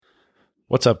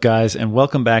What's up, guys, and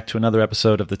welcome back to another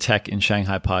episode of the Tech in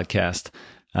Shanghai podcast.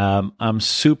 I'm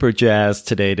super jazzed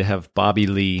today to have Bobby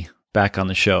Lee back on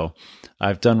the show.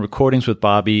 I've done recordings with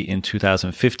Bobby in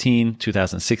 2015,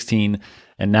 2016,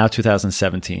 and now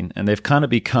 2017, and they've kind of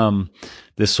become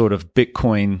this sort of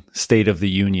Bitcoin State of the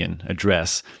Union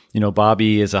address. You know,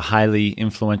 Bobby is a highly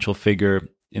influential figure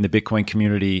in the Bitcoin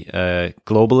community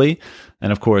globally,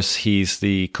 and of course, he's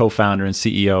the co-founder and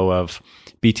CEO of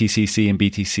BTCC and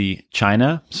BTC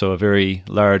China, so a very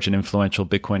large and influential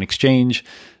Bitcoin exchange,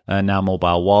 now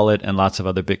mobile wallet, and lots of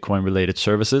other Bitcoin-related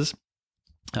services.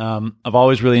 I've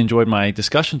always really enjoyed my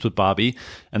discussions with Bobby,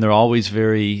 and they're always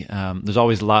there's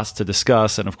always lots to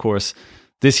discuss. And of course,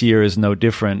 this year is no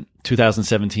different.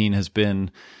 2017 has been,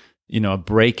 a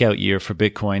breakout year for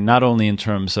Bitcoin, not only in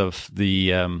terms of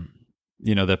the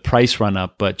price run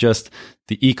up, but just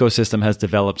the ecosystem has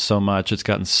developed so much. It's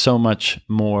gotten so much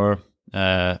more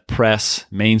press,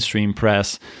 mainstream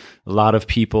press. A lot of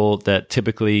people that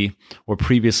typically or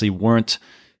previously weren't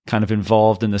kind of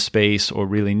involved in the space or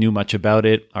really knew much about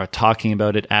it are talking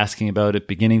about it, asking about it,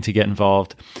 beginning to get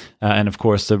involved. And of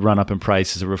course, the run up in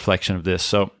price is a reflection of this.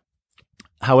 So,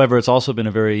 however, it's also been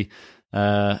a very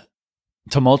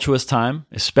tumultuous time,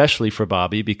 especially for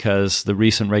Bobby, because the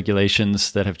recent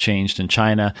regulations that have changed in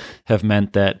China have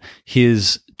meant that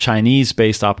his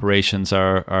Chinese-based operations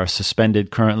are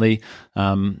suspended currently,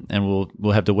 and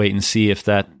we'll have to wait and see if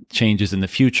that changes in the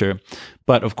future.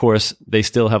 But of course, they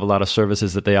still have a lot of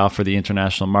services that they offer the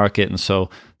international market, and so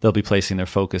they'll be placing their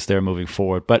focus there moving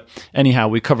forward. But anyhow,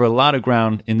 we cover a lot of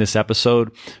ground in this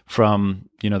episode, from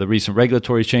the recent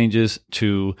regulatory changes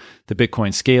to the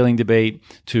Bitcoin scaling debate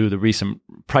to the recent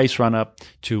price run up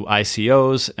to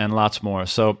ICOs and lots more.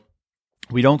 So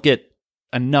we don't have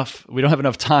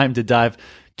enough time to dive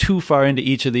too far into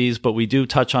each of these, but we do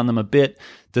touch on them a bit,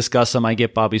 discuss them. I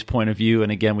get Bobby's point of view,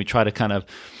 and again, we try to kind of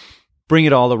bring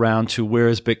it all around to where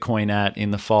is Bitcoin at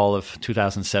in the fall of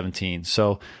 2017.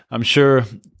 So I'm sure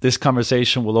this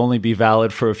conversation will only be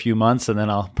valid for a few months, and then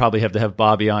I'll probably have to have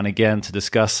Bobby on again to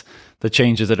discuss the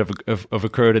changes that have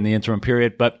occurred in the interim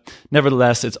period. But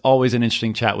nevertheless, it's always an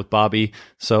interesting chat with Bobby.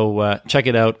 So check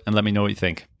it out and let me know what you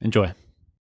think. Enjoy.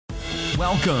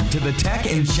 Welcome to the Tech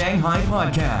in Shanghai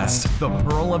podcast, the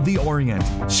Pearl of the Orient.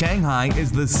 Shanghai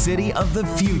is the city of the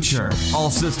future.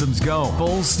 All systems go,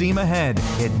 full steam ahead.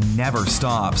 It never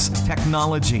stops.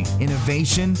 Technology,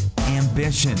 innovation,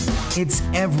 ambition. It's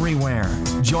everywhere.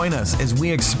 Join us as we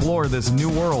explore this new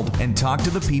world and talk to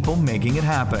the people making it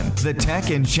happen. The Tech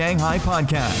in Shanghai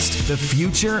podcast. The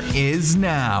future is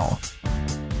now.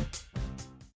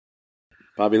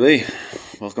 Bobby Lee,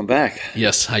 welcome back.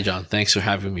 Yes, hi John. Thanks for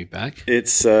having me back.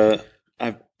 It's I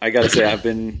got to say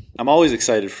I'm always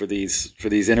excited for these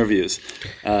interviews,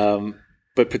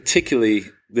 but particularly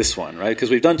this one, right?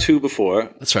 Because we've done two before.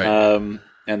 That's right.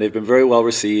 And they've been very well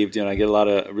received. I get a lot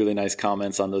of really nice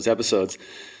comments on those episodes.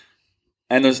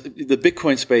 And the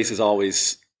Bitcoin space is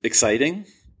always exciting,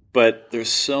 but there's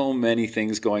so many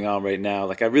things going on right now.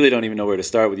 Like, I really don't even know where to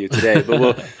start with you today,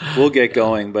 but we'll get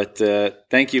going. But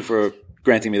thank you for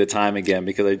granting me the time again,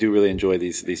 because I do really enjoy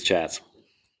these chats.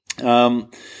 I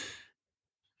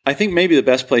think maybe the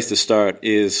best place to start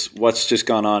is what's just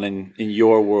gone on in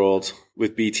your world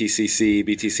with BTCC,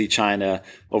 BTC China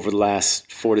over the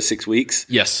last 4 to 6 weeks.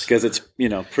 Yes. Because it's,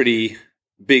 pretty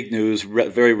big news,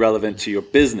 very relevant to your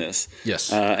business.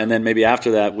 Yes. And then maybe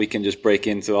after that, we can just break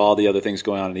into all the other things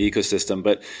going on in the ecosystem.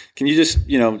 But can you just,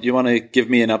 you want to give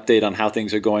me an update on how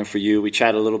things are going for you? We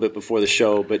chatted a little bit before the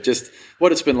show, but just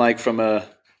what it's been like from a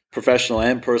professional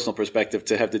and personal perspective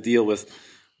to have to deal with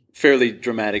fairly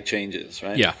dramatic changes,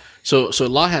 right? Yeah. So a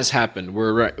lot has happened.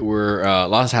 A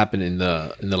lot has happened in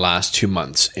the last 2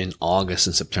 months, in August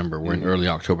and September. We're in early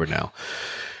October now,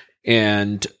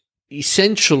 and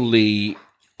essentially,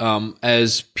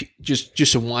 just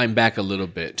to wind back a little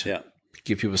bit,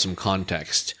 give people some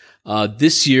context.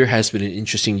 This year has been an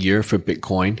interesting year for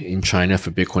Bitcoin in China,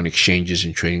 for Bitcoin exchanges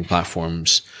and trading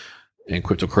platforms and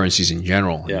cryptocurrencies in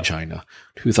general in China.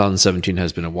 2017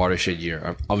 has been a watershed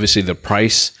year. Obviously, the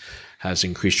price has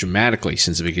increased dramatically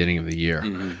since the beginning of the year.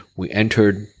 Mm-hmm. We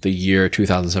entered the year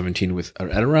 2017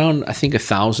 at around, I think,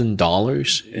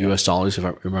 $1,000 US dollars, if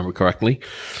I remember correctly.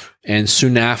 And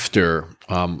soon after,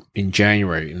 in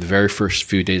January, in the very first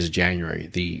few days of January,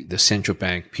 the central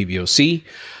bank PBOC,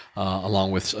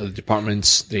 along with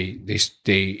departments, they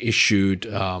issued,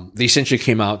 they essentially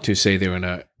came out to say they were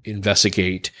going to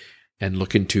investigate and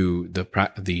look into the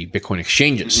Bitcoin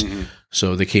exchanges. Mm-hmm.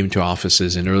 So they came to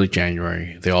offices in early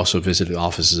January. They also visited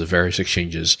offices of various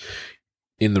exchanges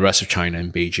in the rest of China,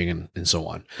 in Beijing and so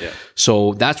on. Yeah.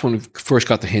 So that's when we first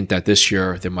got the hint that this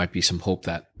year there might be some hope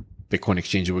that Bitcoin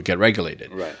exchanges would get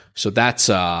regulated. Right. So that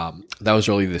was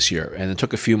early this year, and it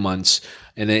took a few months.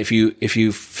 And then if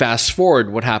you fast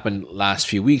forward, what happened last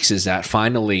few weeks is that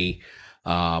finally,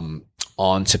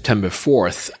 on September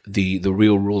 4th, the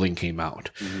real ruling came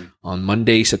out. On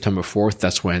Monday, September 4th,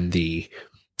 that's when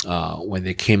when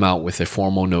they came out with a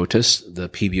formal notice, the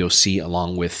PBOC,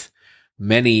 along with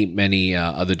many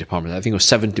other departments. I think it was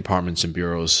 7 departments and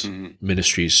bureaus,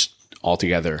 ministries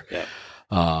altogether,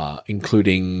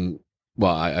 including,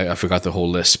 well, I forgot the whole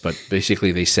list, but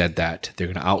basically they said that they're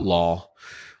going to outlaw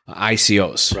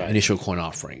ICOs, initial coin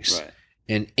offerings. Right.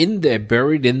 And in there,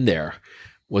 buried in there,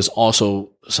 was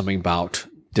also something about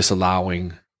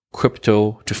disallowing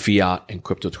crypto to fiat and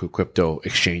crypto to crypto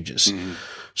exchanges.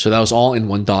 So that was all in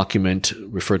one document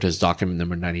referred to as document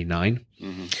number 99.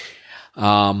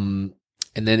 And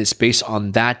then it's based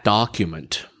on that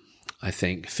document, I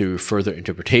think, through further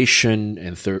interpretation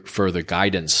and further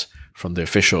guidance from the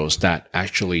officials, that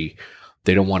actually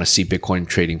they don't want to see Bitcoin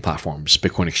trading platforms,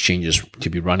 Bitcoin exchanges to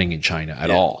be running in China at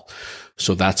all.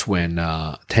 So that's when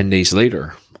 10 days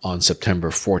later, on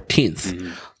September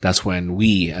 14th, that's when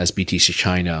we, as BTC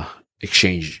China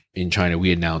exchange in China,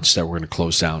 we announced that we're going to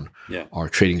close down our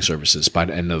trading services by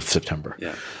the end of September.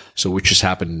 So which just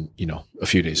happened, a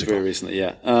few days ago. Very recently,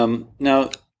 Now,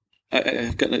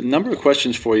 I've got a number of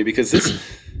questions for you, because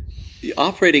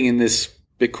operating in this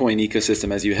Bitcoin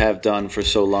ecosystem, as you have done for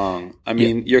so long, I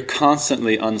mean, you're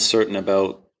constantly uncertain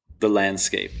about the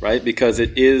landscape, right? Because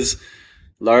it is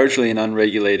largely an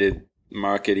unregulated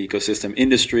market ecosystem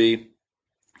industry.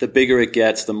 The bigger it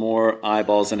gets, the more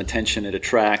eyeballs and attention it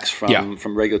attracts from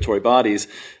regulatory bodies.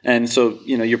 And so,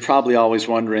 you're probably always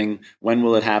wondering, when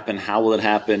will it happen? How will it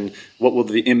happen? What will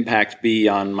the impact be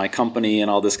on my company and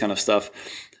all this kind of stuff?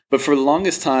 But for the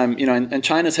longest time, and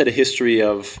China's had a history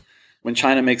of, when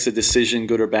China makes a decision,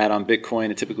 good or bad, on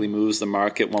Bitcoin, it typically moves the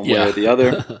market one way or the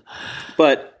other.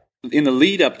 But in the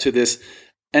lead up to this,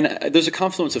 and there's a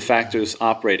confluence of factors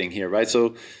operating here, right?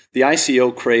 So the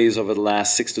ICO craze over the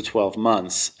last 6 to 12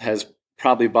 months has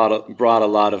probably brought a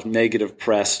lot of negative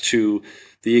press to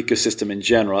the ecosystem in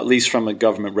general, at least from a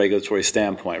government regulatory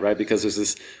standpoint, right? Because there's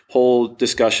this whole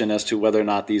discussion as to whether or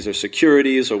not these are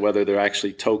securities or whether they're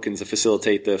actually tokens that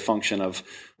facilitate the function of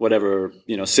whatever,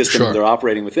 system they're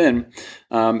operating within.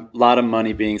 A lot of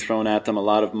money being thrown at them, a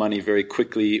lot of money very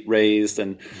quickly raised.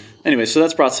 And anyway, so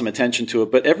that's brought some attention to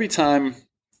it. But every time,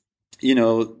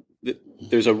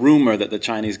 there's a rumor that the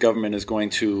Chinese government is going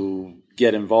to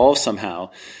get involved somehow,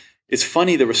 it's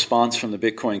funny, the response from the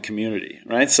Bitcoin community,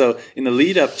 right? So in the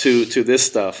lead up to this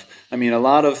stuff, I mean, a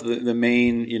lot of the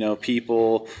main,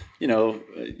 people,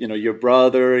 your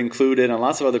brother included, and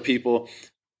lots of other people,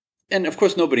 and of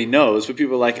course nobody knows, but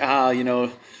people are like,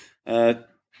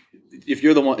 if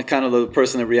you're the one, kind of the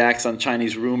person that reacts on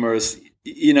Chinese rumors,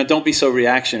 don't be so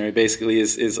reactionary, basically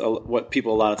is what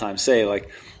people a lot of times say. Like,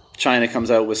 China comes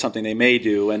out with something they may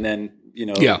do, and then,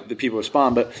 the people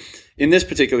respond. But in this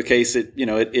particular case,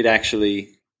 it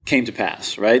actually came to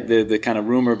pass, right? The kind of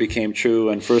rumor became true,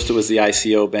 and first it was the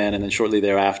ICO ban, and then shortly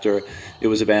thereafter, it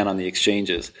was a ban on the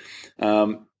exchanges.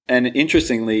 And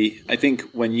interestingly, I think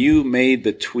when you made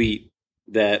the tweet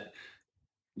that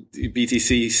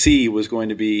BTCC was going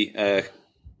to be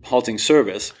halting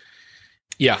service,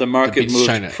 the market moved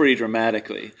China pretty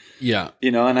dramatically.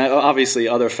 And obviously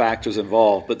other factors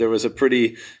involved, but there was a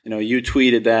pretty, you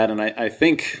tweeted that, and I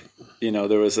think,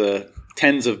 there was a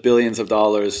tens of billions of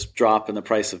dollars drop in the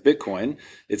price of Bitcoin.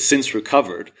 It's since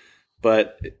recovered,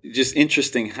 but just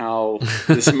interesting how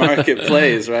this market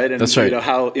plays, right? And that's right.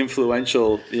 How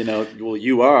influential,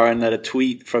 you are, and that a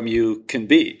tweet from you can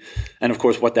be. And of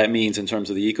course, what that means in terms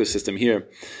of the ecosystem here.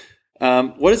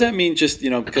 What does that mean? Just,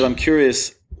 because I'm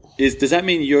curious, does that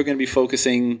mean you're going to be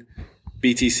focusing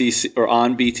BTC or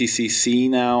on BTCC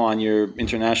now on your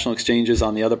international exchanges,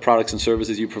 on the other products and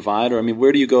services you provide? Or, I mean,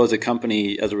 where do you go as a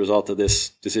company as a result of this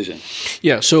decision?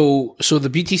 So the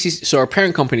BTCC, so our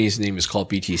parent company's name is called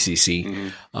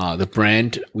BTCC. The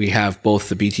brand, we have both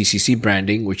the BTCC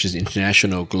branding, which is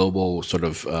international global sort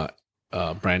of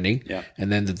branding.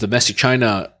 And then the domestic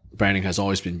China branding has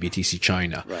always been BTC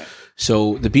China. Right.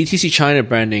 So the BTC China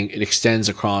branding, it extends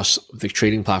across the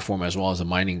trading platform as well as the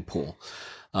mining pool.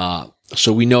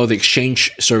 So we know the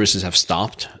exchange services have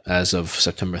stopped as of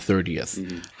September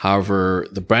 30th. However,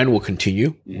 the brand will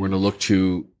continue. We're going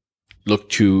to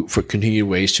look for continued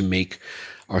ways to make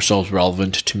ourselves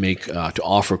relevant to make to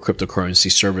offer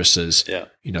cryptocurrency services,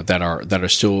 that are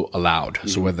still allowed.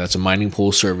 So whether that's a mining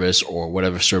pool service or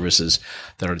whatever services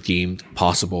that are deemed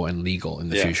possible and legal in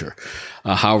the future.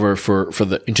 However, for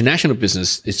the international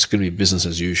business, it's going to be business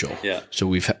as usual. Yeah. So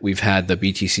we've had the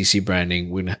BTCC branding.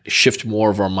 We're going to shift more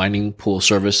of our mining pool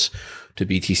service to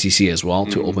BTCC as well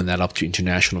to open that up to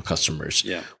international customers.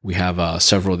 Yeah. We have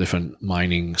several different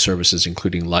mining services,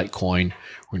 including Litecoin.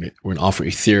 We're going to offer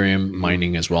Ethereum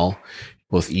mining as well,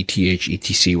 both ETH,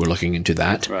 ETC. We're looking into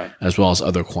that, as well as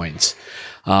other coins.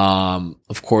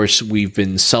 Of course, we've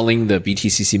been selling the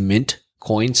BTCC Mint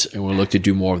coins, and we'll look to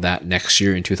do more of that next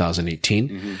year in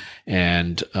 2018.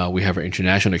 And we have our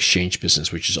international exchange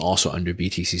business, which is also under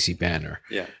BTCC banner.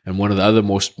 Yeah. And one of the other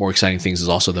more exciting things is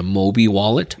also the Mobi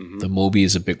wallet. The Mobi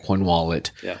is a Bitcoin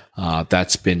wallet.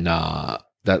 That's been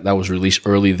that was released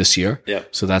early this year.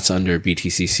 So that's under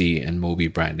BTCC and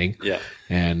Mobi branding.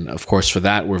 And of course, for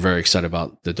that, we're very excited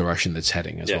about the direction that's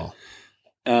heading as well.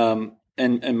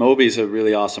 And Mobi is a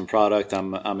really awesome product.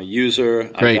 I'm a user.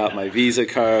 Great. I got my Visa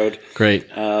card. Great.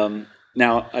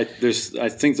 Now, I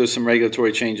think there's some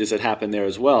regulatory changes that happen there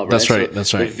as well, right? That's right. So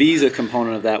that's right. The Visa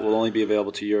component of that will only be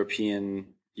available to European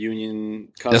Union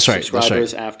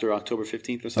subscribers after October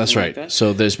 15th or something like that?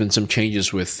 So there's been some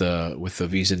changes with the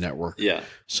Visa network. Yeah.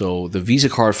 So the Visa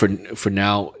card for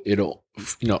now, it'll,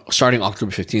 starting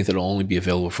October 15th, it'll only be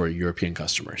available for European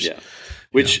customers. Yeah.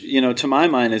 Which, to my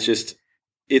mind is just,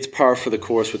 it's par for the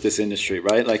course with this industry,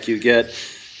 right? Like you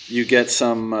get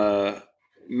some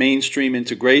mainstream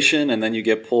integration, and then you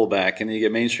get pullback, and then you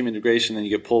get mainstream integration, and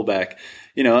you get pullback.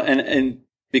 And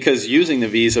because using the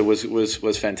Visa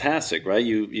was fantastic, right?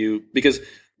 Because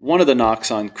one of the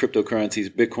knocks on cryptocurrencies,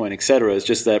 Bitcoin, et cetera, is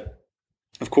just that,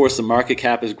 of course, the market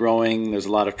cap is growing. There's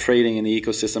a lot of trading in the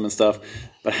ecosystem and stuff.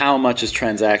 But how much is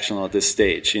transactional at this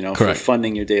stage, for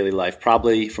funding your daily life?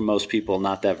 Probably for most people,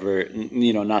 not that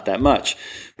much.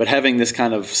 But having this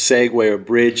kind of segue or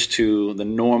bridge to the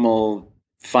normal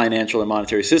financial and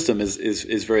monetary system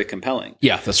is very compelling.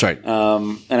 Yeah, that's right.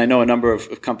 And I know a number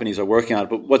of companies are working on it.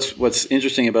 But what's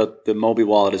interesting about the Mobi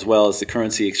wallet as well is the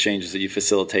currency exchanges that you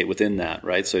facilitate within that,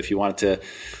 right? So if you wanted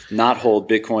to not hold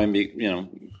Bitcoin,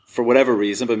 for whatever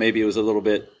reason, but maybe it was a little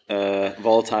bit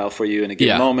volatile for you in a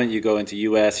given moment. You go into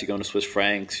US, you go into Swiss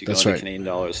francs, you go into Canadian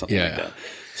dollars, something like that.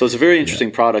 So it's a very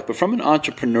interesting product. But from an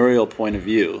entrepreneurial point of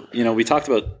view, we talked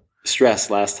about stress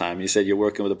last time. You said you're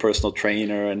working with a personal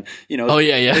trainer, and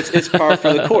it's par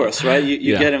for the course, right?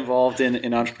 You get involved in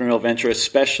entrepreneurial venture,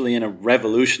 especially in a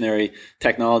revolutionary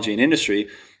technology and industry.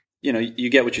 You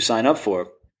get what you sign up for.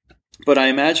 But I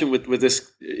imagine with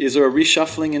this, is there a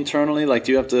reshuffling internally? Like,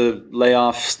 do you have to lay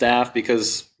off staff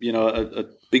because, a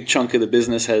big chunk of the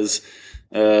business has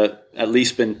at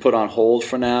least been put on hold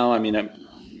for now? I mean,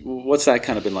 what's that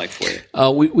kind of been like for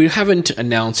you? We haven't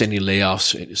announced any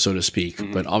layoffs, so to speak,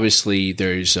 but obviously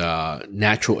there's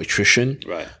natural attrition.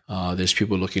 Right. There's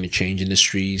people looking to change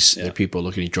industries. There are people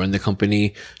looking to join the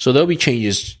company. So there'll be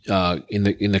changes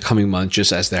in the coming months,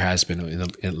 just as there has been in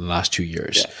the last 2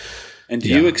 years. Yeah. And do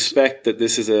you expect that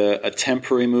this is a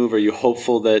temporary move? Are you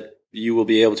hopeful that you will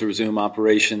be able to resume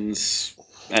operations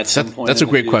at some point? That's a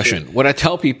great question. What I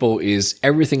tell people is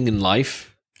everything in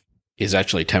life is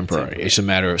actually temporary. It's a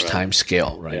matter of time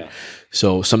scale, right? Yeah.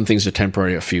 So some things are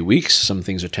temporary a few weeks, some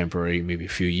things are temporary maybe a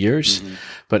few years.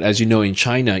 But as you know, in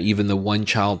China, even the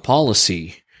one-child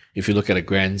policy, if you look at a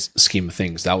grand scheme of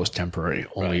things, that was temporary,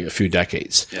 only a few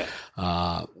decades.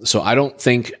 Yeah. So I don't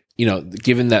think,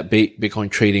 given that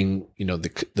Bitcoin trading,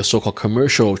 the so-called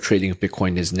commercial trading of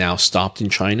Bitcoin is now stopped in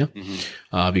China,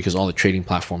 because all the trading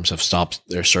platforms have stopped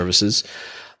their services.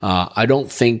 I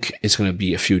don't think it's going to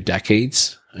be a few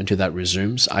decades until that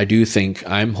resumes.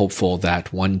 I'm hopeful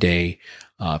that one day,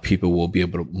 people will be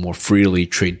able to more freely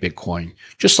trade Bitcoin.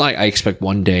 Just like I expect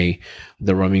one day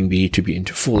the renminbi to be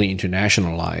fully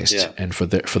internationalized, and for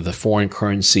the foreign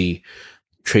currency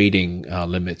trading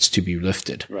limits to be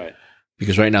lifted. Right.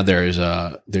 Because right now there's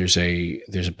a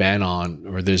ban on,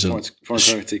 or there's foreign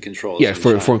currency controls. Yeah,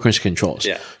 for foreign currency controls.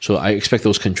 Yeah. So I expect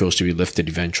those controls to be lifted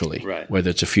eventually. Right.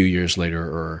 Whether it's a few years later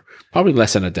or probably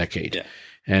less than a decade. Yeah.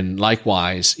 And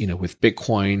likewise, with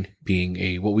Bitcoin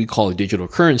being what we call a digital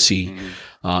currency,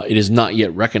 it is not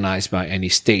yet recognized by any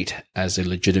state as a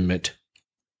legitimate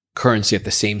currency at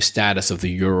the same status of the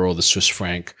euro, the Swiss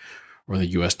franc, or the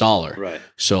US dollar. Right.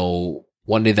 So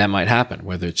one day that might happen,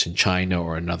 whether it's in China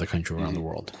or another country around the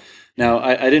world. Now,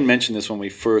 I didn't mention this when we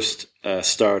first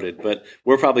started, but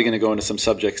we're probably going to go into some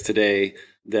subjects today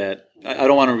that I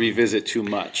don't want to revisit too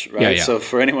much, right? So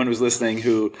for anyone who's listening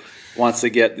who wants to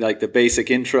get like the basic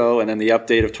intro and then the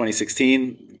update of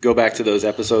 2016, go back to those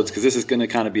episodes because this is going to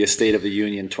kind of be a State of the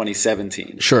Union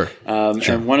 2017. Sure.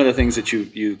 And one of the things that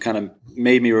you kind of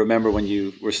made me remember when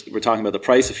you were talking about the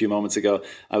price a few moments ago,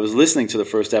 I was listening to the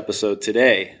first episode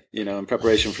today, in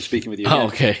preparation for speaking with you. Oh,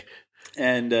 okay.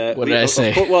 And what did I say?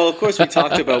 Of course, we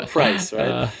talked about price,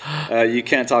 right? You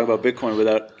can't talk about Bitcoin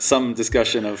without some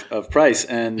discussion of price.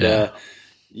 And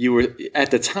you were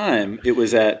at the time it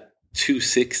was at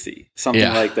 260,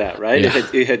 something like that, right? Yeah.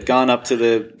 It had gone up to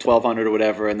the 1200 or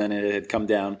whatever, and then it had come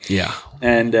down. Yeah.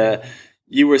 And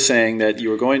you were saying that you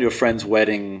were going to a friend's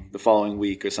wedding the following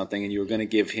week or something, and you were going to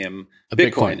give him a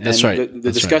Bitcoin. That's and right.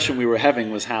 The discussion we were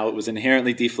having was how it was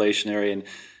inherently deflationary, and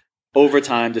over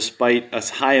time, despite a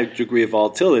higher degree of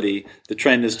volatility, the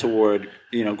trend is toward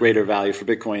greater value for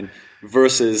Bitcoin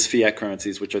versus fiat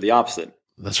currencies, which are the opposite.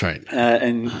 That's right.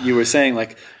 And you were saying,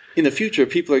 like, in the future,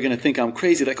 people are going to think I'm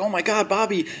crazy. Like, oh my God,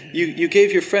 Bobby, you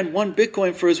gave your friend one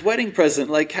Bitcoin for his wedding present.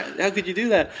 Like, how could you do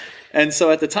that? And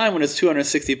so at the time when it's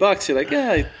 $260, you're like,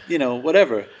 yeah,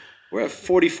 whatever. We're at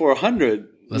 4,400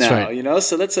 now, right.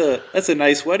 So that's a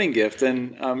nice wedding gift.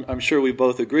 And I'm sure we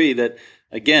both agree that,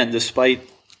 again, despite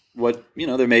what,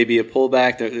 there may be a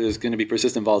pullback, there's going to be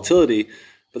persistent volatility,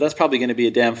 but that's probably going to be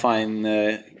a damn fine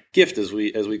gift as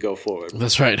we go forward.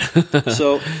 That's right.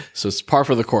 So it's par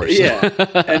for the course. Yeah.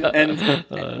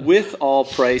 And with all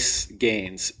price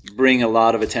gains bring a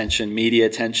lot of attention, media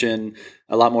attention,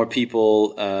 a lot more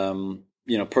people,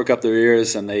 perk up their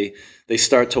ears and they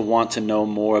start to want to know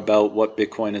more about what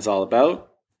Bitcoin is all about.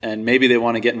 And maybe they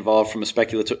want to get involved from a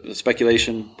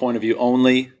speculation point of view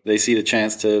only. They see the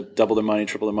chance to double their money,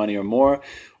 triple their money or more.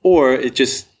 Or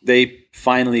their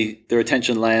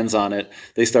attention lands on it.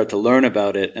 They start to learn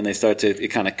about it and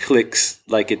it kind of clicks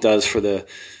like it does for the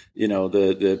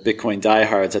Bitcoin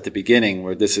diehards at the beginning,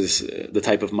 where this is the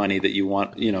type of money that you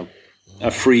want,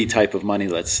 a free type of money,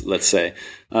 let's say.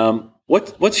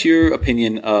 What's your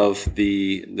opinion of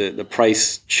the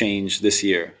price change this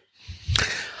year?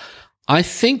 I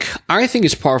think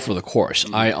it's par for the course.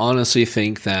 Mm-hmm. I honestly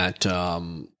think that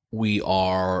we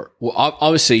are. Well,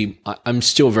 obviously, I'm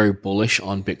still very bullish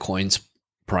on Bitcoin's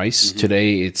price. Mm-hmm.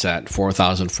 Today, it's at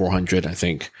 4,400. I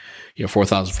think,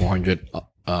 4,400.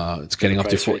 It's getting up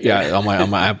to 4. Yeah, on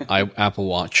my Apple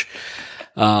Watch.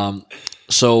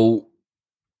 So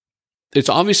it's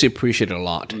obviously appreciated a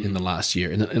lot in the last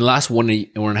year. In the last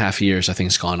 1.5 years, I think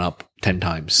it's gone up 10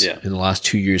 times. Yeah. In the last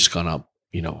 2 years, it's gone up,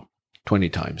 20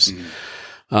 times.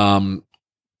 Mm-hmm.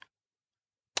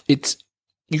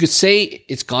 You could say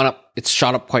it's gone up, it's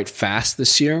shot up quite fast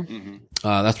this year. Mm-hmm.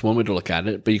 That's one way to look at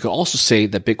it. But you could also say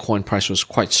that Bitcoin price was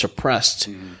quite suppressed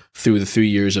through the 3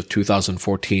 years of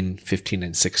 2014, 15,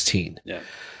 and 16. Yeah.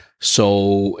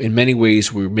 So in many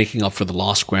ways, we're making up for the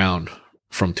lost ground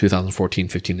from 2014,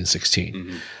 15, and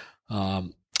 16. Mm-hmm.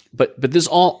 But this is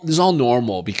all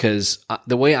normal because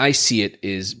the way I see it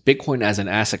is Bitcoin as an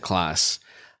asset class.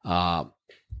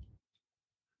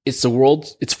 It's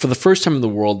for the first time in the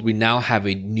world, we now have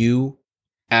a new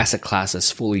asset class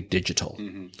that's fully digital.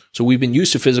 Mm-hmm. So we've been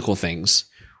used to physical things,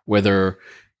 whether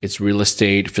it's real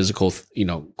estate, physical,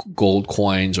 gold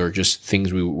coins, or just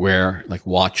things we wear like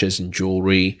watches and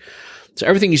jewelry. So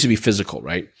everything used to be physical,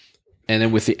 right? And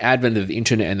then with the advent of the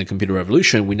internet and the computer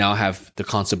revolution, we now have the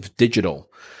concept of digital.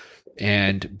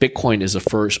 And Bitcoin is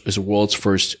the world's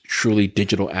first truly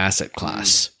digital asset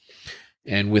class. Mm-hmm.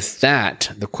 And with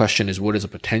that, the question is, what is the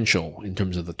potential in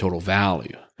terms of the total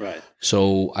value? Right.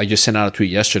 So I just sent out a tweet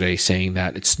yesterday saying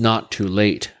that it's not too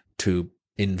late to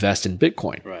invest in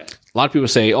Bitcoin. Right. A lot of people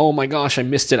say, oh my gosh, I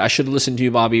missed it. I should have listened to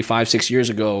you, Bobby, 5-6 years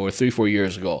ago, or 3-4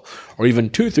 years ago, or even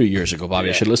 2-3 years ago, Bobby.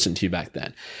 Yeah. I should listen to you back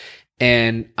then.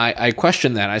 And I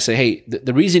question that. I say, hey,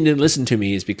 the reason you didn't listen to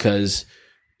me is because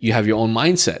you have your own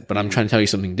mindset, but I'm trying to tell you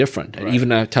something different. And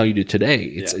even I tell you today,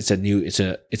 it's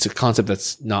a concept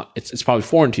that's not, it's probably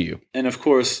foreign to you. And of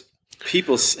course,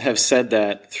 people have said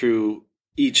that through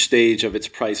each stage of its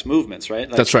price movements, right?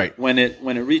 Like that's right. When it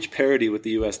reached parity with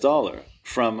the US dollar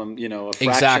from, a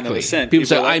fraction of a cent. People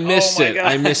say, like, I missed it.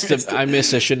 I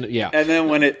missed it. Shouldn't, yeah. And then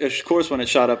when it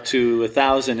shot up to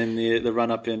 1,000 in the run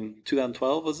up in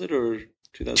 2012, was it? Or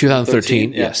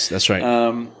 2013? Yes, that's right.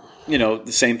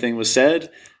 The same thing was said.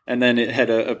 And then it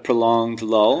had a prolonged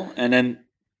lull. And then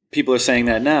people are saying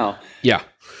that now. Yeah.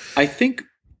 I think,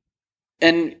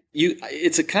 and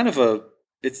it's a kind of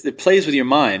it plays with your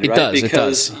mind, right? Does,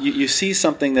 because it does. You see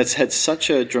something that's had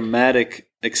such a dramatic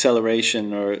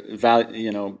acceleration or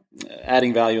value,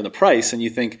 adding value in the price. And you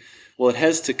think, well, it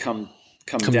has to come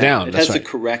down. It has to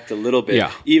correct a little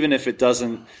bit, even if it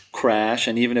doesn't crash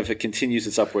and even if it continues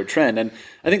its upward trend. And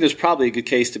I think there's probably a good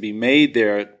case to be made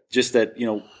there, just that,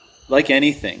 like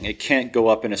anything, it can't go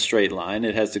up in a straight line.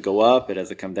 It has to go up. It has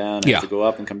to come down. It has to go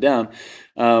up and come down.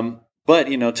 But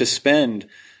to spend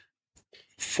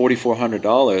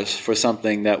 $4,400 for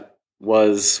something that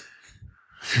was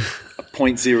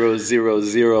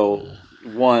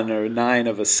 0.0001 or 9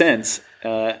 of a cent,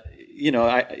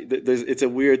 it's a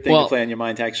weird thing to play on your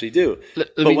mind to actually do.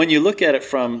 But when you look at it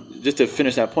from, just to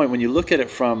finish that point, when you look at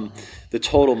it from the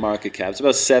total market cap, it's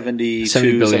about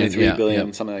 73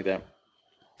 billion, something like that.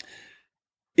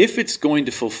 If it's going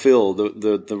to fulfill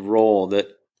the role that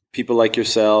people like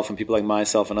yourself and people like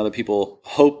myself and other people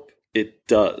hope it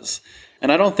does,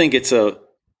 and I don't think it's a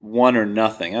one or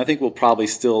nothing. I think we'll probably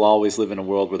still always live in a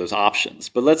world where there's options.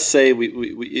 But let's say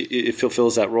it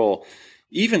fulfills that role.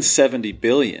 Even 70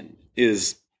 billion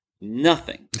is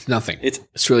nothing. It's nothing.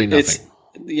 It's really nothing.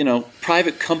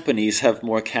 Private companies have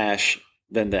more cash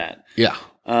than that. Yeah.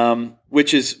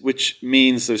 Which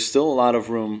means there's still a lot of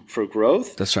room for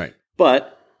growth. That's right.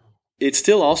 But it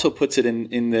still also puts it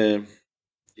in the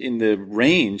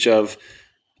range of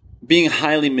being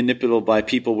highly manipulable by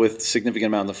people with significant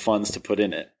amount of funds to put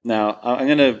in it. Now,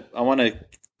 I want to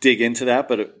dig into that,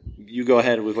 but you go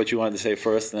ahead with what you wanted to say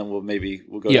first, and then we'll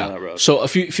go down that road. So a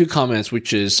few comments,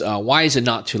 which is why is it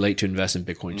not too late to invest in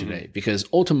Bitcoin today? Because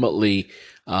ultimately,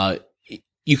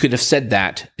 you could have said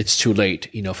that it's too late,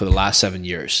 for the last 7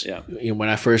 years. Yeah. When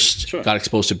I first got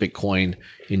exposed to Bitcoin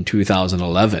in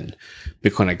 2011,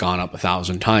 Bitcoin had gone up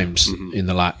 1,000 times in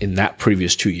that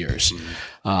previous 2 years.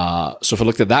 So if I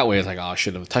looked at it that way, it's like, I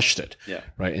should have touched it. Yeah.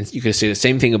 Right. And you could say the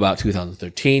same thing about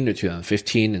 2013 or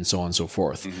 2015 and so on and so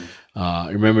forth.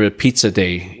 Remember Pizza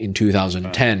Day in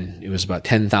 2010, it was about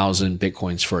 10,000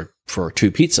 Bitcoins for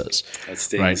 2 pizzas. That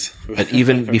stings. Right. But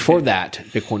even before that,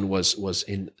 Bitcoin was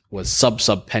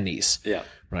sub pennies. Yeah.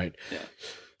 Right. Yeah.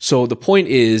 So the point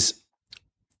is,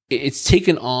 it's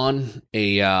taken on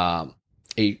a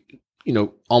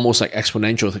almost like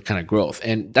exponential kind of growth.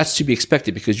 And that's to be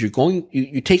expected because you're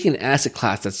taking an asset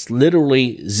class that's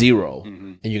literally zero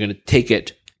and you're going to take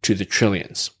it to the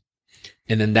trillions.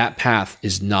 And then that path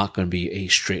is not going to be a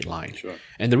straight line. Sure.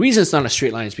 And the reason it's not a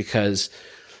straight line is because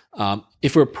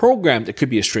if we're programmed, it could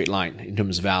be a straight line in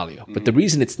terms of value. But the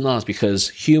reason it's not is because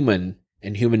human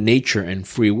nature and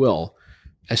free will,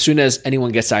 as soon as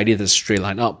anyone gets the idea that it's a straight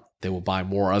line up, they will buy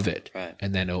more of it. Right.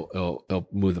 And then it'll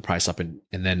move the price up. And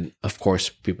then, of course,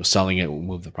 people selling it will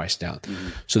move the price down.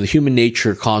 So the human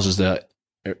nature causes the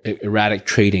erratic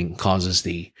trading, causes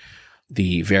the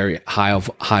very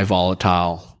high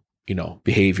volatile,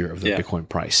 behavior of the Bitcoin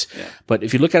price. Yeah. But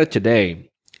if you look at it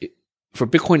today, for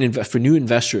Bitcoin, for new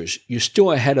investors, you're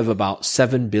still ahead of about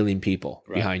 7 billion people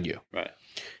behind you. Right.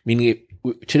 Meaning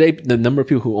today, the number of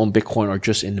people who own Bitcoin are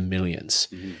just in the millions.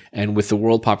 And with the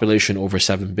world population over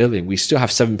 7 billion, we still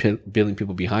have 7 billion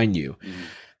people behind you.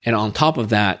 And on top of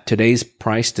that, today's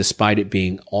price, despite it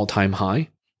being all-time high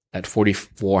at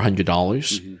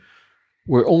 $4,400,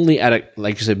 we're only at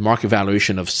like you said, market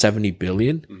valuation of 70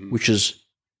 billion, which is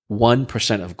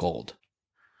 1% of gold.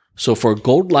 So for a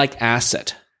gold-like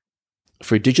asset,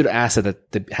 for a digital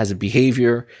asset that has a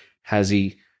behavior, has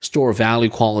a store value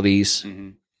qualities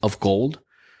of gold,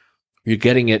 you're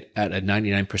getting it at a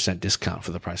 99% discount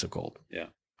for the price of gold. Yeah.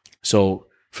 So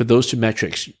for those two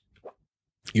metrics,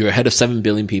 you're ahead of 7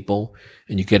 billion people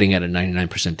and you're getting at a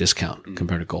 99% discount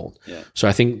compared to gold. Yeah. So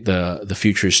I think the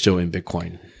future is still in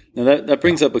Bitcoin. Now that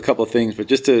brings up a couple of things, but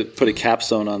just to put a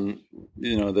capstone on,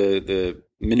 the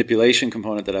manipulation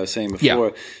component that I was saying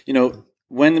before,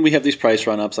 when we have these price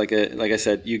run-ups, like I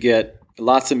said, you get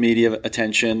lots of media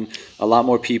attention, a lot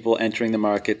more people entering the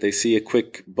market. They see a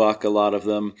quick buck, a lot of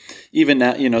them. Even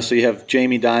now, so you have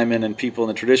Jamie Dimon and people in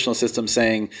the traditional system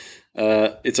saying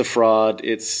it's a fraud,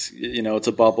 it's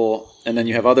a bubble. And then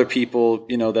you have other people,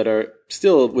 that are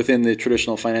still within the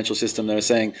traditional financial system that are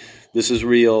saying this is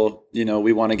real,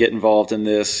 we want to get involved in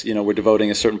this, we're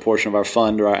devoting a certain portion of our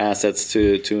fund or our assets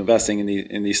to investing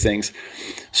in these things.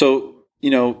 So,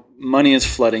 money is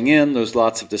flooding in. There's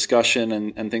lots of discussion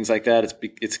and things like that.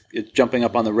 It's jumping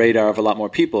up on the radar of a lot more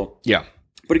people. Yeah.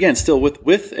 But again, still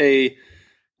with a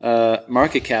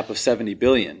market cap of 70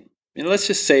 billion, let's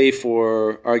just say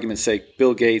for argument's sake,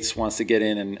 Bill Gates wants to get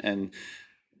in and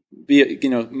be,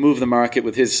 move the market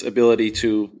with his ability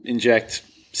to inject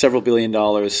several $1 billion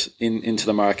into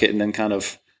the market and then kind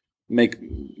of make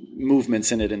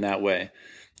movements in it in that way.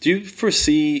 Do you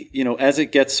foresee, as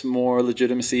it gets more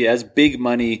legitimacy, as big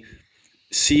money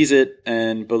sees it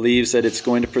and believes that it's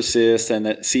going to persist and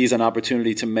that sees an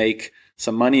opportunity to make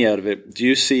some money out of it, do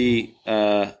you see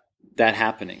that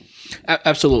happening?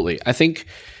 Absolutely. I think,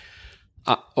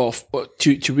 to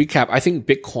recap, I think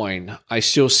Bitcoin, I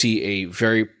still see a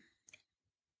very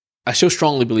I still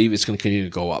strongly believe it's going to continue to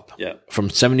go up. Yeah. From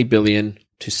 70 billion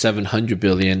to 700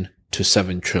 billion to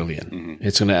 7 trillion. Mm-hmm.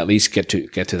 It's going to at least get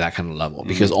to that kind of level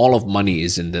because all of money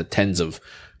is in the tens of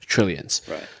trillions.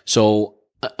 Right. So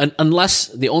unless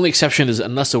the only exception is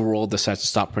unless the world decides to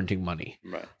stop printing money.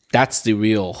 Right. That's the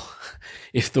real.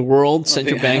 If the world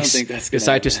central I don't banks think that's gonna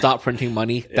decide to happen. stop printing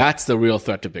money, that's the real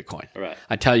threat to Bitcoin. Right.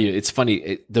 I tell you, it's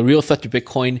funny. The real threat to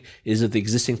Bitcoin is if the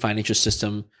existing financial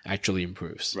system actually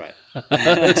improves. Right.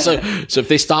 so if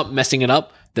they stop messing it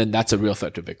up, then that's a real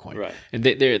threat to Bitcoin. Right. And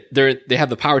they have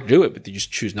the power to do it, but they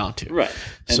just choose not to. Right.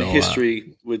 And So,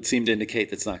 history would seem to indicate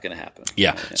that's not going to happen.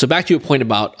 Yeah. So back to your point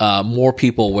about more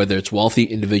people, whether it's wealthy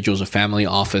individuals or family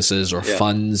offices or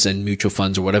funds and mutual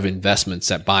funds or whatever investments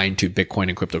that buy into Bitcoin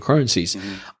and cryptocurrencies.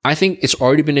 I think it's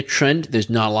already been a trend. There's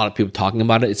not a lot of people talking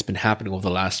about it. It's been happening over the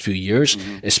last few years,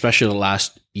 especially the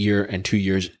last year and 2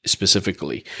 years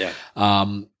specifically. Yeah.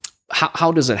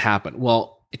 How does it happen?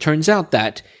 Well, it turns out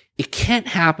that it can't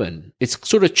happen. It's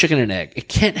sort of chicken and egg. It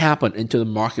can't happen until the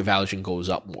market valuation goes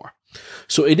up more.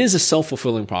 So it is a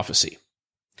self-fulfilling prophecy.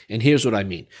 And here's what I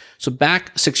mean. So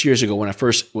back 6 years ago, when I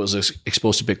first was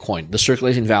exposed to Bitcoin, the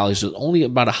circulating values was only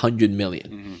about 100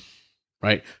 million,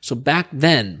 right? So back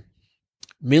then,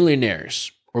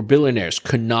 millionaires or billionaires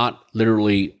could not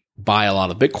literally buy a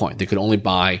lot of Bitcoin. They could only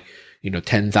buy,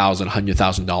 $10,000,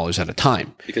 $100,000 at a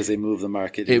time. Because they move the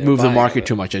market. It moved the market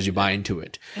too much as you buy into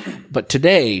it. But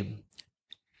today,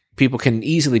 people can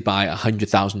easily buy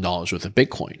 $100,000 worth of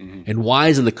Bitcoin. And why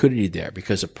is the liquidity there?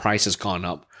 Because the price has gone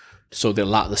up. So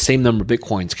the same number of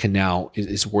Bitcoins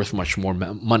is worth much more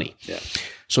money. Yeah.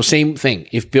 So same thing.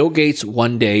 If Bill Gates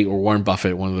one day, or Warren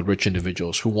Buffett, one of the rich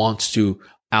individuals who wants to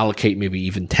allocate maybe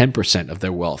even 10% of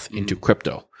their wealth into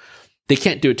crypto, they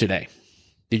can't do it today.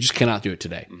 They just cannot do it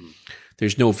today.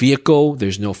 There's no vehicle,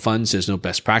 there's no funds, there's no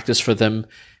best practice for them,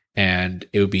 and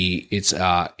it'd be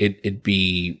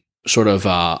sort of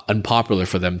unpopular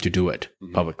for them to do it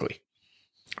publicly,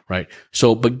 right?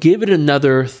 So, but give it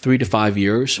another 3 to 5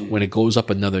 years when it goes up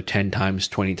another 10 times,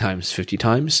 20 times, 50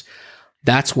 times.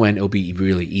 That's when it'll be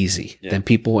really easy. Yeah. Then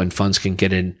people and funds can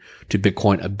get into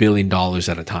Bitcoin $1 billion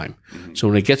at a time. So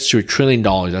when it gets to $1 trillion,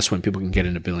 that's when people can get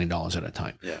in $1 billion at a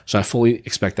time. Yeah. So I fully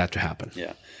expect that to happen.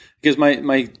 Yeah. Because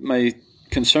my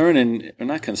concern, or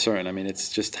not concern, I mean,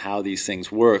 it's just how these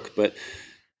things work. But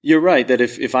you're right that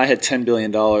if I had $10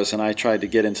 billion and I tried to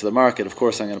get into the market, of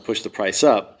course I'm going to push the price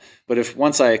up. But if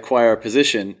once I acquire a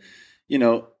position,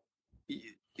 the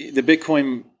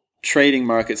Bitcoin trading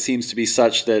market seems to be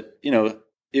such that,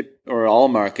 or all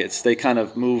markets, they kind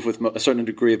of move with a certain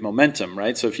degree of momentum,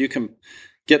 right? So if you can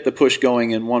get the push going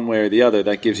in one way or the other,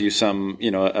 that gives you some,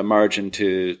 a margin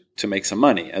to make some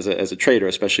money as a trader,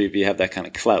 especially if you have that kind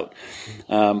of clout.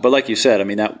 But like you said, I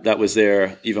mean, that was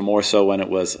there even more so when it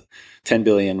was 10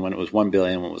 billion, when it was 1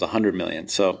 billion, when it was 100 million.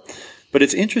 So, but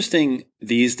it's interesting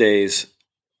these days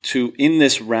in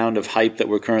this round of hype that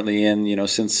we're currently in,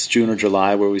 since June or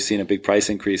July, where we've seen a big price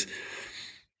increase,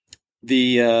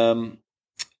 the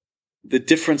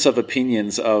difference of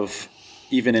opinions of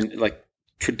even in like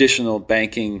traditional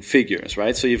banking figures,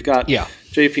 right? So you've got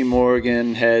JP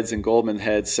Morgan heads and Goldman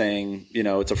heads saying,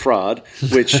 it's a fraud,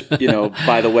 which,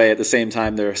 by the way, at the same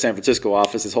time, their San Francisco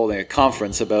office is holding a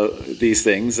conference about these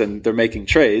things and they're making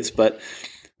trades. But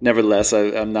nevertheless,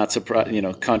 I'm not surprised,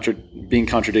 being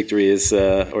contradictory is,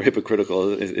 or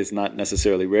hypocritical is not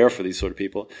necessarily rare for these sort of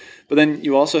people. But then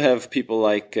you also have people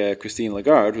like Christine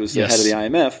Lagarde, who's the head of the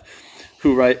IMF,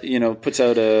 who puts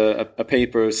out a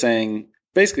paper saying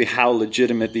basically how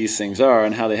legitimate these things are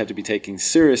and how they have to be taken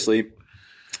seriously,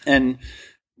 and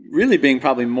really being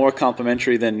probably more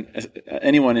complimentary than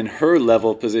anyone in her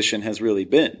level position has really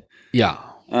been. Yeah.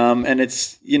 And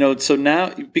it's, so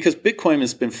now, because Bitcoin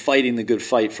has been fighting the good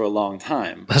fight for a long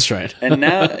time. That's right. and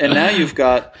now you've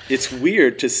got, it's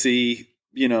weird to see,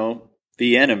 the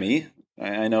enemy.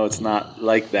 I know it's not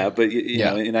like that, but you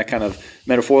know, in that kind of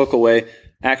metaphorical way,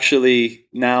 actually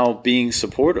now being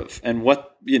supportive. And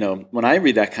when I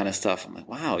read that kind of stuff, I'm like,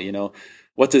 wow,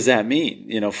 what does that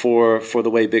mean, for the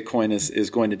way Bitcoin is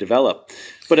going to develop?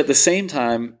 But at the same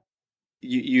time,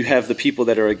 you have the people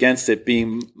that are against it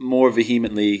being more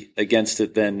vehemently against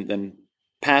it than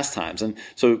past times. And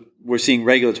so we're seeing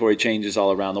regulatory changes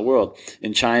all around the world.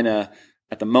 In China,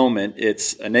 at the moment,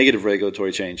 it's a negative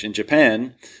regulatory change. In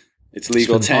Japan, it's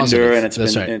legal tender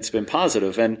positive. And it's been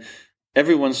positive. And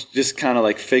everyone's just kind of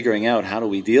like figuring out, how do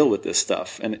we deal with this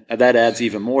stuff? And that adds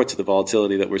even more to the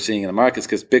volatility that we're seeing in the markets,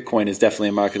 because Bitcoin is definitely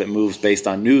a market that moves based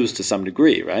on news to some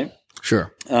degree, right?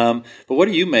 Sure. But what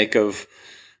do you make of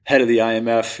head of the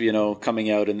IMF,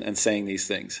 coming out and saying these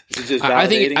things? Is it just I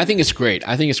validating? think it's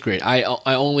great. I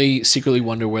only secretly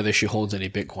wonder whether she holds any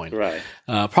Bitcoin. Right.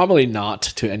 Probably not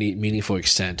to any meaningful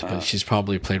extent, but she's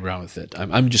probably played around with it.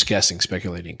 I'm just guessing,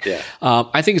 speculating. Yeah.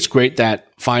 I think it's great that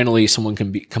finally someone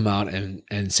can come out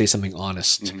and say something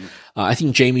honest. Mm-hmm. I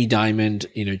think Jamie Dimon,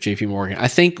 JP Morgan, I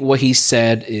think what he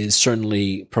said is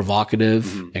certainly provocative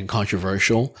Mm-hmm. and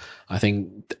controversial. I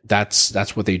think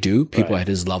that's what they do. People Right. at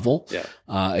his level. Yeah.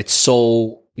 It's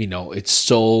so,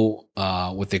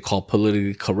 what they call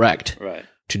politically correct Right.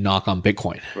 to knock on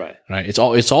Bitcoin. Right. Right. It's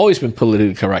always been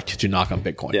politically correct to knock on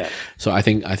Bitcoin. Yeah. So I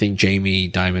think Jamie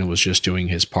Dimon was just doing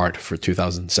his part for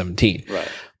 2017. Right.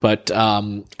 But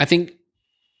I think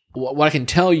what I can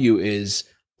tell you is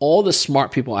all the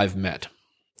smart people I've met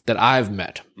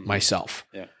myself.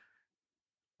 Yeah.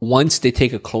 Once they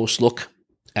take a close look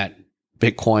at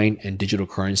Bitcoin and digital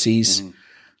currencies,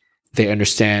 they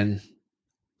understand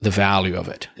the value of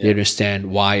it. Yeah. They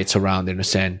understand why it's around. They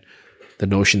understand the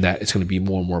notion that it's going to be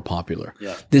more and more popular.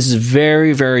 Yeah. This is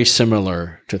very, very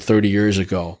similar to 30 years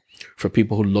ago for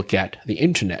people who look at the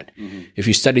internet. If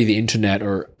you study the internet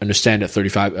or understand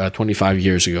it 25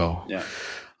 years ago, Yeah.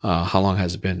 how long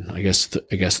has it been? I guess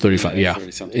 35. Yeah.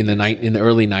 30-something In the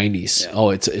early 90s. Yeah.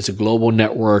 Oh, it's a global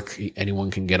network.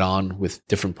 Anyone can get on with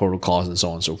different protocols and so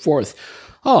on and so forth.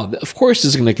 Oh, of course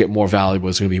it's going to get more valuable.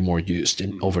 It's going to be more used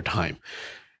over time.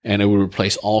 And it will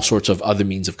replace all sorts of other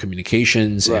means of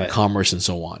communications Right. and commerce and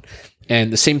so on.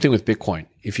 And the same thing with Bitcoin.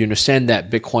 If you understand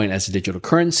that Bitcoin as a digital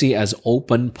currency, as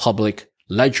open public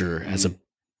ledger, as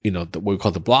what we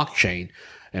call the blockchain,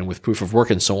 and with proof of work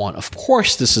and so on, of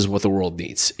course, this is what the world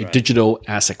needs. A digital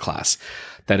asset class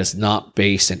that is not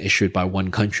based and issued by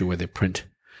one country where they print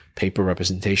paper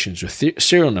representations with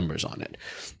serial numbers on it.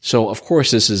 So, of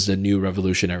course, this is the new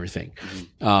revolutionary thing.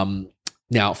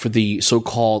 Now, for the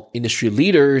so-called industry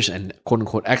leaders and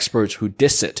quote-unquote experts who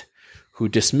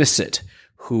dismiss it,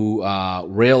 who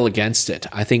rail against it,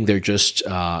 I think they're just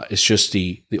it's just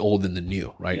the old and the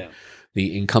new, right? Yeah.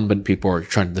 The incumbent people are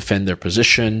trying to defend their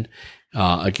position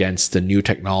against the new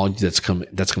technology that's going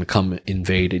to come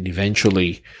invade and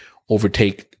eventually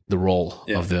overtake the role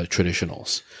of the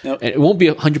traditionals. Now- And it won't be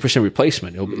 100%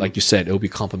 replacement. It'll be, like you said, it'll be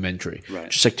complementary. Right.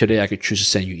 Just like today, I could choose to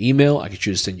send you email. I could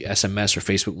choose to send you SMS or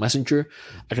Facebook Messenger.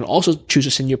 I can also choose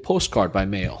to send you a postcard by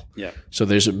mail. Yeah. So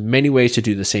there's many ways to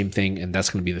do the same thing, and that's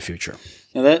going to be the future.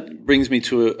 Now that brings me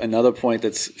to another point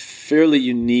that's fairly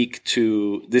unique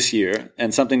to this year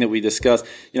and something that we discussed.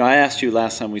 I asked you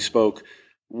last time we spoke,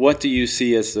 what do you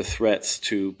see as the threats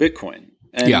to Bitcoin?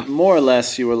 And more or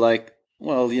less you were like,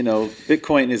 well,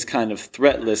 Bitcoin is kind of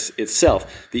threatless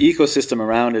itself. The ecosystem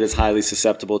around it is highly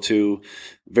susceptible to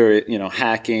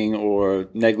hacking or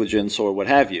negligence or what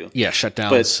have you. Yeah,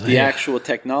 shutdowns. But the actual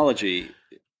technology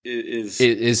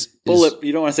is bullet.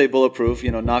 You don't want to say bulletproof,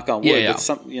 knock on wood, but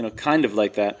some, kind of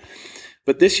like that.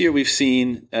 But this year we've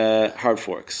seen hard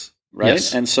forks, right?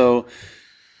 Yes. And so,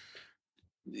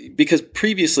 because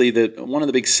previously one of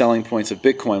the big selling points of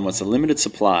Bitcoin was a limited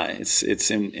supply.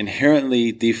 It's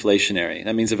inherently deflationary.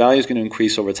 That means the value is going to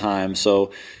increase over time.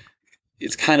 So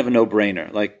it's kind of a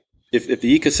no-brainer. Like if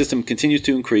the ecosystem continues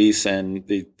to increase and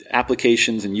the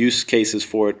applications and use cases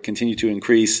for it continue to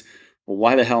increase, well,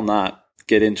 why the hell not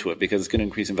get into it? Because it's going to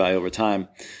increase in value over time.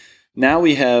 Now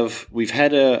we've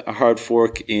had a hard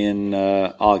fork in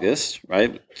August,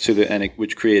 right?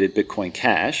 Which created Bitcoin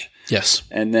Cash. Yes.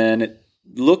 And then it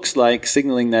looks like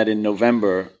signaling that in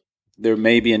November there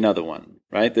may be another one,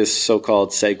 right? This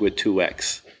so-called SegWit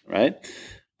 2x, right?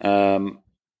 How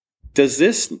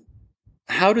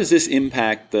does this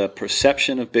impact the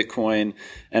perception of Bitcoin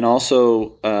and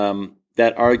also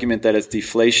that argument that it's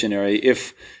deflationary?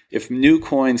 If new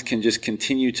coins can just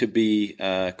continue to be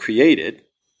created,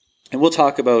 and we'll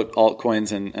talk about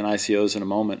altcoins and ICOs in a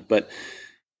moment, but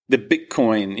the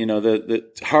Bitcoin, the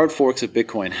hard forks of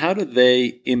Bitcoin, how do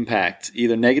they impact,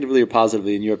 either negatively or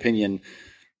positively, in your opinion,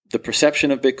 the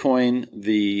perception of Bitcoin,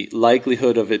 the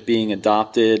likelihood of it being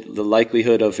adopted, the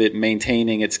likelihood of it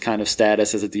maintaining its kind of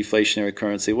status as a deflationary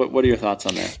currency? What are your thoughts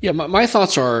on that? Yeah, my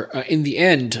thoughts are, in the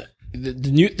end,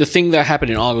 the thing that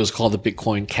happened in August was called the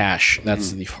Bitcoin Cash.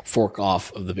 That's the fork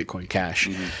off of the Bitcoin Cash.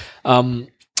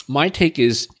 My take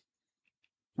is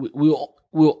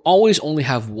we'll always only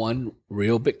have one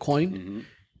real Bitcoin,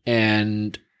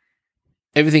 and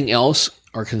everything else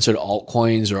are considered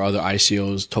altcoins or other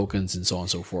ICOs, tokens, and so on and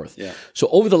so forth. Yeah. So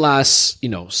over the last,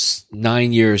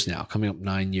 9 years now, coming up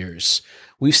 9 years,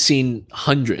 we've seen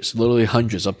hundreds, literally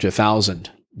hundreds, up to 1,000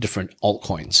 different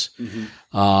altcoins.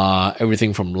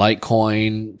 Everything from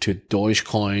Litecoin to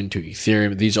Dogecoin to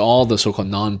Ethereum. These are all the so-called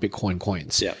non-Bitcoin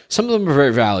coins. Yeah. Some of them are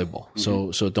very valuable.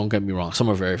 So don't get me wrong. Some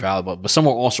are very valuable, but some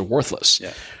are also worthless.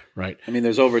 Yeah. Right. I mean,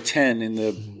 there's over 10 in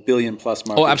the billion plus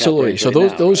market. Oh, absolutely. Cap So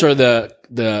right those now, are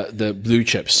the blue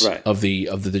chips Right. of the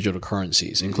digital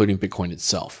currencies, including Bitcoin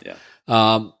itself. Yeah.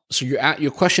 So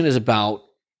your question is about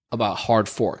hard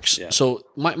forks. Yeah. So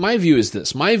my view is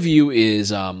this. My view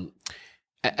is,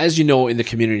 as you know, in the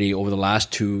community over the last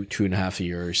two and a half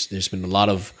years, there's been a lot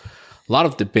of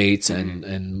debates and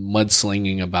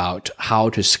mudslinging about how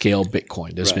to scale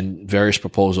Bitcoin. There's been various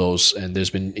proposals, and there's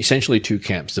been essentially two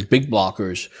camps. The big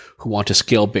blockers who want to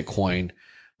scale Bitcoin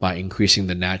by increasing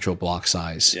the natural block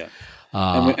size. Yeah.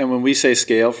 And when we say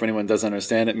scale, for anyone who doesn't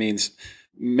understand, it means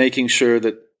making sure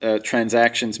that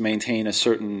transactions maintain a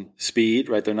certain speed,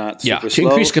 right? They're not super slow. To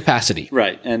increase capacity.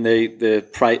 Right. And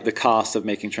the cost of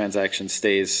making transactions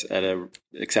stays at a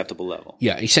acceptable level.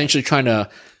 Yeah, essentially trying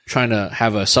to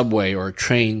have a subway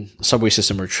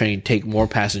system or train take more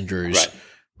passengers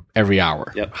every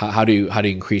hour. Yep. How do you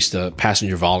increase the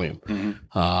passenger volume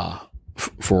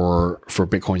for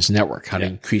Bitcoin's network? How to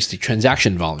increase the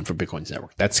transaction volume for Bitcoin's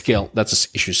network? That's scale. That's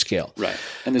an issue of scale. Right.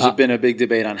 And there's been a big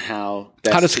debate on how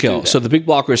to scale. do that. So the big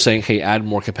blocker is saying, hey, add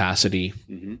more capacity,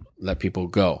 let people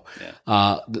go.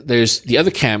 Yeah. There's the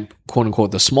other camp, quote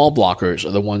unquote, the small blockers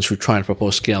are the ones who try to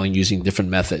propose scaling using different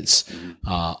methods,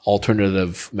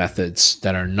 alternative methods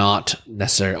that are not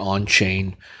necessarily on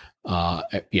chain.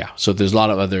 So there's a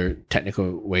lot of other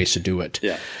technical ways to do it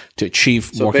to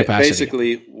achieve more capacity.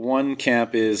 Basically, one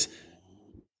camp is,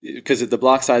 because the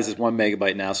block size is 1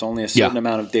 megabyte now, so only a certain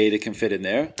amount of data can fit in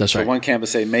there. That's right. So one camp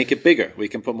is saying, make it bigger. We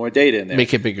can put more data in there.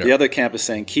 Make it bigger. The other camp is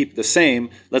saying, keep the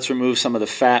same. Let's remove some of the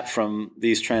fat from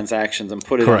these transactions and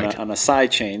put it on a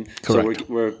side chain. Correct. So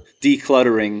we're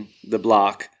decluttering the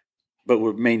block, but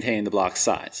we're maintaining the block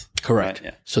size. Correct.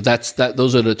 Right? Yeah. So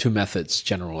those are the two methods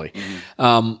generally.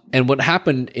 And what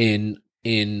happened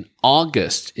in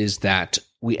August is that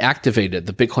the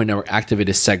Bitcoin network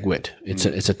activated SegWit.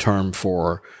 It's a term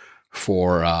for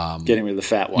getting rid of the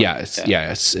fat one. It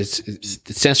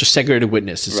stands for segregated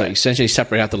witness. It's like essentially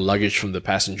separate out the luggage from the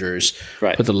passengers,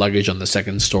 put the luggage on the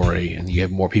second story, and you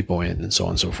have more people in, and so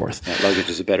on and so forth. Luggage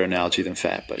is a better analogy than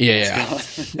fat, but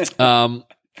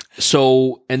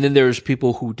So, and then there's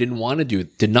people who did not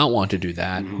want to do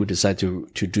that, who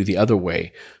decided to do the other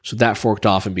way. So that forked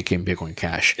off and became Bitcoin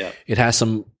Cash. Yep. It has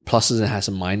some pluses and it has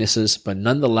some minuses, but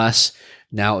nonetheless,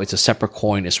 now it's a separate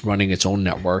coin. It's running its own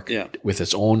network with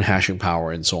its own hashing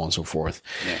power and so on and so forth.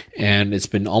 Yeah. And it's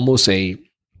been almost a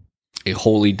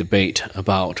holy debate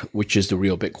about which is the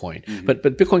real Bitcoin. But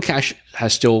Bitcoin Cash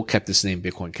has still kept its name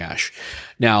Bitcoin Cash.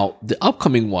 Now, the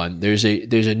upcoming one, there's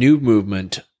a new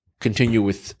movement continue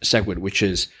with SegWit, which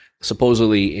is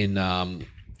supposedly in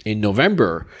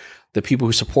November, the people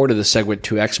who supported the SegWit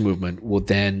 2x movement will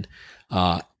then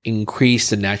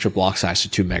increase the natural block size to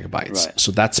 2 megabytes. Right.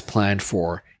 So that's planned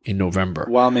for in November.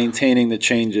 While maintaining the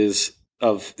changes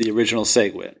of the original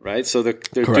SegWit, right? So they're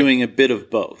doing a bit of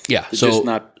both. Yeah.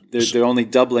 They're only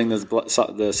doubling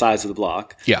the size of the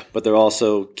block. Yeah. But they're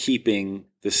also keeping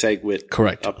the SegWit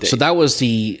update. So that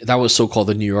was so-called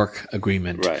the New York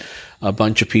Agreement. Right. A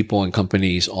bunch of people and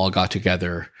companies all got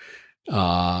together.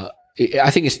 I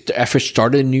think the effort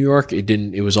started in New York.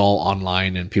 It was all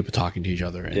online and people talking to each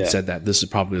other and said that this is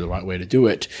probably the right way to do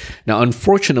it. Now,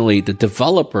 unfortunately, the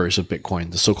developers of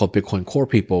Bitcoin, the so-called Bitcoin Core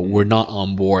people, were not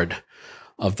on board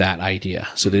of that idea.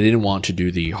 So they didn't want to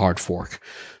do the hard fork.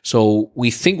 So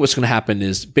we think what's going to happen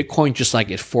is Bitcoin, just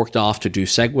like it forked off to do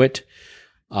SegWit,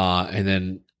 and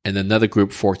then another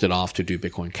group forked it off to do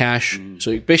Bitcoin Cash.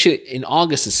 So basically in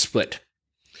August it's split.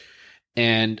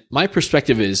 And my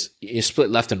perspective is split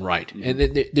left and right. And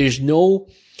there's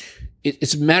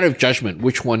it's a matter of judgment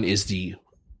which one is the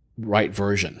right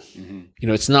version.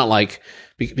 It's not like,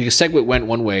 because SegWit went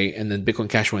one way and then Bitcoin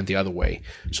Cash went the other way.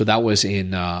 So that was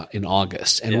in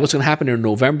August. And what's going to happen in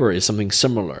November is something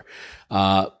similar.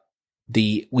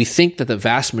 We think that the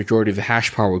vast majority of the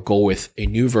hash power will go with a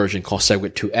new version called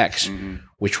SegWit 2x,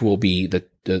 which will be the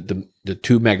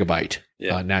 2 megabyte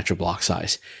natural block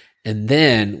size. And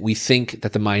then we think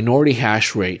that the minority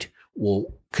hash rate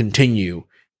will continue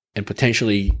and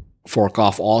potentially fork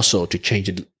off also to change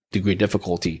the degree of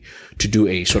difficulty to do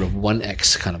a sort of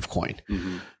 1x kind of coin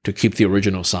to keep the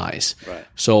original size. Right.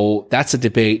 So that's a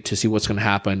debate to see what's going to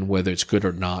happen, whether it's good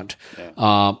or not.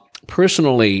 Yeah.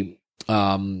 Personally,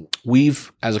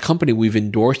 as a company, we've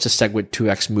endorsed the SegWit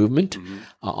 2x movement.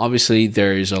 Obviously,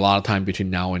 there is a lot of time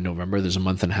between now and November. There's a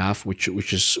month and a half, which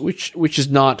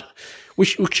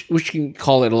which can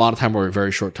call it a lot of time or a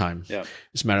very short time. Yeah.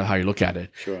 It's a matter of how you look at it.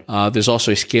 Sure. There's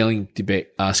also a scaling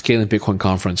Bitcoin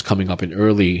conference coming up in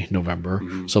early November.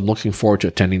 So I'm looking forward to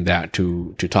attending that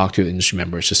to talk to the industry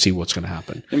members to see what's going to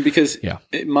happen. And because in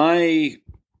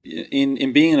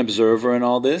being an observer in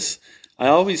all this, I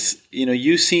always,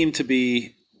 you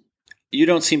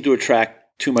don't seem to attract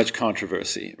too much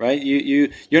controversy, right?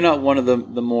 You're not one of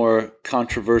the more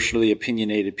controversially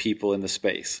opinionated people in the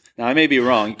space. Now, I may be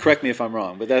wrong. Correct me if I'm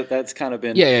wrong, but that's kind of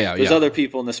been. There's other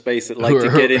people in the space that like to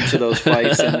get into those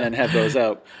fights and have those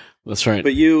out. That's right.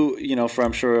 But for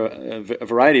I'm sure a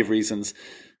variety of reasons,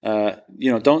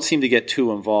 don't seem to get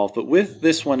too involved. But with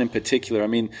this one in particular, I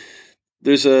mean,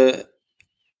 there's a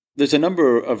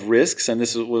number of risks, and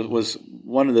this was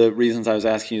one of the reasons I was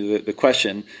asking you the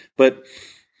question, but.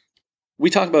 We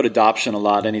talk about adoption a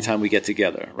lot anytime we get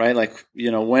together, right? Like,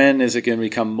 when is it going to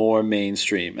become more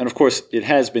mainstream? And of course, it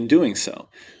has been doing so.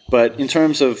 But in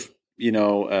terms of,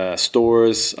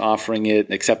 stores offering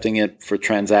it, accepting it for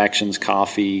transactions,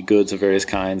 coffee, goods of various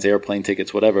kinds, airplane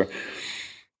tickets, whatever,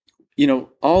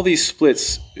 all these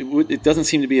splits, it doesn't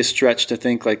seem to be a stretch to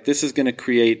think like this is going to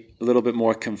create a little bit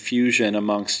more confusion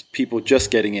amongst people just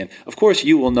getting in. Of course,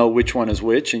 you will know which one is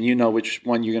which, and you know which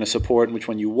one you're going to support and which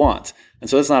one you want. And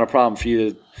so it's not a problem for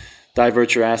you to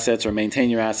divert your assets or maintain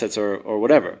your assets or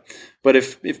whatever. But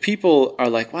if people are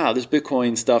like, wow, this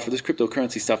Bitcoin stuff or this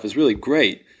cryptocurrency stuff is really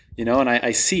great, and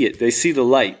I see it, they see the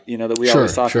light, that we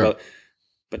always talk about.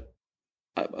 But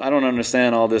I don't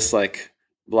understand all this like,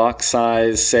 block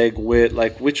size, SegWit,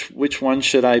 like which one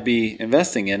should I be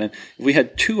investing in? And if we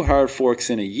had 2 hard forks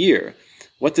in a year,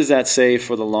 what does that say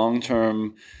for the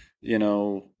long-term,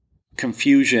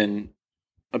 confusion,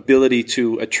 ability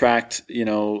to attract,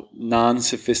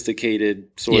 non-sophisticated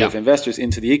sort of investors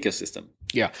into the ecosystem?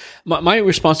 Yeah. My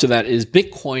response to that is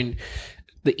Bitcoin,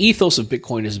 the ethos of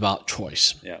Bitcoin is about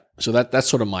choice. Yeah. So that's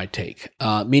sort of my take.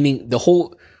 Meaning the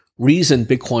whole reason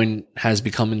Bitcoin has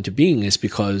become into being is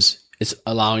because it's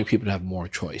allowing people to have more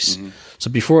choice. Mm-hmm.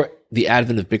 So before the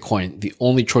advent of Bitcoin, the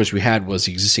only choice we had was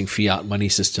the existing fiat money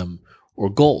system or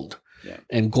gold. Yeah.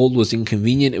 And gold was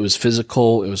inconvenient. It was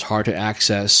physical. It was hard to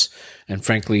access. And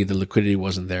frankly, the liquidity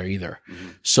wasn't there either. Mm-hmm.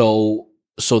 So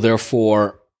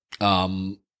therefore,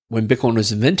 when Bitcoin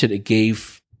was invented, it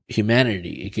gave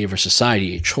humanity, it gave our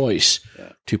society a choice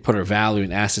to put our value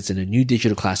and assets in a new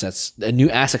digital class a new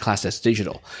asset class that's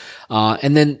digital.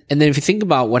 And then if you think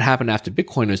about what happened after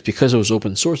Bitcoin, it was because it was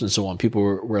open source and so on, people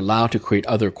were allowed to create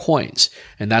other coins.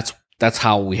 And that's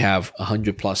how we have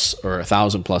 100 plus or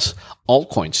 1,000 plus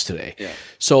altcoins today. Yeah.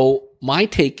 So my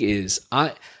take is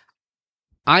I'm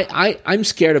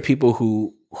scared of people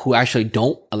who actually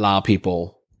don't allow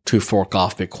people to fork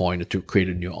off Bitcoin or to create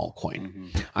a new altcoin.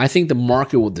 Mm-hmm. I think the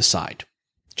market will decide,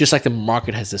 just like the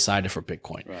market has decided for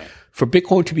Bitcoin. Right. For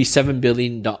Bitcoin to be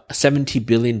 $70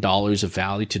 billion of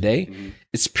value today,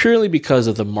 it's purely because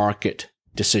of the market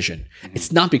decision. Mm-hmm.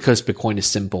 It's not because Bitcoin is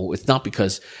simple. It's not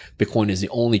because Bitcoin is the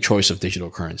only choice of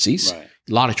digital currencies. Right.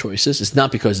 A lot of choices. It's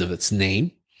not because of its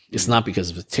name. It's not because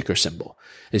of the ticker symbol.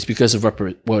 It's because of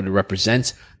what it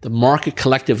represents. The market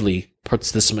collectively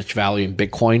puts this much value in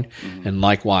Bitcoin and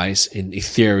likewise in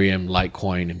Ethereum,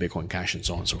 Litecoin, and Bitcoin Cash and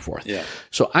so on and so forth. Yeah.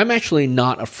 So I'm actually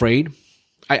not afraid.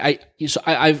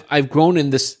 I've grown in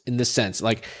this sense.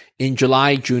 Like in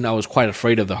July, June, I was quite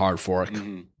afraid of the hard fork,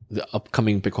 the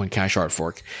upcoming Bitcoin Cash hard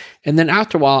fork. And then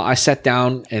after a while, I sat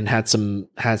down and had some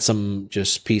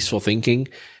just peaceful thinking,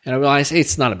 and I realized, hey,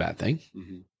 it's not a bad thing.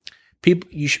 Mm-hmm.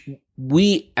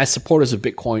 We as supporters of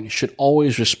Bitcoin should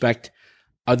always respect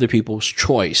other people's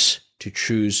choice to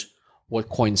choose what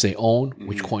coins they own,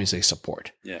 which coins they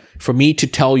support. Yeah. For me to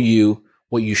tell you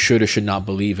what you should or should not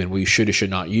believe in, what you should or should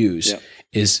not use,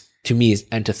 is to me is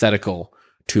antithetical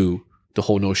to the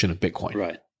whole notion of Bitcoin.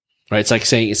 Right. It's like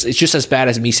saying it's just as bad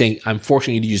as me saying I'm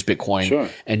forcing you to use Bitcoin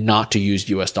and not to use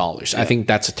US dollars. I think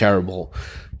that's a terrible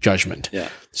judgment. Yeah.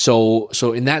 So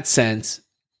in that sense,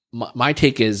 my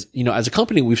take is, as a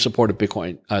company, we've supported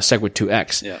Bitcoin,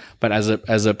 SegWit2x. Yeah. But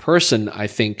as a person, I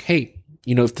think, hey,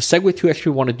 if the SegWit2x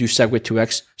people want to do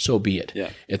SegWit2x, so be it. Yeah.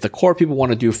 If the core people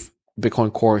want to do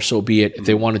Bitcoin Core, so be it. If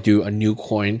they want to do a new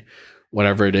coin,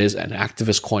 whatever it is, an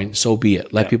activist coin, so be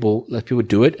it. Let people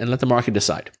do it and let the market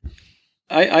decide.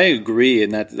 I agree,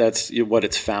 and that's what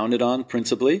it's founded on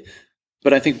principally.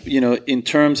 But I think, in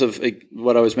terms of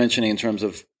what I was mentioning in terms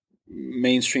of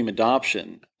mainstream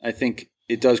adoption, I think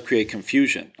it does create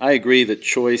confusion. I agree that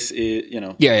choice is,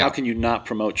 how can you not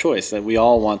promote choice? That we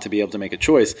all want to be able to make a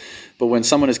choice. But when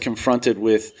someone is confronted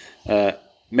with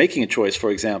making a choice,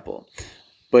 for example,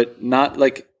 but not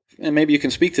like, and maybe you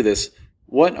can speak to this,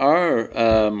 what are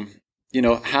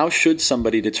how should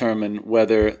somebody determine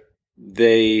whether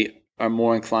they are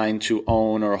more inclined to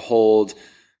own or hold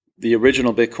the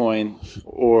original Bitcoin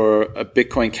or a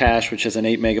Bitcoin Cash, which has an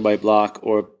 8 megabyte block,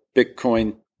 or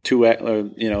Bitcoin 2x, or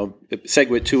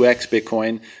SegWit 2x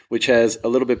Bitcoin, which has a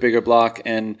little bit bigger block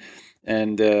and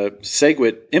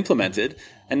SegWit implemented,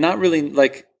 and not really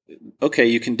okay,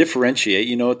 you can differentiate,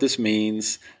 you know what this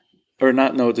means, or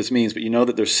not know what this means, but you know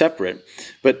that they're separate.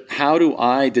 But how do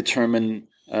I determine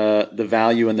the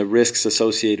value and the risks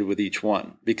associated with each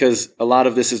one? Because a lot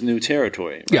of this is new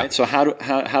territory, right? Yeah. So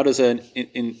how does an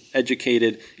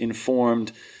educated,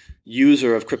 informed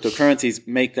user of cryptocurrencies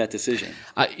make that decision?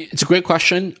 It's a great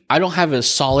question. I don't have a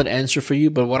solid answer for you,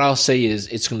 but what I'll say is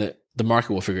the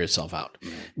market will figure itself out.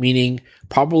 Mm-hmm. Meaning,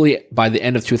 probably by the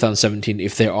end of 2017,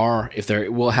 if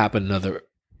there will happen another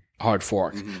hard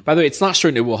fork. Mm-hmm. By the way, it's not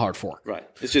certain it will hard fork. Right.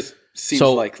 It's just seems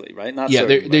likely, right? Not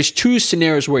certain, there's two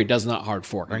scenarios where it does not hard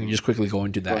fork. Mm-hmm. I can just quickly go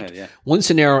into that. Go ahead, yeah. One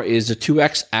scenario is the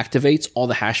 2x activates all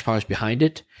the hash powers behind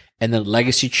it, and the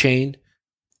legacy chain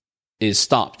is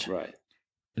stopped. Right.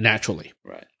 Naturally.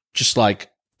 Right. Just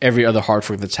like every other hard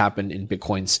fork that's happened in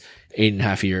Bitcoin's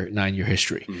 9-year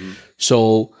history. Mm-hmm.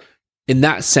 So in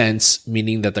that sense,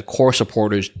 meaning that the core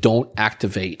supporters don't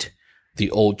activate the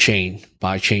old chain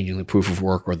by changing the proof of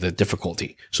work or the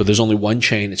difficulty. So there's only one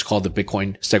chain. It's called the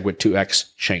Bitcoin SegWit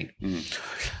 2x chain. Mm.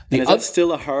 Is that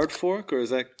still a hard fork, or is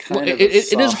that kind of it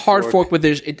is hard fork, but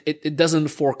it doesn't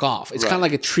fork off. It's kind of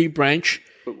like a tree branch.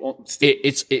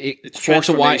 It forks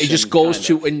a while. It just goes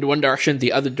in one direction.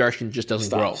 The other direction just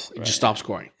doesn't grow. It just stops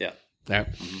growing. Yeah. There.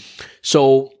 Mm-hmm.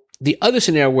 So the other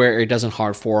scenario where it doesn't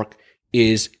hard fork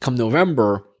is come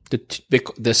November, the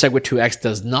SegWit 2x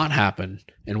does not happen,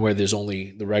 and where there's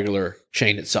only the regular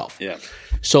chain itself. Yeah.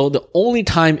 So the only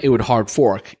time it would hard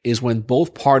fork is when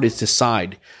both parties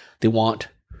decide they want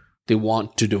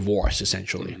to divorce,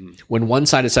 essentially. Mm-hmm. When one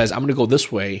side decides, I'm going to go this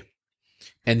way,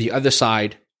 and the other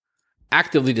side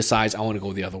actively decides, I want to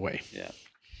go the other way. Yeah.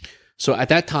 So at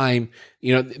that time,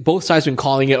 both sides have been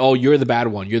calling it, oh, you're the bad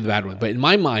one, you're the bad one. But in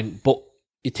my mind,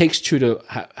 it takes two to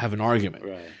have an argument.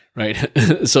 Right. Right.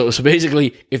 So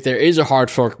basically, if there is a hard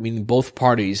fork, meaning both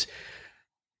parties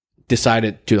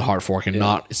decided to the hard fork, and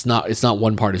it's not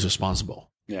one party's responsible.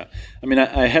 Yeah. I mean,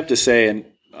 I have to say, and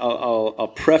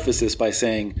I'll preface this by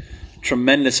saying,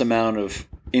 tremendous amount of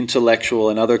intellectual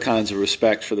and other kinds of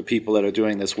respect for the people that are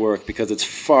doing this work, because it's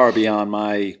far beyond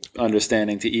my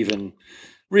understanding to even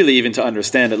to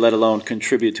understand it, let alone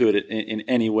contribute to it in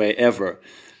any way ever.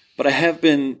 But I have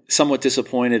been somewhat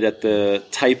disappointed at the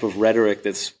type of rhetoric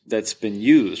that's been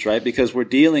used, right? Because we're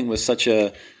dealing with such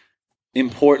a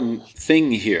important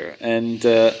thing here, and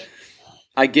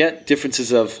I get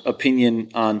differences of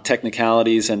opinion on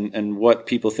technicalities and what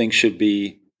people think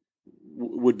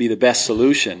would be the best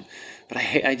solution. But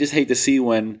I just hate to see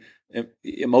when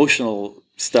emotional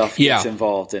stuff gets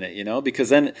involved in it, because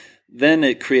then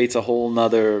it creates a whole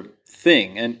nother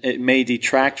thing, and it may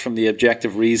detract from the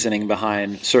objective reasoning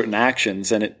behind certain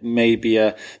actions, and it may be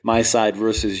a my side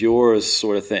versus yours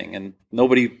sort of thing, and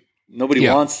nobody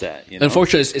wants that.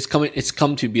 Unfortunately, it's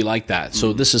come to be like that.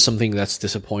 So this is something that's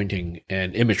disappointing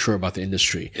and immature about the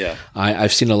industry. Yeah,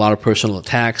 I've seen a lot of personal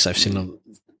attacks. I've seen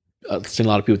a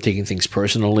lot of people taking things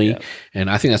personally, and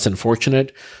I think that's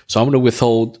unfortunate. So I'm going to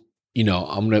withhold.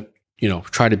 I'm going to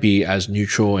try to be as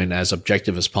neutral and as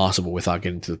objective as possible without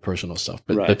getting to the personal stuff.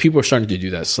 But people are starting to do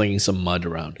that, slinging some mud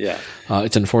around. Yeah,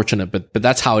 it's unfortunate, but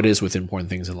that's how it is with important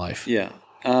things in life. Yeah,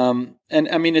 and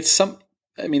I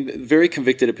mean very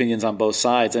convicted opinions on both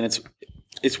sides, and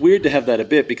it's weird to have that a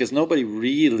bit, because nobody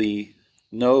really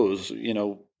knows,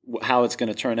 how it's going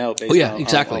to turn out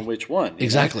based on which one.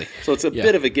 Exactly. So it's a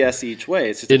bit of a guess each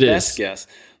way. It's just a best guess.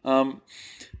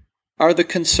 Are the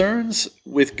concerns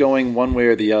with going one way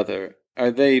or the other, are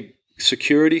they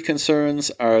security concerns?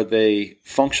 Are they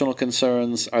functional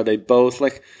concerns? Are they both?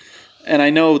 And I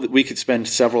know that we could spend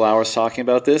several hours talking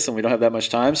about this, and we don't have that much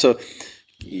time. So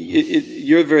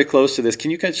you're very close to this. Can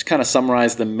you just kind of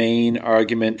summarize the main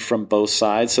argument from both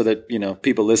sides so that,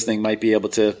 people listening might be able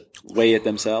to weigh it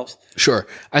themselves? Sure.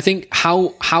 I think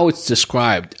how it's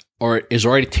described or is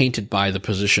already tainted by the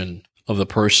position of the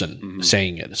person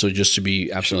saying it. So just to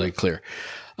be absolutely clear,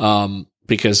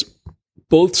 because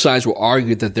both sides will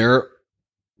argue that their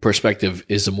perspective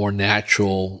is a more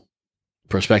natural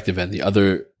perspective and the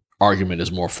other argument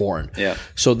is more foreign. Yeah.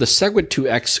 So the SegWit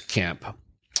 2x camp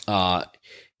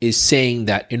is saying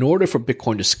that in order for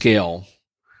Bitcoin to scale,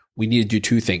 we need to do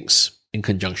two things in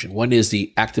conjunction. One is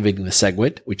the activating the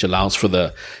SegWit, which allows for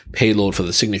the payload for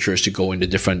the signatures to go into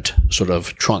different sort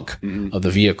of trunk of the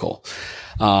vehicle.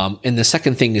 And the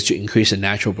second thing is to increase the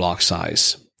natural block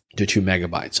size. to 2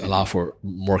 megabytes, allow for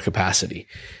more capacity.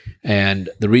 And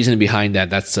the reason behind that,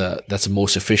 that's the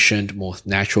most efficient, most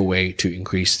natural way to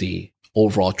increase the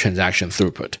overall transaction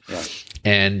throughput. Right.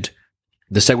 And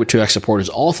the SegWit 2x supporters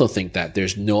also think that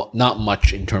there's not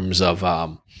much in terms of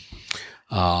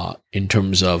cons, in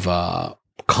terms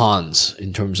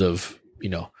of,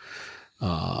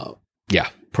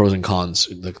 pros and cons,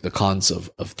 the cons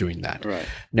of doing that. Right.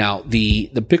 Now, the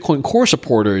Bitcoin Core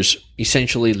supporters,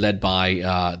 essentially led by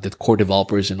the core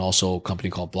developers and also a company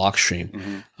called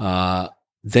Blockstream,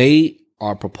 they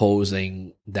are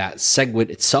proposing that SegWit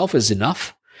itself is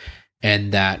enough,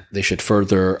 and that they should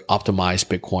further optimize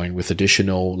Bitcoin with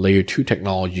additional layer 2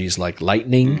 technologies like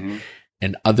Lightning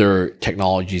and other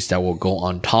technologies that will go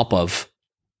on top of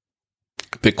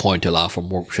Bitcoin to allow for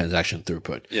more transaction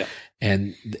throughput. Yeah.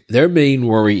 And their main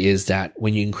worry is that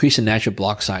when you increase the natural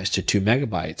block size to 2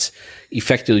 megabytes,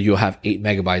 effectively you'll have 8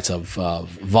 megabytes of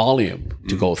volume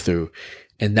to go through.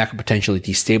 And that could potentially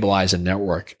destabilize a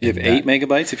network. You have 8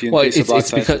 megabytes if you increase the block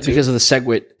size? Because of the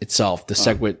SegWit itself, the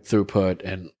SegWit throughput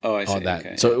and all that.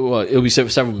 Okay. So it'll be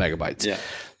several megabytes. Yeah.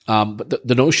 But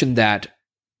the notion that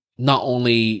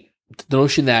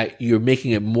you're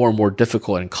making it more and more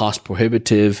difficult and cost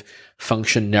prohibitive,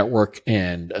 function network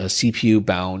and CPU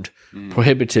bound,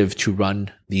 prohibitive to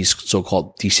run these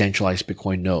so-called decentralized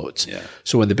Bitcoin nodes. Yeah.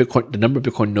 So when the number of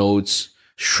Bitcoin nodes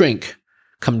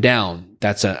come down,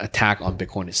 that's an attack on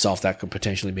Bitcoin itself that could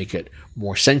potentially make it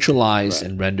more centralized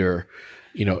and render,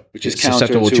 which is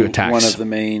susceptible counter to attacks. One of the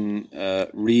main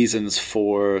reasons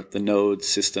for the node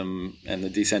system and the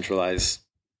decentralized,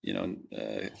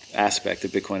 aspect of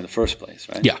Bitcoin in the first place,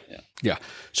 right? Yeah.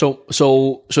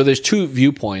 So there's two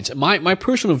viewpoints. My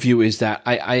personal view is that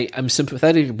I'm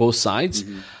sympathetic to both sides,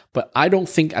 but I don't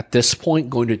think at this point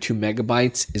going to 2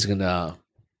 megabytes is going to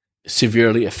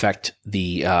severely affect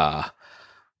the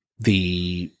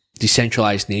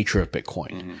decentralized nature of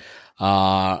Bitcoin.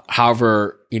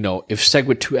 However, if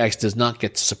SegWit 2x does not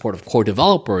get the support of core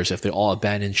developers, if they all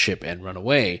abandon ship and run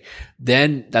away,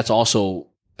 then that's also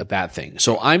a bad thing.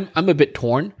 So I'm a bit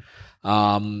torn.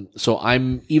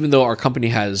 Even though our company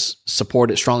has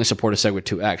strongly supported SegWit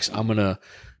 2x, I'm going to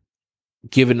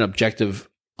give it an objective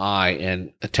eye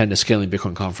and attend a Scaling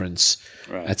Bitcoin conference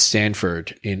at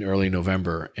Stanford in early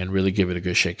November and really give it a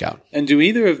good shakeout. And do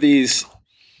either of these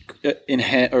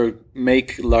or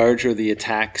make larger the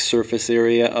attack surface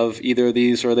area of either of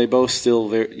these, or are they both still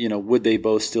very, would they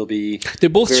both still be? They're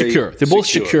both secure. They're both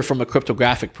secure from a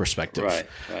cryptographic perspective. Right.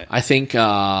 I think,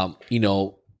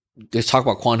 let's talk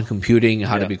about quantum computing,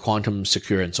 how to be quantum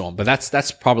secure and so on. But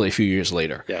that's probably a few years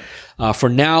later. Yeah. For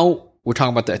now, we're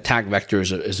talking about the attack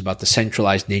vectors is about the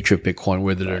centralized nature of Bitcoin,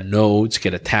 whether their nodes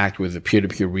get attacked, whether the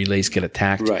peer-to-peer relays get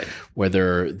attacked,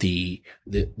 whether the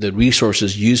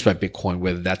resources used by Bitcoin,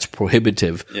 whether that's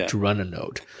prohibitive to run a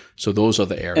node. So those are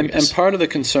the areas. And part of the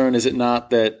concern, is it not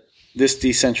that this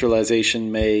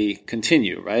decentralization may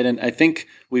continue, right? And I think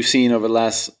we've seen over the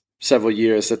last several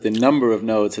years that the number of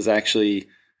nodes has actually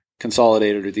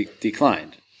consolidated or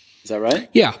declined. Is that right?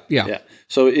 Yeah.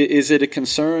 So is it a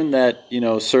concern that,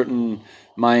 certain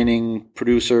mining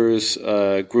producers,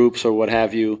 groups or what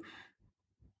have you,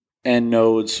 and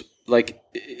nodes,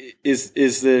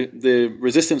 is the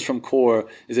resistance from core,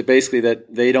 is it basically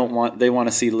that they want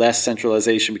to see less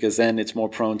centralization because then it's more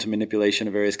prone to manipulation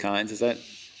of various kinds? Is that?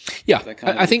 Yeah.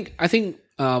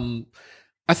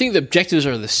 I think the objectives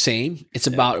are the same. It's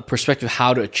about a perspective of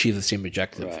how to achieve the same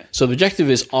objective. Right. So the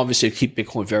objective is obviously to keep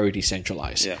Bitcoin very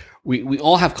decentralized. Yeah. We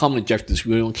all have common objectives.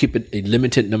 We don't keep it a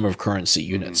limited number of currency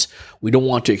units. We don't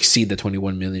want to exceed the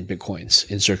 21 million Bitcoins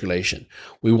in circulation.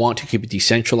 We want to keep it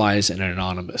decentralized and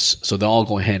anonymous. So they all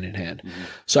go hand in hand.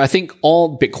 So I think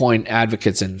all Bitcoin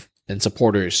advocates and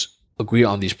supporters agree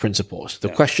on these principles. The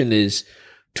question is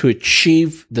to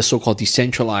achieve the so-called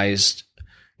decentralized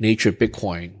nature of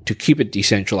Bitcoin, to keep it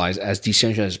decentralized as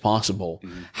possible.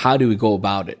 How do we go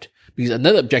about it? Because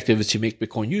another objective is to make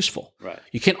Bitcoin useful. Right.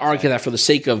 You can't argue that for the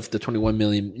sake of the 21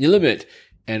 million limit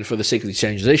and for the sake of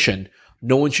decentralization,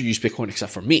 no one should use Bitcoin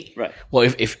except for me. Right.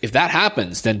 Well, if that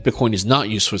happens, then Bitcoin is not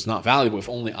useful, it's not valuable if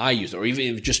only I use it, or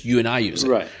even if just you and I use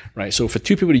it. Right. So for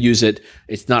two people to use it,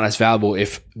 it's not as valuable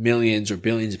if millions or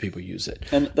billions of people use it.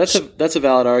 And that's a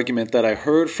valid argument that I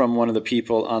heard from one of the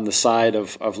people on the side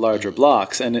of larger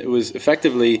blocks. And it was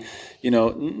effectively,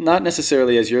 not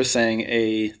necessarily, as you're saying,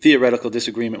 a theoretical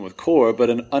disagreement with core,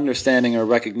 but an understanding or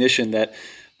recognition that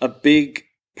a big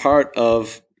part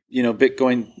of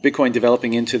Bitcoin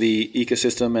developing into the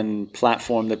ecosystem and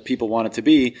platform that people want it to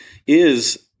be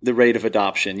is the rate of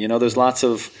adoption. There's lots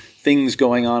of things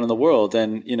going on in the world,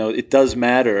 and it does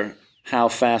matter how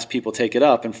fast people take it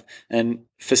up, and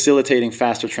facilitating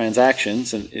faster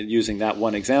transactions, and using that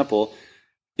one example,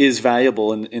 is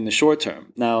valuable in the short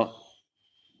term. Now,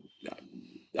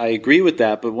 I agree with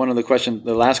that, but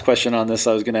the last question on this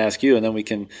I was going to ask you, and then we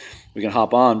can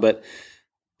hop on. But,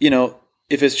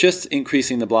 if it's just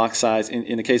increasing the block size,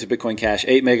 in the case of Bitcoin Cash,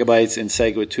 8 megabytes, in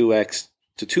SegWit 2x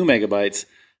to 2 megabytes,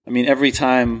 I mean, every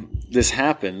time this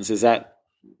happens,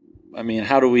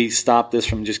 how do we stop this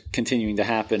from just continuing to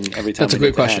happen every time? That's a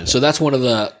great question. So that's one of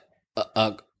the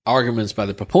arguments by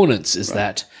the proponents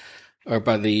or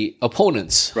by the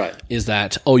opponents, right, is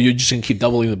that, you're just going to keep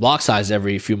doubling the block size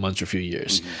every few months or few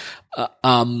years.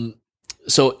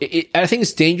 So I think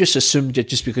it's dangerous to assume that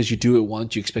just because you do it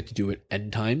once, you expect to do it N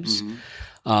times.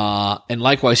 And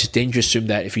likewise, it's dangerous to assume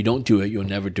that if you don't do it, you'll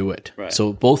never do it. Right.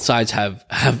 So both sides have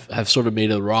sort of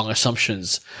made the wrong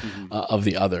assumptions of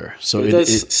the other. So it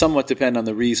does somewhat depend on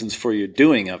the reasons for your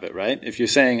doing of it, right? If you're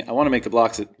saying, I want to make the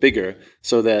blocks bigger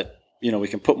so that we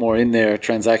can put more in there,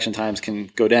 transaction times can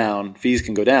go down, fees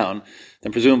can go down,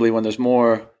 then presumably when there's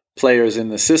more players in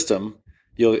the system,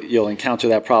 you'll encounter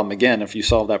that problem again. If you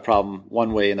solve that problem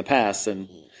one way in the past, and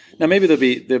now maybe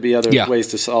there'll be other ways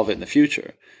to solve it in the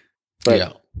future.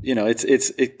 But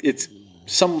it's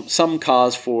some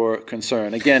cause for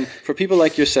concern. Again, for people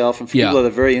like yourself and for people that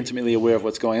are very intimately aware of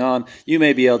what's going on, you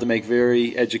may be able to make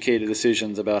very educated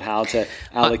decisions about how to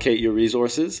allocate your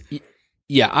resources.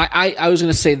 Yeah, I was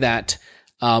going to say that,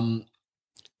 the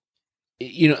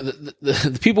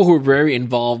people who are very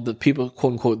involved, the people,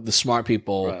 quote unquote, the smart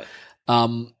people, right,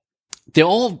 they're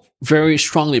all very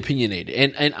strongly opinionated.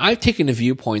 And I've taken a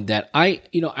viewpoint that I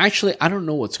don't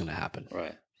know what's going to happen.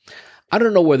 Right. I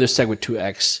don't know whether SegWit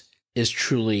 2x is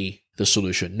truly the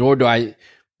solution, nor do I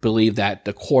believe that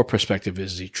the core perspective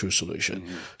is the true solution.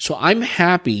 So I'm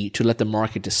happy to let the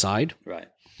market decide. Right.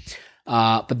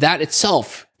 But that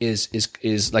itself is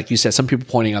like you said, some people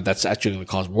pointing out that's actually going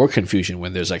to cause more confusion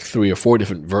when there's like 3 or 4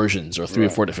 different versions or 3 or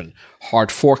 4 different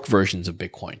hard fork versions of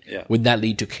Bitcoin. Yeah. Would that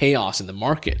lead to chaos in the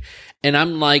market? And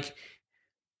I'm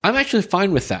actually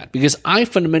fine with that, because I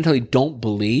fundamentally don't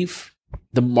believe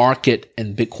the market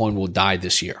and Bitcoin will die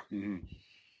this year.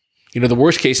 The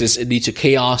worst case is it leads to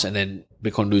chaos, and then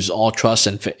Bitcoin loses all trust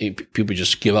and people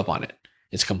just give up on it.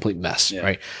 It's a complete mess,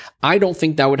 right? I don't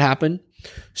think that would happen.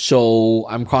 So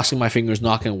I'm crossing my fingers,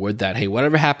 knocking on wood, that, hey,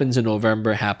 whatever happens in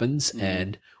November happens,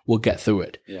 and we'll get through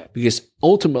it. Yeah. Because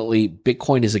ultimately,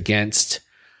 Bitcoin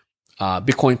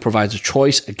provides a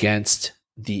choice against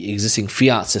the existing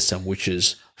fiat system, which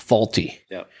is faulty,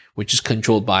 which is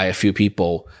controlled by a few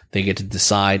people. They get to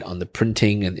decide on the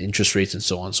printing and interest rates and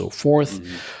so on and so forth,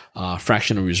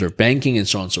 fractional reserve banking and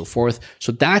so on and so forth.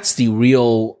 So that's the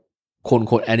real, quote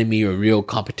unquote, enemy or real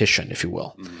competition, if you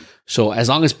will. So as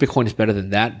long as Bitcoin is better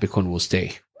than that, Bitcoin will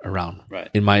stay around,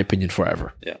 in my opinion,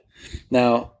 forever. Yeah.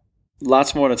 Now,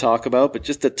 lots more to talk about, but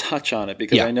just to touch on it,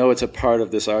 because I know it's a part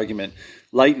of this argument.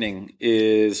 Lightning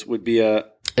would be a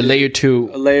layer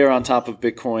 2, a layer on top of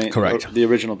Bitcoin, correct? The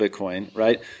original Bitcoin,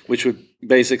 right? Which would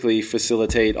basically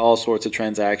facilitate all sorts of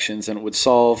transactions, and it would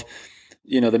solve,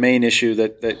 the main issue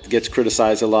that gets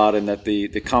criticized a lot, and that the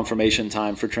confirmation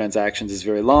time for transactions is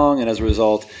very long, and as a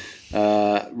result,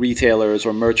 retailers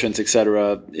or merchants,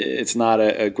 etc., it's not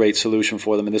a great solution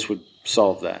for them, and this would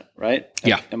solve that, right?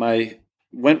 Yeah.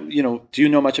 Do you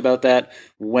know much about that?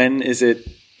 When is it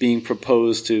being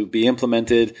proposed to be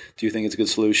implemented? Do you think it's a good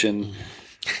solution?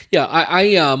 Yeah,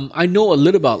 I know a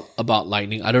little about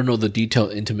Lightning. I don't know the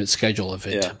detailed, intimate schedule of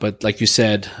it, but like you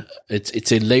said,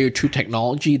 it's a layer 2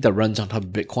 technology that runs on top of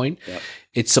Bitcoin. Yeah.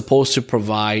 It's supposed to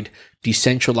provide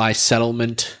decentralized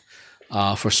settlement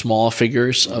for small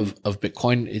figures of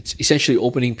Bitcoin. It's essentially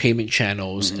opening payment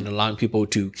channels and allowing people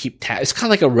to keep tab. It's kind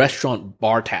of like a restaurant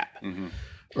bar tab,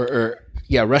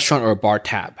 restaurant or a bar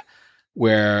tab,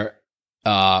 where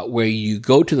you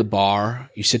go to the bar,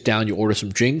 you sit down, you order some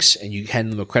drinks, and you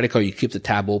hand them a credit card, you keep the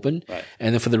tab open. Right.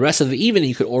 And then for the rest of the evening,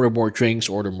 you could order more drinks,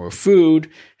 order more food,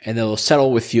 and they'll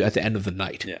settle with you at the end of the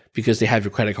night because they have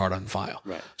your credit card on file.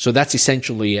 Right. So that's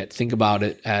essentially it. Think about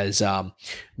it as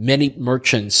many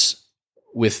merchants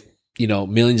with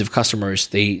millions of customers,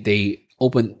 they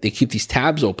keep these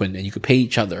tabs open, and you could pay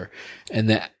each other, and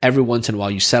then every once in a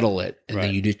while you settle it, and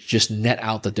then you just net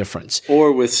out the difference.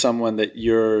 Or with someone that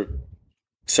you're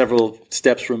several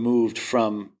steps removed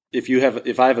from.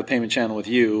 If I have a payment channel with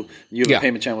you, you have a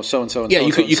payment channel with so and so and so.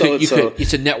 You could.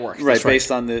 It's a network, right?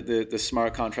 Based on the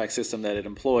smart contract system that it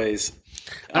employs.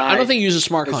 I don't think it uses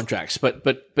smart contracts, but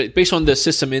based on the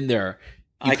system in there,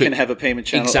 I can have a payment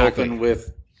channel open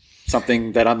with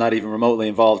something that I'm not even remotely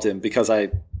involved in, because I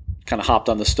kind of hopped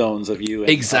on the stones of you. And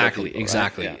Exactly. people,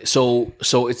 Exactly. Right? Yeah.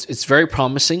 So it's very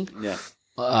promising. Yeah.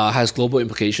 Has global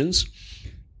implications.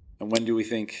 And when do we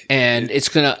think? And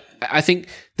I think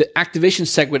the activation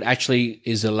segment actually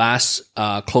is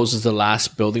closes the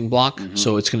last building block. Mm-hmm.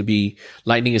 So it's going to be,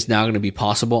 Lightning is now going to be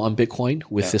possible on Bitcoin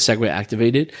with the segment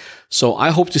activated. So I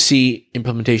hope to see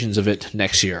implementations of it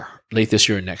next year, late this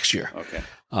year and next year. Okay.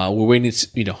 We're waiting,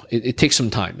 it takes some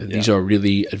time. These are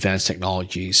really advanced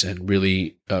technologies and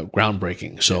really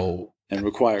groundbreaking. So, and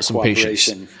require some cooperation,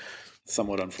 patience.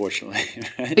 somewhat unfortunately.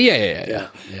 Right? Yeah.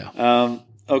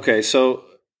 Okay. So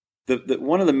the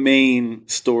one of the main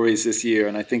stories this year,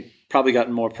 and I think probably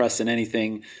gotten more press than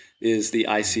anything, is the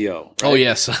ICO. Right? Oh,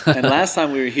 yes. And last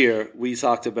time we were here, we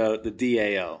talked about the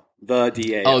DAO. The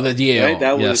DAO. Oh, the DAO. Right?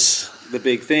 That yes. was the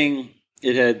big thing.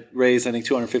 It had raised, I think,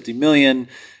 $250 million.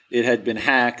 It had been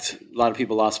hacked. A lot of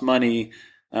people lost money.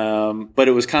 But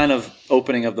it was kind of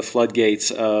opening of the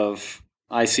floodgates of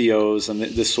ICOs and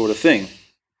this sort of thing.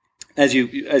 As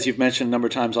you've mentioned a number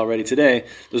of times already today,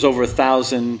 there's over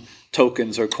 1,000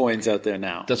 tokens or coins out there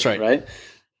now. That's right. Right?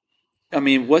 I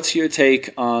mean, what's your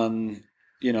take on,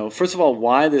 first of all,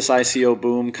 why this ICO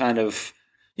boom kind of,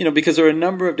 because there are a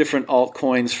number of different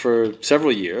altcoins for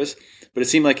several years, but it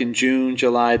seemed like in June,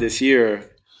 July this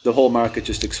year, the whole market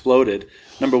just exploded.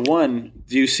 Number one,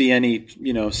 do you see any,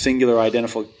 singular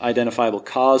identifiable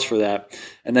cause for that?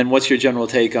 And then what's your general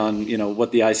take on,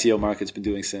 what the ICO market's been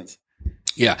doing since?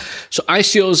 Yeah. So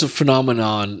ICO is a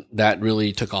phenomenon that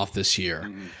really took off this year.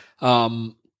 Mm-hmm.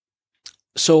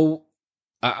 So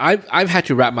I've had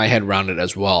to wrap my head around it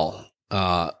as well.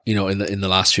 In the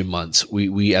last few months,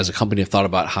 we as a company have thought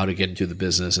about how to get into the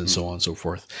business and so on and so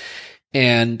forth.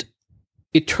 And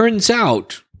it turns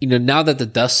out, now that the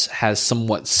dust has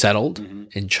somewhat settled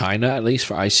in China, at least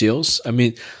for ICOs, I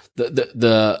mean,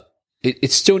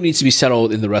 it still needs to be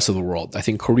settled in the rest of the world. I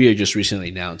think Korea just recently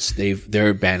announced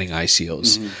they're banning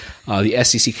ICOs. The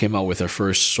SEC came out with their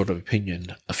first sort of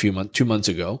opinion 2 months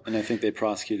ago, and I think they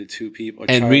prosecuted 2 people.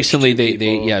 And recently they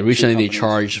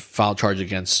filed charge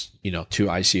against 2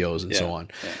 ICOs and so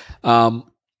on. Yeah.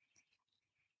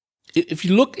 If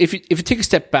you take a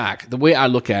step back, the way I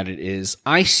look at it is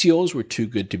ICOs were too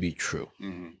good to be true.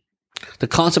 Mm-hmm. The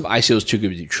concept of ICO is too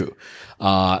good to be true.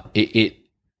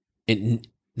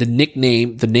 The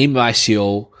name of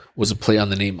ICO was a play on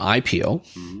the name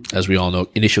IPO, as we all know,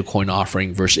 initial coin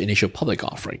offering versus initial public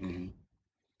offering.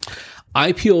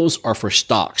 IPOs are for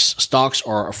stocks. Stocks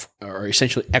are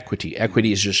essentially equity.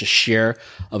 Equity is just a share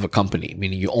of a company,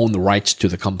 meaning you own the rights to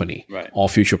the company, all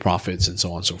future profits, and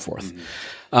so on and so forth.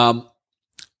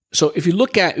 So if you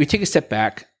take a step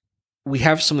back, we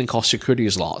have something called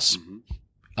securities laws,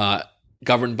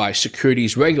 governed by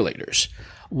securities regulators.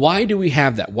 Why do we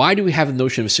have that? Why do we have the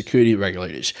notion of security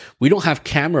regulators? We don't have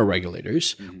camera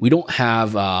regulators. We don't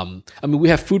have, we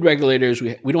have food regulators.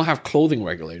 We don't have clothing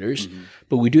regulators,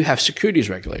 but we do have securities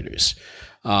regulators.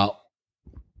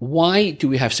 Why do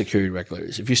we have security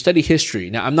regulators? If you study history,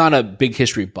 now I'm not a big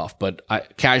history buff, but I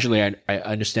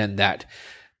understand that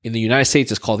in the United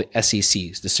States, it's called the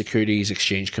SEC, the Securities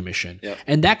Exchange Commission. Yep.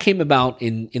 And that came about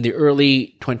in the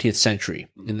early 20th century,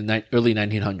 in the early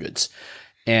 1900s.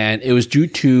 And it was due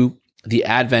to the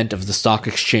advent of the stock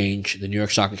exchange, the New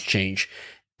York Stock Exchange,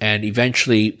 and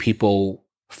eventually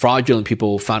fraudulent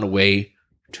people found a way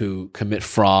to commit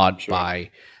fraud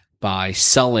by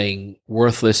selling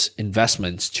worthless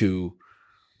investments to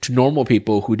normal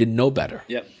people who didn't know better.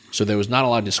 Yep. So there was not a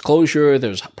lot of disclosure. There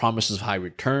was promises of high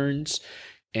returns,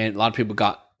 and a lot of people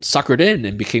got suckered in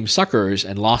and became suckers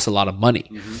and lost a lot of money.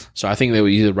 So I think they were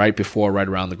either right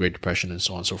around the Great Depression and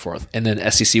so on and so forth. And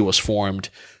then SEC was formed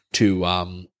to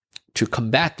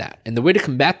combat that. And the way to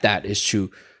combat that is to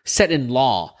set in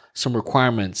law some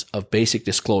requirements of basic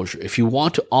disclosure. If you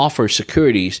want to offer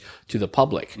securities to the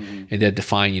public and then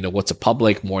define, what's a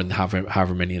public, more than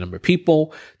however many number of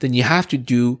people, then you have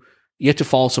to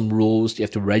follow some rules. You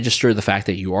have to register the fact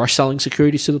that you are selling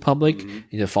securities to the public.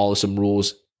 You have to follow some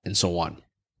rules and so on.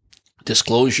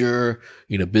 Disclosure,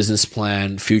 business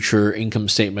plan, future income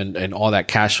statement, and all that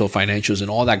cash flow financials and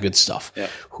all that good stuff. Yeah.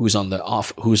 Who's on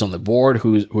the board?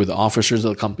 Who are the officers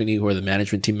of the company? Who are the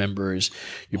management team members?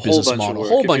 Your business model, a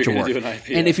whole bunch of work.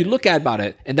 And if you look about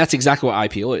it, and that's exactly what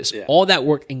IPO is. Yeah. All that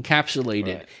work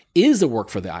encapsulated is the work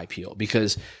for the IPO,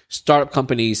 because startup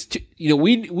companies,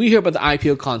 we hear about the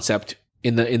IPO concept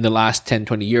in the last 10,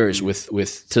 20 years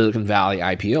with Silicon Valley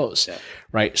IPOs. Yeah.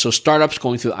 Right. So startups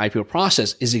going through the IPO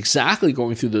process is exactly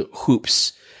going through the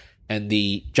hoops and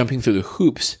jumping through the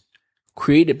hoops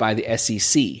created by the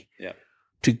SEC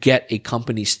to get a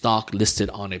company stock listed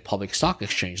on a public stock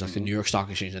exchange, like the New York Stock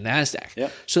Exchange and NASDAQ.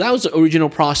 Yep. So that was the original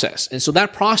process. And so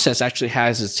that process actually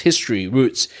has its history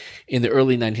roots in the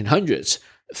early 1900s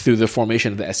through the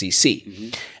formation of the SEC.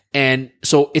 And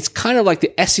so it's kind of like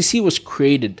the SEC was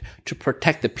created to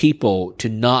protect the people to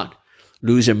not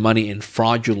lose their money in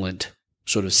fraudulent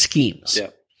sort of schemes. Yeah.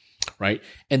 Right.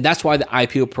 And that's why the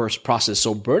IPO process is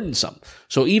so burdensome.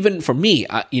 So even for me,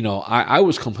 I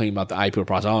was complaining about the IPO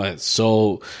process. Oh, it's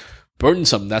so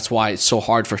burdensome. That's why it's so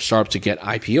hard for startups to get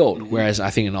IPO'd. Whereas I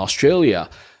think in Australia,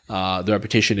 the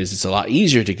reputation is it's a lot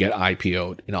easier to get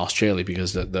IPO'd in Australia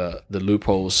because the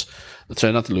loopholes,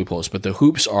 sorry, not the loopholes, but the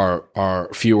hoops are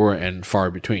fewer and far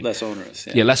between. Less onerous.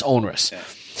 Yeah, less onerous. Yeah.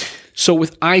 So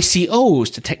with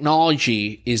ICOs, the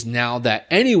technology is now that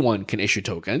anyone can issue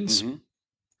tokens.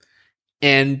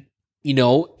 And,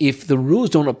 if the rules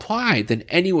don't apply, then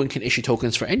anyone can issue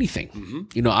tokens for anything.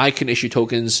 I can issue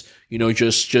tokens,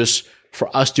 just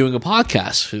for us doing a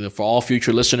podcast. For all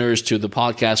future listeners to the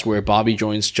podcast where Bobby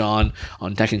joins John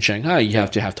on Tech in Shanghai, you have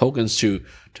to have tokens to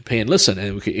pay and listen,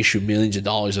 and we could issue millions of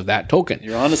dollars of that token.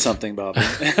 You're onto something, Bobby.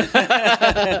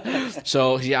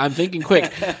 So, yeah, I'm thinking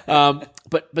quick.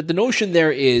 But the notion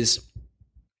there is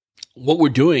what we're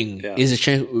doing is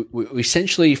we're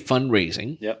essentially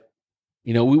fundraising. Yep.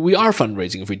 We are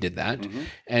fundraising if we did that.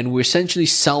 And we're essentially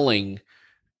selling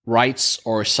rights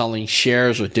or selling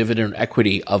shares or dividend or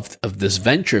equity of this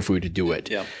venture if we were to do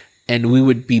it. Yeah. And we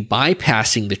would be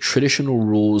bypassing the traditional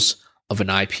rules of an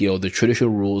IPO, the traditional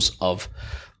rules of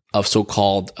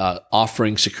so-called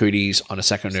offering securities on a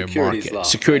secondary market.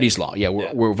 Securities law. Yeah,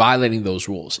 we're violating those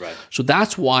rules. Right. So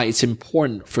that's why it's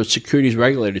important for securities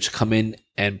regulators to come in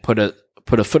and put a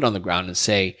foot on the ground and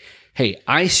say, hey,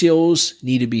 ICOs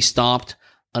need to be stopped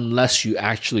unless you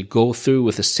actually go through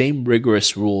with the same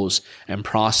rigorous rules and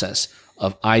process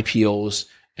of IPOs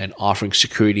and offering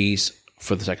securities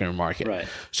for the secondary market. Right.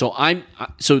 So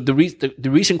the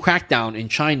recent crackdown in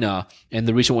China and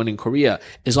the recent one in Korea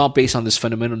is all based on this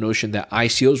fundamental notion that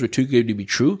ICOs were too good to be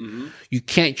true. You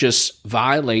can't just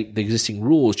violate the existing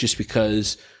rules just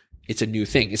because it's a new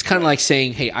thing. It's kind of like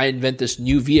saying, hey, I invent this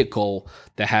new vehicle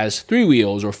that has 3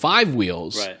 wheels or 5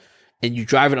 wheels. Right. And you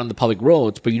drive it on the public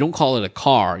roads, but you don't call it a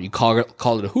car. You call it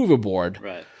a hoverboard.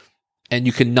 Right. And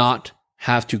you cannot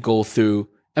have to go through.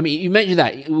 I mean, you mentioned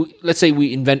that. Let's say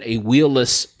we invent a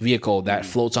wheelless vehicle that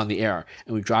floats on the air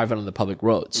and we drive it on the public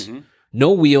roads.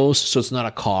 No wheels, so it's not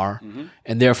a car.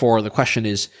 And therefore, the question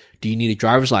is, do you need a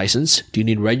driver's license? Do you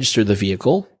need to register the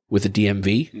vehicle with the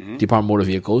DMV, Department of Motor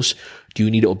Vehicles? Do you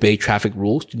need to obey traffic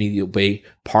rules? Do you need to obey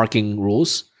parking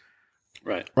rules?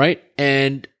 Right. Right?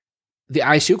 And the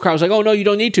ICO crowd was like, oh, no, you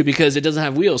don't need to because it doesn't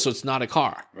have wheels, so it's not a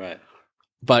car. Right.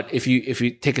 But if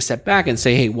you take a step back and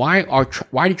say, hey, why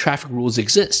do traffic rules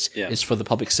exist? Yeah. It's for the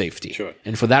public safety. Sure.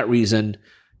 And for that reason,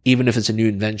 even if it's a new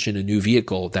invention, a new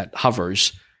vehicle that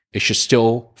hovers, it should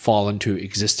still fall into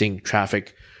existing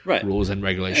traffic rules and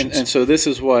regulations. And so this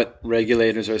is what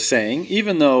regulators are saying,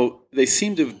 even though they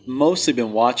seem to have mostly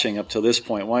been watching up to this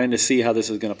point, wanting to see how this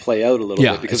is going to play out a little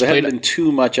bit, because there hadn't been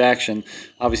too much action.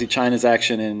 Obviously, China's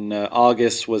action in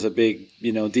August was a big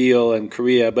deal, and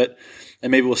Korea, and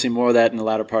maybe we'll see more of that in the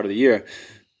latter part of the year.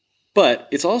 But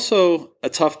it's also a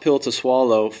tough pill to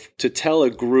swallow to tell a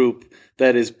group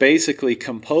that is basically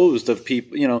composed of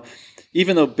people,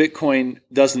 even though Bitcoin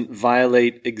doesn't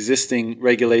violate existing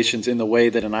regulations in the way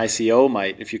that an ICO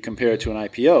might, if you compare it to an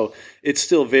IPO, it's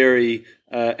still very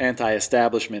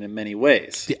anti-establishment in many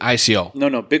ways. The ICO. No,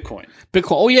 Bitcoin.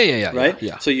 Bitcoin. Oh, yeah. Right?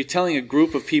 Yeah. So you're telling a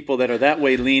group of people that are that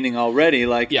way leaning already,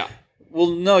 well,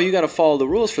 no, you got to follow the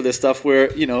rules for this stuff where,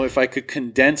 if I could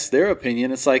condense their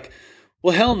opinion, it's like,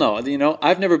 well, hell no.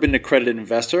 I've never been an accredited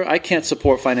investor. I can't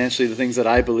support financially the things that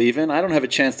I believe in. I don't have a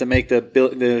chance to make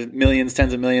the millions,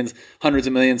 tens of millions, hundreds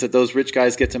of millions that those rich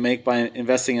guys get to make by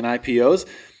investing in IPOs.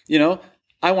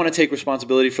 I want to take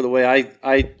responsibility for the way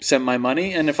I send my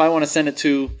money. And if I want to send it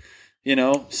to,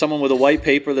 someone with a white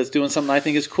paper that's doing something I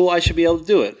think is cool, I should be able to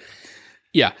do it.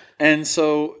 Yeah. And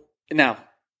so now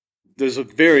those are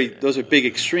big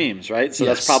extremes, right? So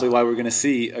that's probably why we're going to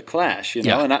see a clash,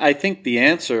 And I think the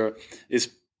answer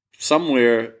is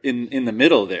somewhere in the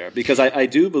middle there, because I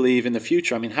do believe in the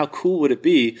future. I mean, how cool would it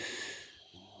be?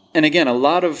 And again, a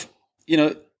lot of,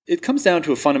 it comes down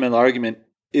to a fundamental argument.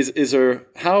 is there,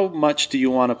 how much do you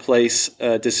want to place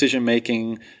decision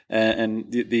making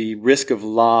and the risk of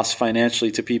loss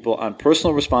financially to people on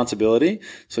personal responsibility?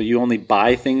 So you only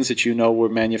buy things that you know were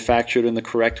manufactured in the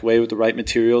correct way with the right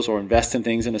materials, or invest in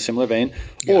things in a similar vein,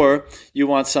 or you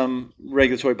want some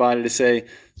regulatory body to say,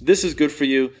 this is good for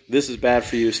you, this is bad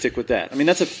for you, stick with that. I mean,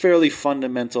 that's a fairly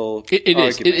fundamental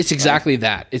argument. It's exactly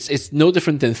that. It's no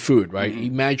different than food, right?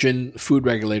 Imagine food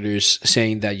regulators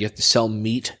saying that you have to sell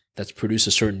meat that's produced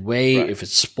a certain way. Right. If it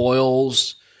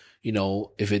spoils,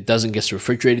 if it doesn't get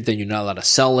refrigerated, then you're not allowed to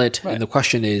sell it. Right. And the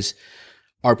question is,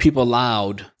 are people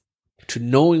allowed to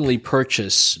knowingly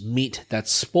purchase meat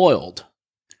that's spoiled?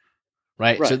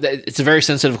 Right. So it's a very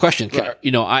sensitive question. Right.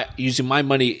 I using my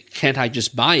money, can't I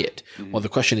just buy it? Well, the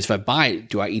question is, if I buy it,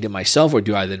 do I eat it myself, or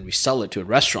do I then resell it to a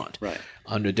restaurant? Right.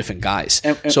 Under different guise.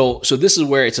 And so this is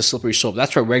where it's a slippery slope.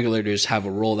 That's why regulators have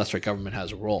a role. That's why government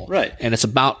has a role. Right. And it's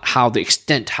about how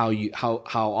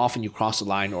often you cross the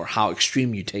line, or how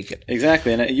extreme you take it.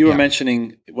 Exactly. And you were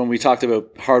mentioning, when we talked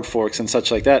about hard forks and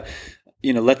such like that,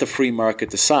 let the free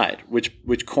market decide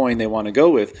which coin they want to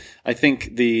go with. I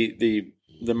think the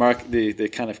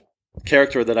kind of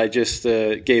character that I just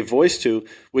gave voice to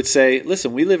would say,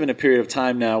 listen, we live in a period of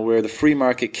time now where the free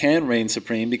market can reign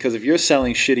supreme, because if you're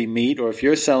selling shitty meat, or if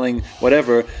you're selling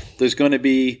whatever,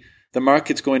 the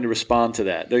market's going to respond to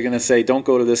that. They're going to say, don't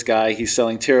go to this guy, he's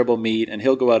selling terrible meat, and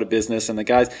he'll go out of business. And the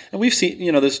guys, and we've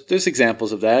seen, there's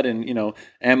examples of that in,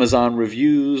 Amazon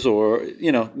reviews, or,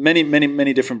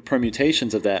 many different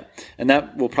permutations of that. And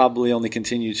that will probably only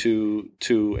continue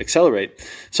to accelerate.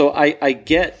 So I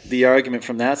get the argument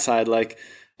from that side, like,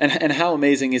 and how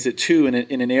amazing is it too,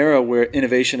 in an era where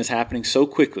innovation is happening so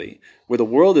quickly, where the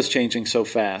world is changing so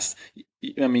fast.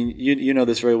 I mean, you know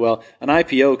this very well. An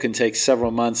IPO can take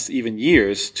several months, even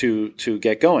years, to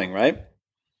get going, right?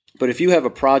 But if you have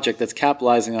a project that's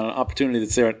capitalizing on an opportunity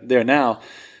that's there now,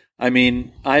 I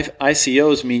mean,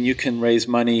 ICOs mean you can raise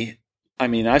money. I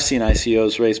mean, I've seen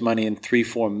ICOs raise money in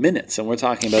 3-4 minutes, and we're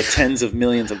talking about tens of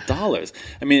millions of dollars.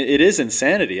 I mean, it is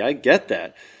insanity. I get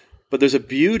that. But there's a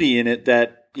beauty in it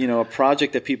that, a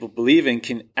project that people believe in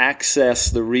can access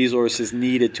the resources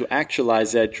needed to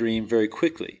actualize that dream very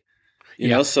quickly.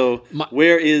 So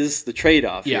where is the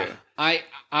trade-off here?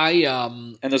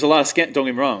 And there's a lot of don't get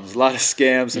me wrong, there's a lot of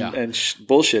scams and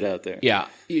bullshit out there. Yeah,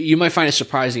 you might find it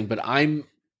surprising, but I'm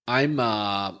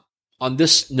on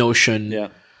this notion. Yeah,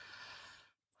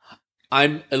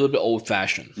 I'm a little bit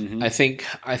old-fashioned. Mm-hmm. I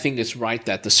think it's right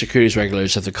that the securities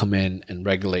regulators have to come in and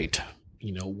regulate.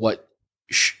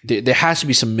 There has to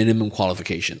be some minimum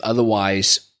qualification,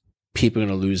 otherwise people are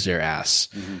going to lose their ass.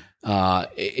 Mm-hmm.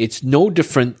 It's no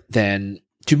different than,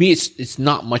 to me, it's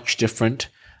not much different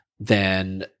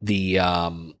than the,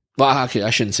 actually, I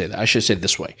shouldn't say that. I should say it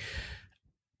this way.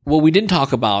 What we didn't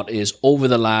talk about is, over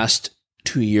the last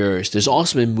 2 years, there's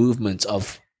also been movements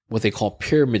of what they call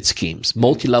pyramid schemes,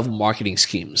 multi-level marketing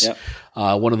schemes. Yep.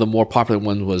 One of the more popular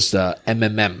ones was the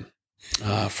MMM,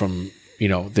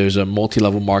 there's a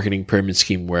multi-level marketing pyramid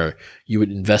scheme where you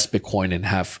would invest Bitcoin and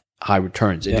have high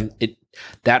returns. Yep.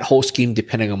 That whole scheme,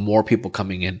 depending on more people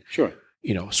coming in, sure,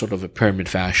 sort of a pyramid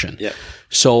fashion. Yeah.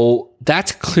 So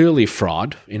that's clearly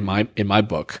fraud in my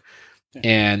book. Yeah.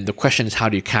 And the question is, how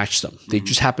do you catch them? They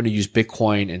just happen to use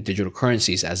Bitcoin and digital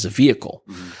currencies as a vehicle.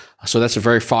 Mm-hmm. So that's a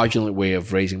very fraudulent way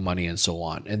of raising money and so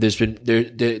on. And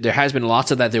there has been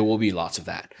lots of that. There will be lots of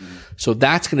that. Mm-hmm. So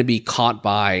that's going to be caught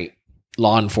by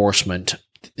law enforcement.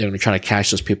 They're going to try to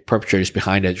catch those perpetrators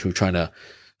behind it who are trying to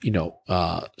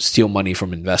steal money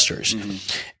from investors.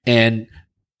 Mm-hmm. And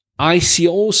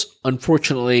ICOs,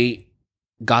 unfortunately,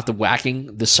 got the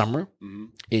whacking this summer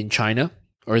in China,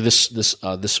 or this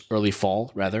early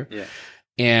fall, rather. Yeah.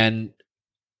 And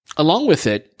along with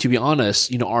it, to be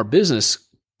honest, our business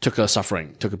took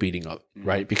a beating up,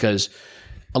 right? Because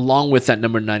along with that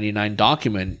number 99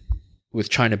 document with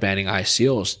China banning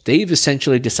ICOs, they've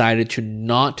essentially decided to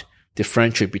not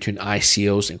differentiate between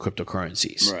ICOs and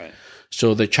cryptocurrencies. Right.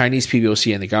 So the Chinese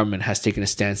PBOC and the government has taken a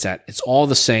stance that it's all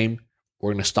the same.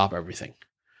 We're going to stop everything.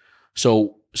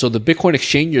 So the Bitcoin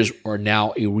exchanges are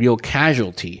now a real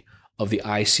casualty of the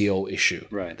ICO issue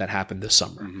that happened this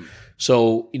summer. Mm-hmm.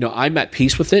 So, I'm at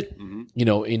peace with it.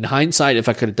 Mm-hmm. In hindsight, if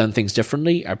I could have done things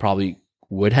differently, I probably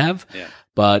would have. Yeah.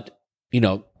 But,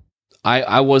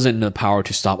 I wasn't in the power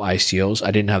to stop ICOs.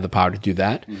 I didn't have the power to do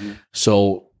that. Mm-hmm.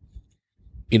 So,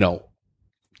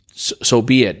 so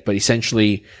be it. But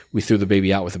essentially, we threw the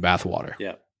baby out with the bathwater.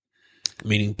 Yeah.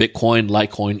 Meaning Bitcoin,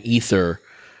 Litecoin, Ether,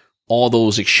 all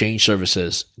those exchange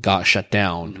services got shut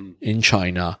down in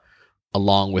China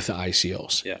along with the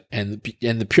ICOs. Yeah. And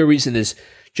the pure reason is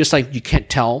just like you can't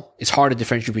tell, it's hard to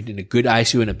differentiate between a good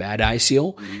ICO and a bad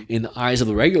ICO. Mm-hmm. In the eyes of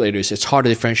the regulators, it's hard to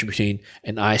differentiate between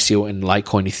an ICO and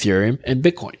Litecoin, Ethereum, and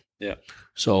Bitcoin. Yeah.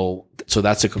 So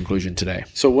that's the conclusion today.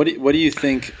 So what do you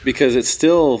think? Because it's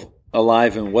still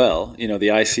alive and well, the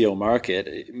ICO market.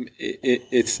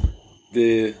 It's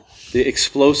the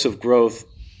explosive growth.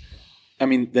 I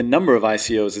mean, the number of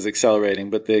ICOs is accelerating,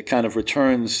 but the kind of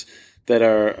returns that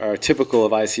are typical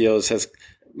of ICOs has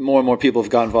more and more people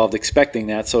have got involved expecting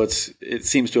that. So it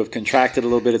seems to have contracted a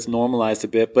little bit. It's normalized a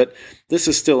bit, but this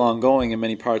is still ongoing in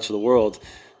many parts of the world.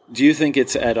 Do you think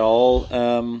it's at all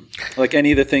like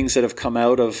any of the things that have come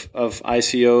out of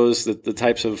ICOs, the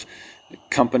types of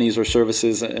companies or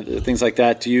services, things like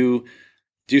that? Do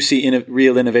you see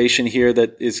real innovation here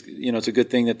that is, it's a good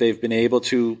thing that they've been able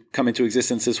to come into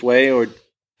existence this way, or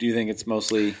do you think it's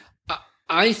mostly?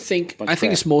 I think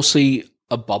it's mostly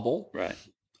a bubble. Right.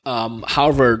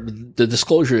 However, the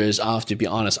disclosure is, I have to be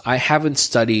honest, I haven't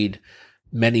studied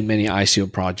many ICO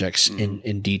projects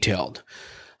in detail.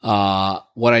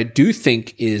 What I do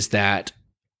think is that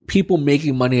people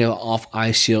making money off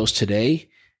ICOs today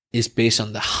is based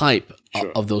on the hype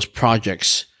of those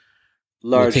projects.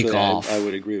 Largely, take off. I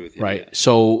would agree with you. Right. Yeah.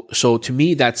 So to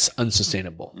me, that's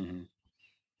unsustainable. Mm-hmm.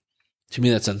 To me,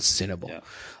 that's unsustainable.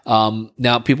 Yeah.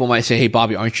 Now, people might say, "Hey,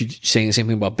 Bobby, aren't you saying the same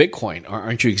thing about Bitcoin? Or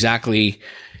aren't you exactly,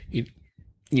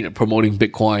 promoting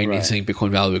Bitcoin and saying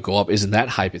Bitcoin value would go up? Isn't that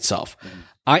hype itself?"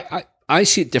 Mm-hmm. I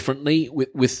see it differently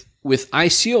with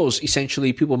ICOs.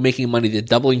 Essentially, people making money, they're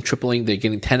doubling, tripling, they're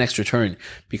getting 10x return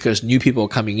because new people are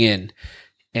coming in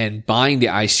and buying the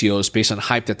ICOs based on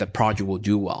hype that the project will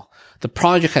do well. The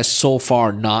project has so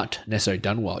far not necessarily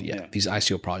done well yet. Yeah. These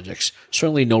ICO projects,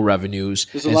 certainly no revenues.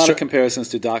 There's a lot of comparisons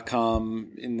to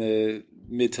 .com in the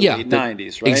mid to late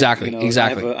 90s, right? Exactly,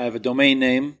 exactly. I have a domain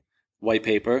name, white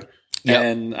paper,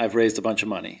 and I've raised a bunch of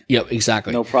money. Yep,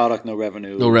 exactly. No product, no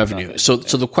revenue. No revenue. So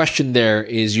the question there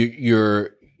is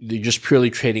you're just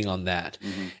purely trading on that.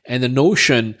 Mm-hmm. And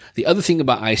the other thing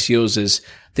about ICOs is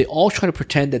they all try to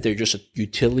pretend that they're just a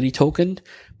utility token,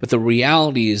 but the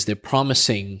reality is they're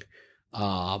promising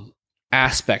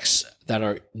aspects that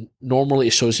are normally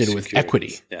associated with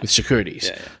equity, with securities.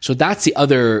 Yeah, yeah. So that's the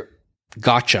other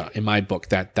gotcha in my book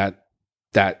that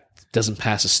doesn't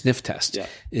pass a sniff test. Yeah.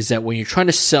 Is that when you're trying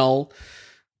to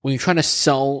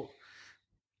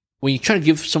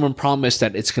give someone promise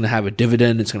that it's going to have a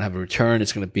dividend, it's going to have a return,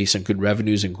 it's going to be some good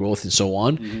revenues and growth and so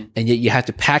on, and yet you have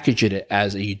to package it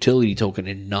as a utility token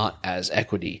and not as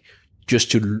equity,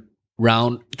 just to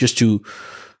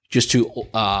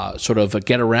sort of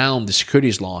get around the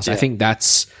securities laws. Yeah. I think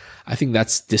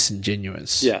that's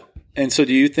disingenuous. Yeah. And so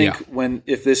do you think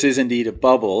if this is indeed a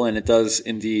bubble and it does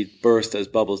indeed burst as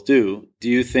bubbles do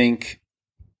you think,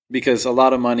 because a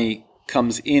lot of money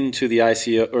comes into the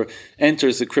ICO or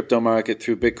enters the crypto market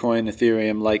through Bitcoin,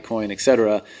 Ethereum, Litecoin,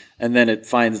 etc., and then it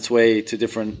finds its way to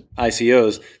different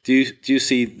ICOs, do you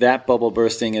see that bubble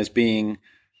bursting as being,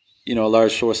 a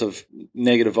large source of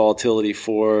negative volatility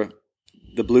for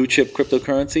the blue chip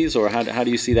cryptocurrencies, or how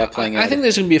do you see that playing out? I think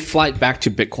there's going to be a flight back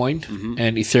to Bitcoin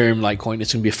and Ethereum, Litecoin.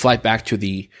 It's going to be a flight back to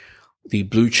the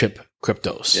blue chip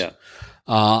cryptos. Yeah.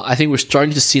 I think we're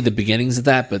starting to see the beginnings of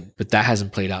that, but that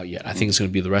hasn't played out yet. I think it's going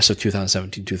to be the rest of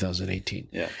 2017, 2018.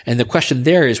 Yeah. And the question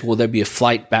there is, will there be a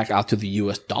flight back out to the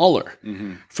US dollar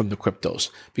from the cryptos?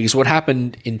 Because what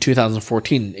happened in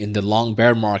 2014 in the long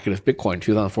bear market of Bitcoin,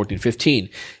 2014-15,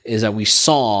 is that we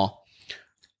saw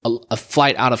a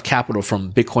flight out of capital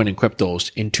from Bitcoin and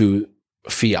cryptos into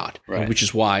fiat, right, which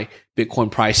is why Bitcoin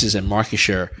prices and market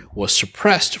share was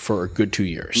suppressed for a good 2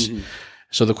 years. Mm-hmm.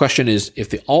 So the question is,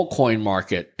 if the altcoin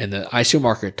market and the ICO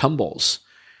market tumbles,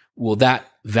 will that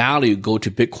value go to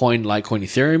Bitcoin, Litecoin,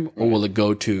 Ethereum, or will it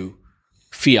go to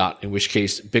fiat, in which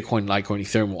case Bitcoin, Litecoin,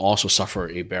 Ethereum will also suffer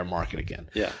a bear market again?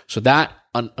 Yeah. So that,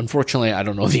 unfortunately, I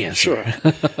don't know the answer.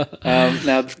 Sure.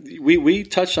 Now, we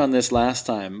touched on this last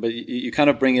time, but you kind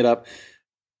of bring it up.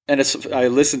 And I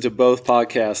listened to both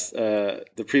podcasts,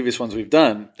 the previous ones we've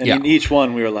done, and in each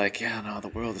one we were like,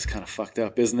 the world is kind of fucked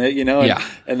up, isn't it?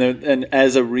 And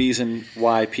as a reason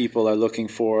why people are looking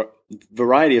for a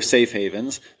variety of safe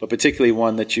havens, but particularly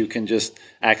one that you can just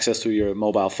access through your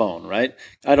mobile phone, right?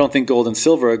 I don't think gold and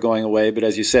silver are going away, but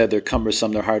as you said, they're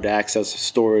cumbersome, they're hard to access,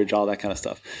 storage, all that kind of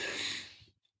stuff.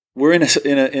 We're in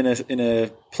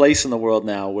a place in the world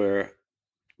now where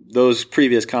those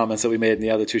previous comments that we made in the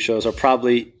other two shows are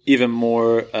probably even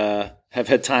more, have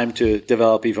had time to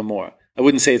develop even more. I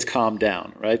wouldn't say it's calmed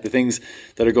down, right? The things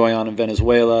that are going on in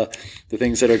Venezuela, the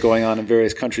things that are going on in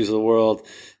various countries of the world,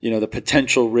 the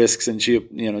potential risks in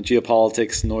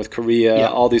geopolitics, North Korea,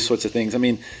 all these sorts of things. I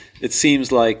mean, it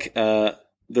seems like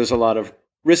there's a lot of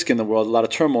risk in the world, a lot of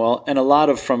turmoil, and a lot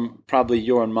of, from probably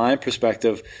your and my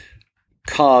perspective,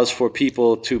 cause for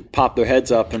people to pop their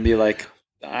heads up and be like,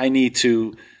 I need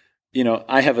to,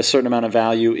 I have a certain amount of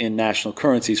value in national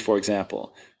currencies, for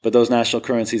example, but those national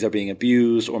currencies are being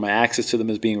abused or my access to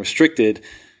them is being restricted.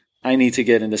 I need to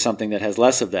get into something that has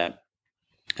less of that.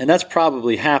 And that's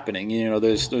probably happening.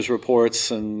 There's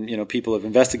reports and, people have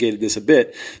investigated this a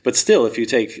bit, but still, if you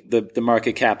take the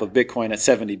market cap of Bitcoin at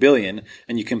 70 billion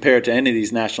and you compare it to any of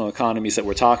these national economies that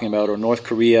we're talking about, or North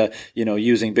Korea,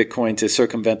 using Bitcoin to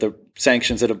circumvent the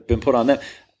sanctions that have been put on them,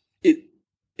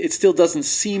 it still doesn't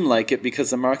seem like it because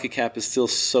the market cap is still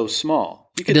so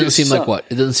small. It doesn't seem like what?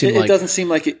 It doesn't seem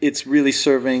like it's really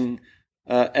serving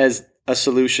as a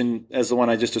solution as the one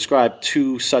I just described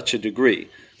to such a degree.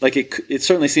 Like it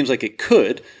certainly seems like it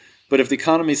could, but if the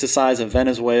economy is the size of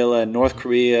Venezuela and North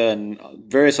Korea and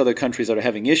various other countries that are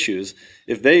having issues,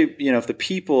 if the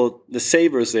people, the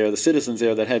savers there, the citizens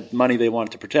there that had money they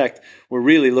wanted to protect, were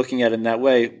really looking at it in that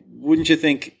way, wouldn't you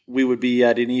think we would be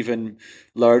at an even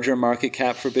larger market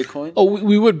cap for Bitcoin? Oh,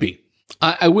 we would be.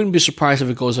 I wouldn't be surprised if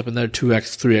it goes up another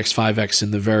 2x, 3x, 5x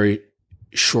in the very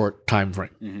short time frame.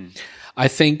 Mm-hmm. I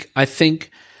think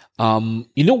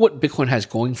what Bitcoin has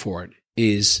going for it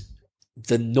is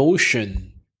the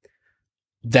notion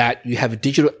that you have a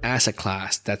digital asset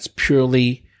class that's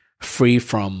purely free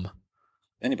from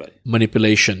anybody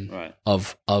manipulation right.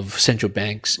 of central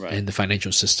banks right. and the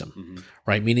financial system, mm-hmm.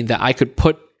 right? Meaning that I could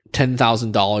put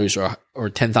 $10,000 or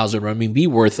 10,000 RMB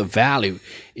worth of value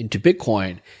into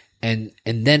Bitcoin and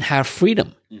then have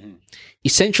freedom. Mm-hmm.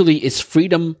 Essentially, it's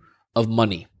freedom of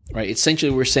money, right?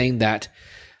 Essentially, we're saying that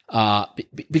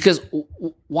because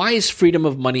why is freedom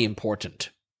of money important?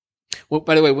 Well,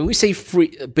 by the way, when we say free,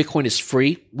 Bitcoin is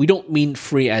free, we don't mean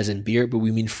free as in beer, but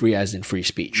we mean free as in free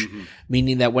speech. Mm-hmm.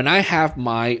 Meaning that when I have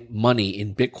my money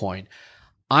in Bitcoin,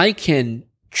 I can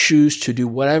choose to do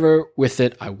whatever with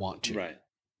it I want to. Right.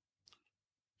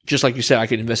 Just like you said, I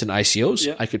could invest in ICOs.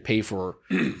 Yeah. I could pay for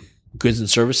goods and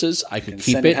services. I could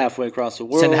keep send it halfway across the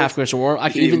world. Send it halfway across the world. I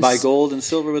can even buy gold and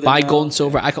silver with it. Buy gold and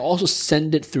silver. I can also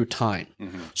send it through time.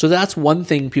 Mm-hmm. So that's one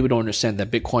thing people don't understand,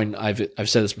 that Bitcoin, I've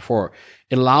said this before,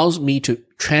 it allows me to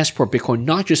transport Bitcoin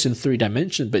not just in 3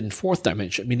 dimensions, but in 4th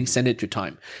dimension, meaning send it through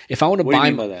time. If I want to buy, what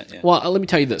do you mean by that? Yeah. Well, let me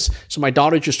tell you this. So my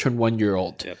daughter just turned 1 year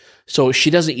old. Yep. So she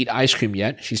doesn't eat ice cream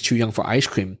yet. She's too young for ice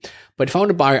cream. But if I want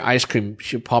to buy her ice cream,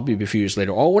 she'll probably be a few years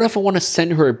later. Or what if I want to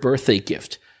send her a birthday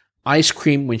gift? Ice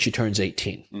cream when she turns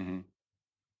 18. Mm-hmm.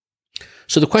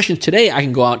 So the question today, I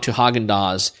can go out to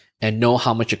Haagen-Dazs and know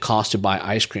how much it costs to buy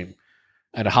ice cream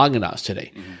at a Haagen-Dazs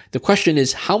today. Mm-hmm. The question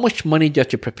is, how much money do you have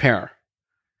to prepare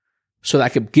so that I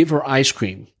could give her ice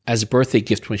cream as a birthday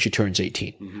gift when she turns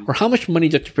 18? Mm-hmm. Or how much money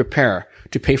do you have to prepare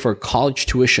to pay for college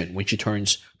tuition when she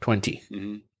turns 20?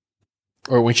 Mm-hmm.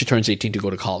 Or when she turns 18 to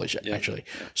go to college, actually.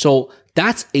 Yeah. So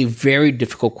that's a very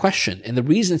difficult question. And the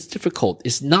reason it's difficult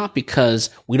is not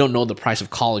because we don't know the price of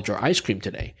college or ice cream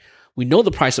today. We know the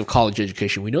price of college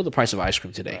education. We know the price of ice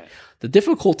cream today. Right. The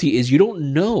difficulty is you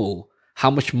don't know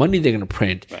how much money they're going to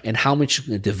print right. and how much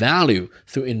the value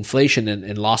through inflation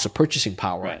and loss of purchasing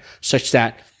power, right. such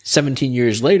that 17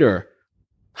 years later,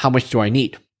 how much do I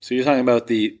need? So you're talking about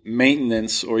the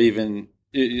maintenance, or even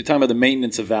you're talking about the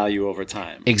maintenance of value over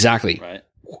time. Exactly. Right.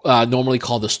 Normally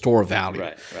called the store of value.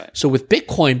 Right. So with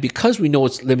Bitcoin, because we know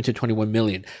it's limited to 21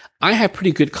 million, I have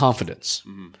pretty good confidence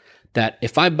that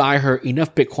if I buy her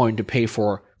enough Bitcoin to pay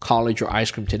for college or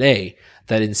ice cream today,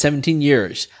 that in 17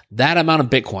 years, that amount of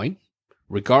Bitcoin,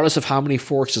 regardless of how many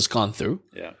forks it's gone through,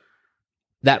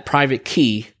 that private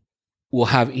key will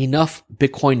have enough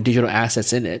Bitcoin digital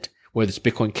assets in it, whether it's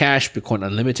Bitcoin Cash, Bitcoin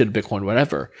Unlimited, Bitcoin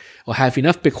whatever, will have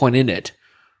enough Bitcoin in it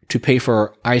to pay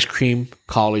for ice cream,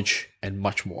 college, and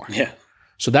much more. Yeah.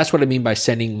 So that's what I mean by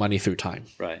sending money through time.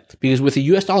 Right. Because with the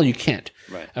US dollar, you can't.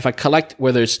 Right. If I collect,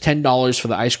 whether it's $10 for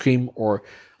the ice cream or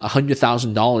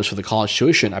 $100,000 for the college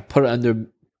tuition, I put it under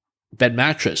bed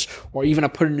mattress, or even I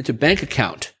put it into bank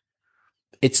account,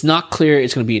 it's not clear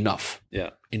it's going to be enough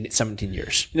in 17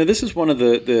 years. This is one of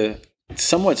the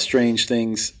somewhat strange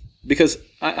things, because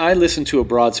I listen to a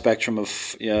broad spectrum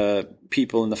of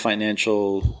people in the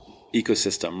financial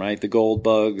ecosystem, right? The gold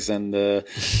bugs and the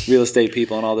real estate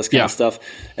people and all this kind of stuff.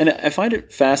 And I find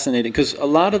it fascinating because a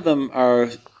lot of them are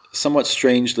somewhat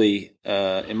strangely,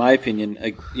 in my opinion,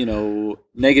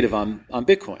 negative on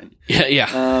Bitcoin.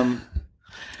 Yeah.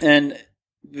 And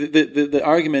the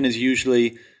argument is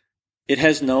usually it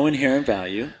has no inherent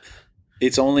value.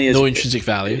 it's only as no intrinsic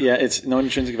value. Yeah, it's no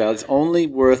intrinsic value. It's only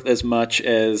worth as much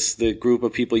as the group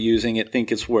of people using it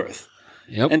think it's worth.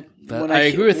 Yep, And I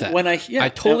agree with that. I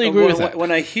totally agree with that.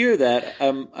 When I hear that,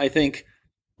 I think,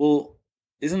 well,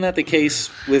 isn't that the case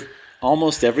with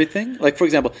almost everything? Like, for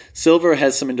example, silver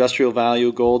has some industrial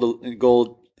value.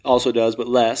 Gold also does, but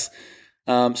less.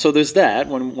 So there's that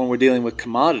when we're dealing with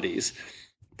commodities.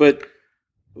 But,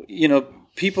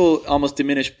 people almost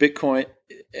diminish Bitcoin.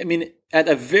 I mean, at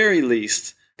the very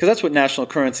least, because that's what national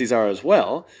currencies are as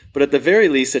well, but at the very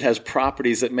least, it has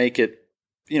properties that make it,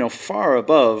 far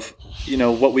above,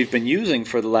 what we've been using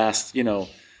for the last,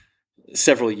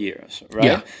 several years, right?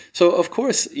 Yeah. So, of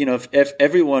course, if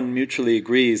everyone mutually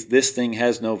agrees this thing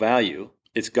has no value,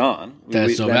 it's gone. Then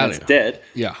it's dead.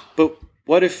 Yeah. But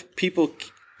what if people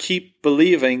keep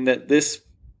believing that this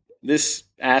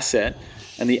asset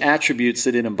and the attributes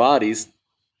that it embodies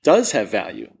does have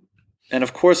value? And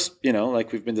of course,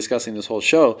 like we've been discussing this whole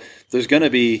show, there's going to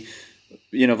be,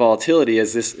 volatility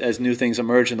as new things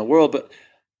emerge in the world, but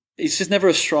it's just never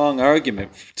a strong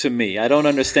argument to me. I don't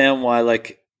understand why,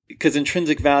 because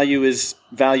intrinsic value is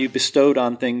value bestowed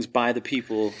on things by the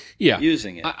people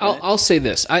using it. I'll say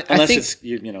this. Unless I think it's,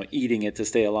 eating it to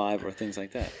stay alive or things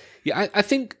like that. Yeah, I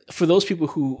think for those people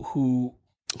who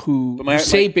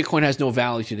say Bitcoin has no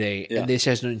value today and this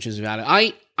has no intrinsic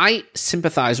value, I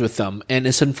sympathize with them, and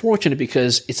it's unfortunate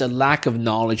because it's a lack of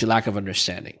knowledge, a lack of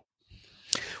understanding.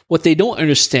 What they don't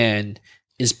understand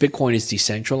is Bitcoin is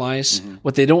decentralized. Mm-hmm.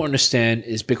 What they don't understand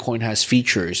is Bitcoin has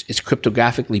features. It's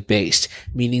cryptographically based,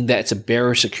 meaning that it's a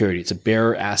bearer security. It's a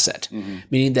bearer asset,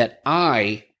 meaning that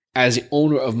I, as the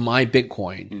owner of my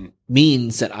Bitcoin,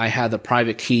 means that I have the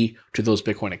private key to those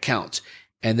Bitcoin accounts.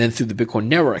 And then through the Bitcoin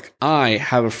network, I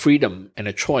have a freedom and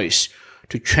a choice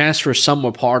to transfer some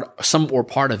or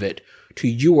part of it to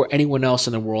you or anyone else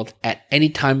in the world at any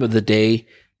time of the day,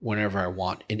 whenever I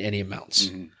want, in any amounts.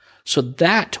 Mm-hmm. So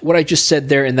that, what I just said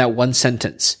there in that one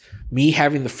sentence, me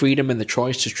having the freedom and the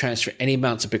choice to transfer any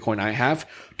amounts of Bitcoin I have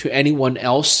to anyone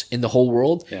else in the whole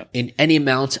world in any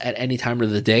amounts at any time of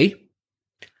the day,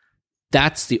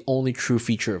 that's the only true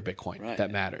feature of Bitcoin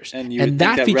that matters. And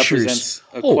that feature represents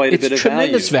quite a bit of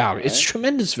tremendous value. Right? It's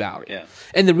tremendous value. Yeah.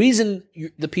 And the reason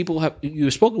the people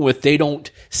you've spoken with, they don't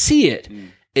see it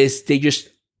is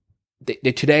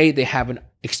today they haven't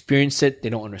experienced it. They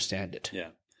don't understand it. Yeah.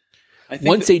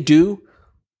 Once they do,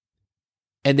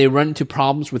 and they run into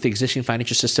problems with the existing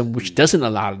financial system, which doesn't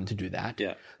allow them to do that,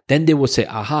 then they will say,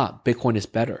 aha, Bitcoin is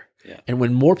better. Yeah. And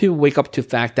when more people wake up to the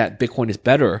fact that Bitcoin is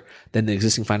better than the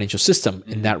existing financial system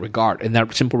in that regard, in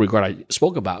that simple regard I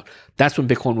spoke about, that's when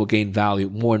Bitcoin will gain value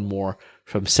more and more,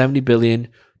 from 70 billion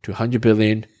to 100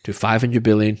 billion to 500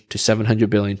 billion to 700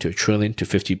 billion to a trillion to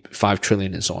 55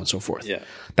 trillion and so on and so forth. Yeah.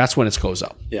 That's when it goes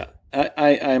up. Yeah.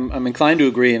 I'm inclined to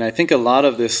agree, and I think a lot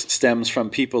of this stems from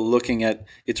people looking at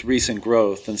its recent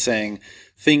growth and saying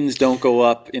things don't go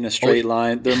up in a straight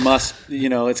line. There must,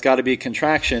 it's got to be a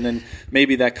contraction, and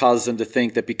maybe that causes them to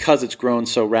think that because it's grown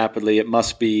so rapidly, it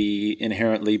must be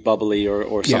inherently bubbly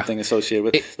or something associated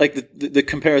with the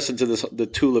comparison to the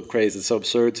tulip craze is so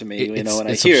absurd to me.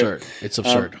 It's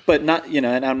absurd. But not,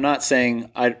 and I'm not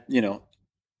saying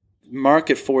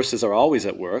market forces are always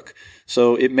at work.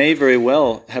 So it may very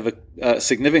well have a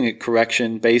significant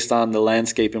correction based on the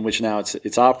landscape in which now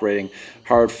it's operating,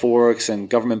 hard forks and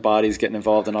government bodies getting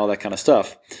involved and all that kind of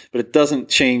stuff. But it doesn't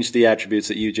change the attributes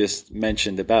that you just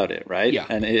mentioned about it, right? Yeah.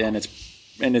 And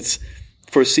it's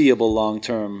foreseeable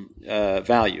long-term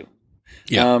value.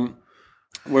 Yeah.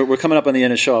 We're coming up on the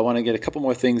end of the show. I want to get a couple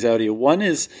more things out of you. One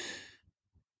is,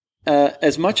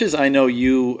 as much as I know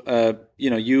you,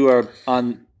 you are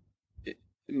on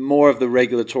more of the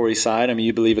regulatory side. I mean,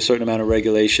 you believe a certain amount of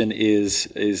regulation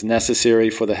is necessary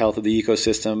for the health of the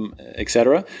ecosystem, et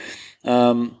cetera.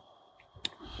 But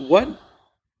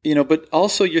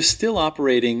also you're still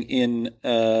operating in,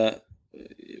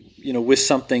 with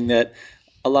something that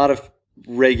a lot of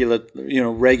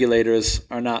regulators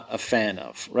are not a fan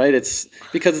of, right? It's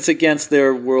because it's against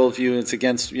their worldview. It's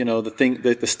against,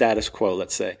 the status quo,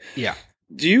 let's say. Yeah.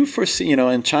 Do you foresee,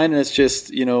 and China has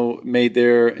just, made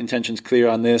their intentions clear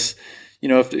on this,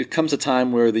 if it comes a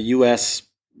time where the U.S.,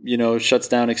 shuts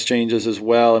down exchanges as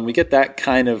well, and we get that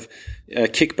kind of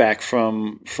kickback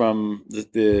from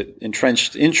the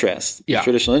entrenched interest,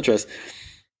 traditional interest,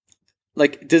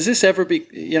 does this ever be,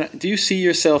 do you see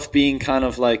yourself being kind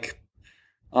of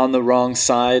on the wrong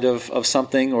side of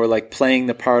something, or playing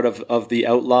the part of the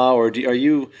outlaw, or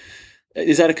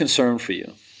is that a concern for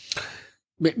you?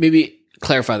 Maybe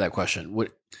clarify that question.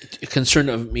 concern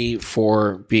of me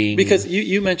for being because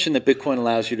you mentioned that Bitcoin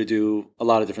allows you to do a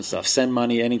lot of different stuff. Send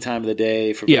money any time of the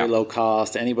day for very low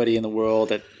cost to anybody in the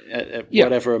world at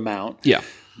whatever amount. Yeah.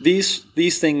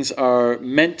 These things are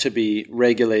meant to be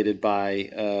regulated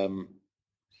by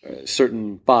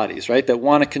certain bodies, right? That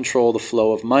want to control the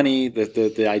flow of money,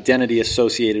 the identity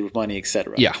associated with money,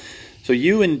 etc. Yeah. So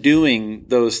you, in doing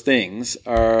those things,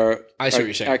 are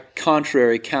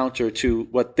counter to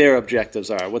what their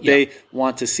objectives are, what they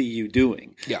want to see you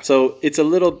doing. Yeah. So it's a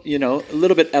little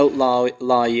bit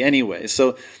outlaw-y anyway.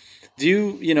 So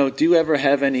do you ever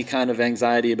have any kind of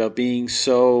anxiety about being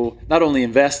so not only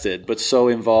invested but so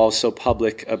involved, so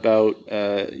public about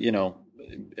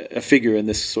a figure in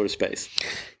this sort of space?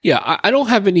 Yeah, I don't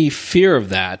have any fear of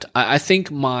that. I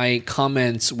think my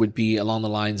comments would be along the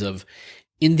lines of,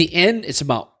 in the end, it's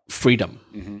about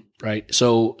freedom, right?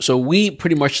 So we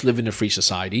pretty much live in a free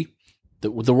society. The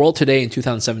world today in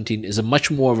 2017 is a much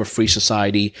more of a free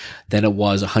society than it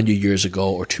was 100 years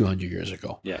ago or 200 years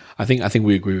ago. Yeah, I think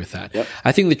we agree with that. Yep.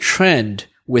 I think the trend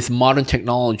with modern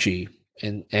technology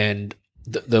and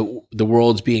the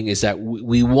world's being is that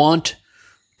we want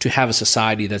to have a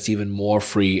society that's even more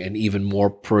free and even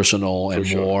more personal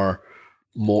and more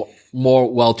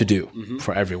well-to-do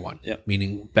for everyone,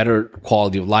 meaning better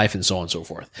quality of life and so on and so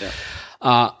forth.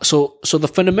 Yeah. So the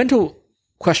fundamental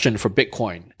question for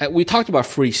Bitcoin, we talked about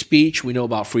free speech. We know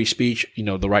about free speech,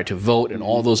 the right to vote and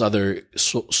all those other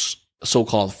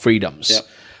so-called freedoms.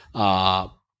 Yep.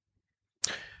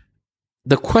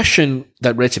 The question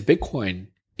that relates to Bitcoin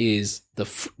is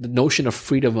the notion of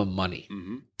freedom of money.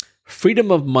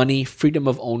 Freedom of money, freedom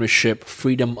of ownership,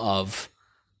 freedom of...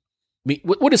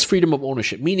 What is freedom of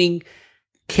ownership? Meaning,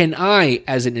 can I,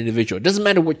 as an individual, it doesn't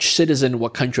matter which citizen,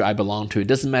 what country I belong to, it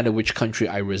doesn't matter which country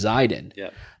I reside in. Yeah.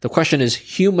 The question is,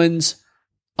 humans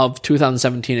of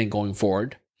 2017 and going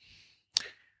forward,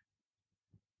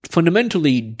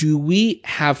 fundamentally, do we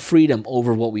have freedom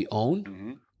over what we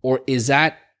own? Or is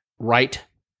that right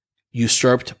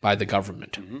usurped by the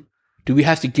government? Do we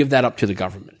have to give that up to the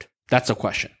government? That's a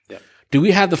question. Yeah. Do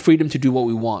we have the freedom to do what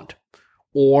we want?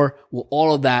 Or will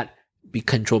all of that be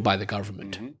controlled by the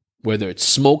government? Whether it's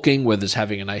smoking, whether it's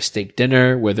having a nice steak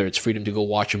dinner, whether it's freedom to go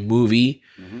watch a movie,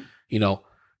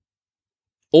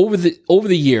 over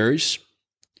the years,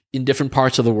 in different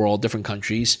parts of the world, different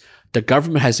countries, the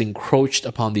government has encroached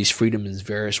upon these freedoms in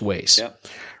various ways. Yeah.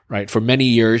 Right? For many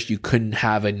years, you couldn't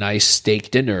have a nice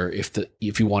steak dinner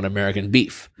if you want American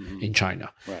beef in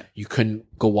China. Right. You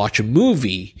couldn't go watch a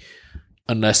movie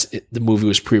unless the movie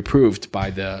was pre-approved by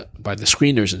the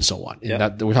screeners and so on.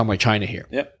 And we're talking about China here.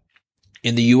 Yep.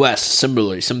 In the U.S.,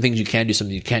 similarly, some things you can do, some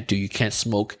things you can't do. You can't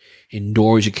smoke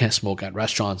indoors. You can't smoke at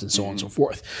restaurants and so on and so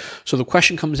forth. So the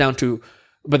question comes down to,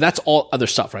 but that's all other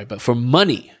stuff, right? But for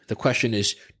money, the question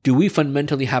is, do we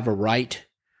fundamentally have a right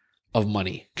of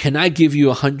money? Can I give you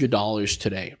 $100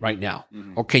 today, right now?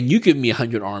 Or can you give me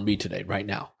 100 RMB today, right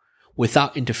now,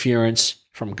 without interference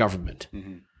from government?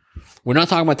 We're not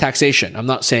talking about taxation. I'm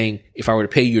not saying if I were to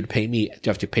pay you to pay me, you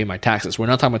have to pay my taxes. We're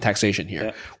not talking about taxation here.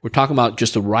 Yeah. We're talking about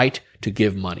just the right to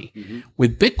give money.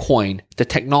 With Bitcoin, the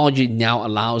technology now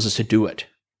allows us to do it.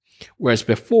 Whereas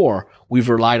before, we've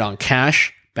relied on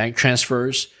cash, bank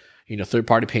transfers,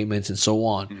 third-party payments and so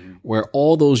on, where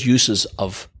all those uses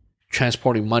of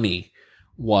transporting money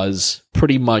was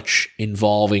pretty much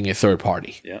involving a third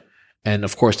party. Yeah. And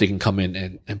of course, they can come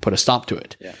in and put a stop to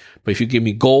it. Yeah. But if you give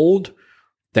me gold,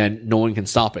 then no one can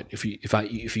stop it if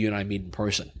you and I meet in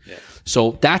person. Yeah.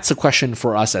 So that's a question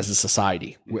for us as a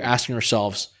society. We're asking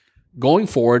ourselves, going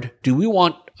forward, do we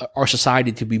want our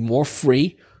society to be more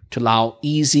free, to allow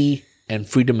easy and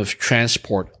freedom of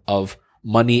transport of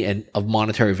money and of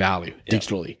monetary value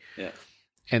digitally? Yeah.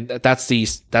 And that's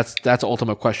the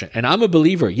ultimate question. And I'm a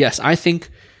believer. Yes, I think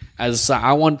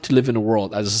I want to live in a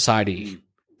world as a society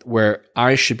where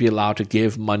I should be allowed to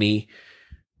give money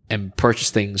and purchase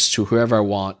things to whoever I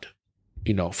want,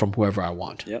 from whoever I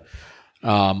want. Yep.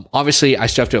 Obviously, I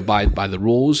still have to abide by the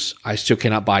rules. I still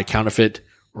cannot buy counterfeit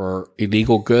or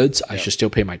illegal goods. I should still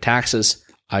pay my taxes.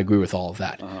 I agree with all of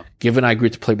that. Given I agree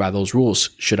to play by those rules,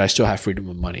 should I still have freedom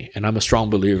of money? And I'm a strong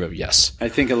believer of yes. I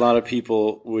think a lot of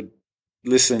people would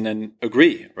listen and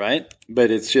agree, right?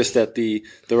 But it's just that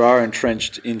there are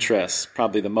entrenched interests,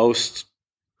 probably the most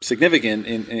significant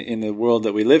in the world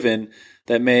that we live in,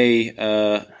 that may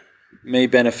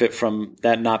benefit from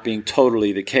that not being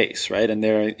totally the case, right? And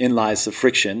therein lies the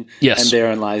friction, and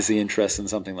therein lies the interest in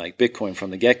something like Bitcoin from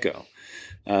the get-go.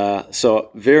 So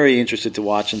very interested to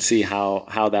watch and see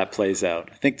how that plays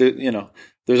out. I think that,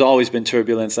 there's always been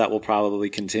turbulence that will probably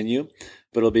continue,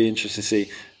 but it'll be interesting to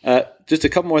see. Just a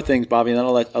couple more things, Bobby, and then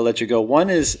I'll let you go. One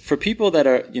is for people that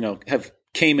are, have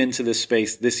came into this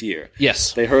space this year.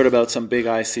 Yes. They heard about some big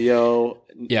ICO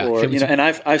and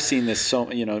I've seen this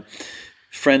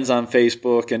friends on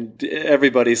Facebook and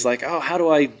everybody's like, oh, how do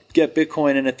I get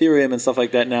Bitcoin and Ethereum and stuff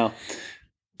like that now?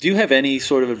 Do you have any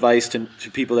sort of advice to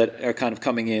people that are kind of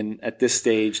coming in at this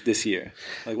stage this year?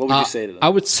 Like, what would you say to them? I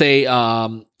would say,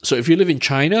 so if you live in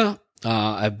China,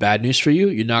 I have bad news for you.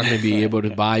 You're not going to be able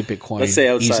to buy Bitcoin Let's say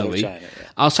outside easily. of China. Yeah.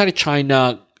 Outside of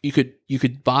China, you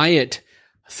could buy it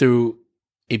through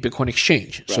a Bitcoin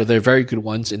exchange. Right. So there are very good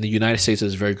ones. In the United States,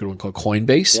 there's a very good one called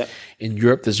Coinbase. Yep. In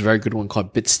Europe, there's a very good one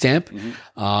called Bitstamp.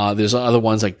 Mm-hmm. There's other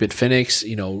ones like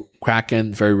Bitfinex,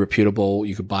 Kraken, very reputable.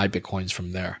 You could buy Bitcoins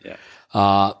from there. Yeah.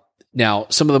 Now,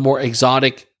 some of the more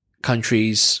exotic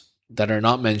countries that are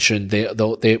not mentioned,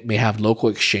 they may have local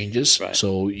exchanges, right.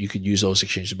 So you could use those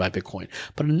exchanges to buy Bitcoin.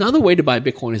 But another way to buy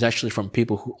Bitcoin is actually from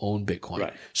people who own Bitcoin.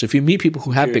 Right. So if you meet people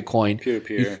who have Bitcoin,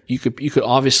 you could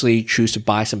obviously choose to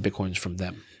buy some Bitcoins from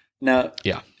them. Now,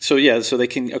 so they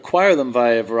can acquire them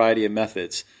via a variety of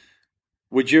methods.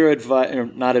 Would your advice,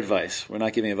 not advice, we're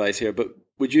not giving advice here, but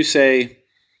would you say,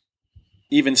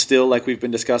 even still, like we've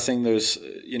been discussing, there's,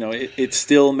 it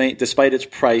still, despite its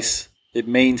price, it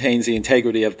maintains the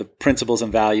integrity of the principles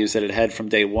and values that it had from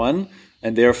day one.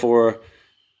 And therefore,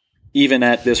 even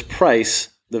at this price,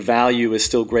 the value is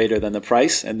still greater than the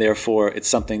price. And therefore, it's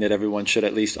something that everyone should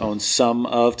at least own some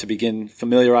of to begin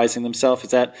familiarizing themselves.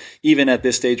 Is that, even at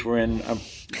this stage we're in, I'm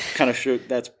kind of sure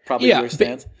that's probably your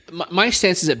stance? My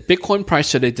stance is that Bitcoin price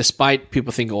today, despite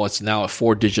people think, it's now a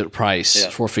 4-digit price,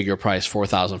 4-figure price,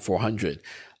 4,400.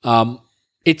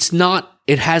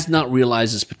 It has not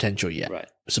realized its potential yet. Right.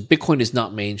 So Bitcoin is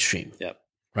not mainstream. Yep.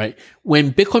 Right.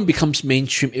 When Bitcoin becomes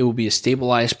mainstream, it will be a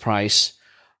stabilized price,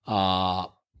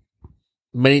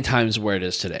 many times where it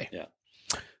is today. Yeah.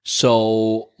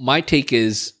 So my take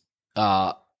is,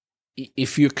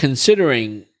 if you're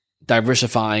considering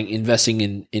diversifying, investing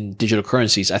in digital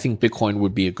currencies, I think Bitcoin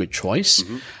would be a good choice.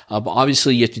 Mm-hmm. But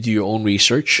obviously you have to do your own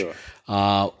research. Sure.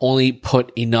 Only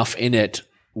put enough in it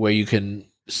where you can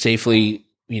safely,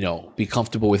 be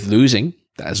comfortable with losing,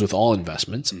 as with all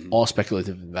investments, all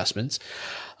speculative investments.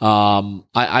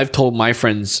 I've told my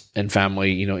friends and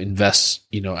family, invest,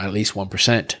 at least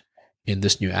 1% in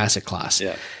this new asset class.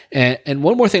 Yeah. And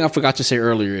one more thing I forgot to say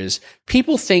earlier is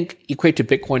people equate to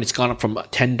Bitcoin, it's gone up from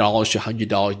 $10 to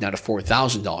 $100, now to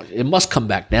 $4,000. It must come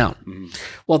back down. Mm-hmm.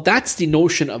 Well, that's the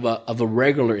notion of a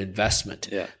regular investment.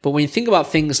 Yeah. But when you think about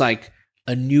things like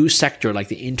a new sector like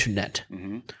the internet,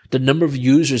 the number of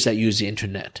users that use the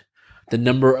internet, the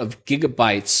number of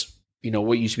gigabytes,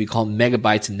 what used to be called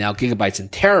megabytes and now gigabytes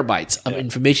and terabytes of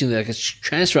information that gets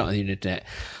transferred on the internet,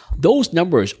 those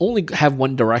numbers only have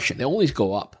one direction. They always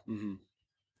go up. Mm-hmm.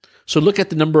 So if you look at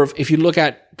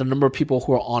the number of people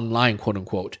who are online, quote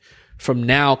unquote, from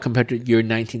now compared to year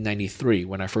 1993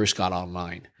 when I first got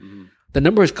online, the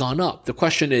number has gone up. The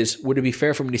question is, would it be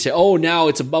fair for me to say, now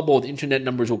it's a bubble, the internet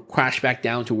numbers will crash back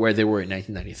down to where they were in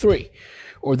 1993?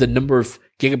 Or the number of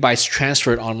gigabytes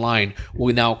transferred online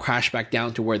will now crash back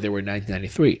down to where they were in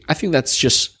 1993? I think that's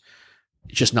just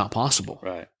not possible.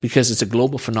 Right. Because it's a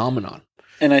global phenomenon.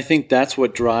 And I think that's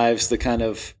what drives the kind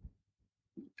of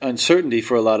uncertainty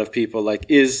for a lot of people. Like,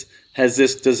 does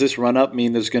this run up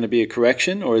mean there's going to be a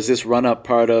correction, or is this run up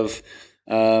part of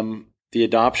the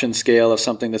adoption scale of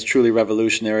something that's truly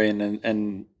revolutionary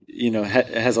and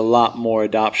has a lot more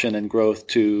adoption and growth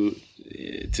to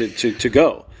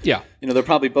go? Yeah. They're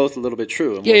probably both a little bit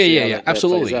true. And Yeah,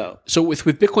 absolutely. So with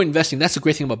Bitcoin investing, that's the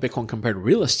great thing about Bitcoin compared to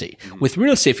real estate. Mm-hmm. With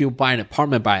real estate, if you buy an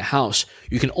apartment, buy a house,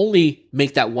 you can only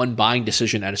make that one buying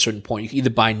decision at a certain point. You can either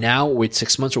buy now, wait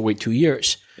 6 months, or wait 2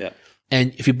 years. Yeah.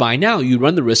 And if you buy now, you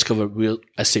run the risk of a real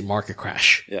estate market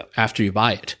crash after you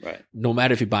buy it. Right. No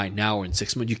matter if you buy it now or in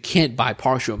 6 months, you can't buy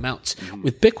partial amounts. Mm-hmm.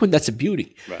 With Bitcoin, that's a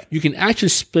beauty. Right. You can actually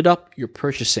split up your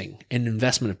purchasing and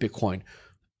investment of Bitcoin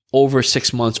over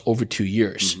 6 months, over 2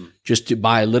 years, just to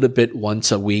buy a little bit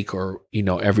once a week or,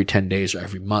 every 10 days or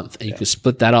every month. And you can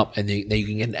split that up and then you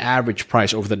can get an average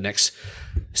price over the next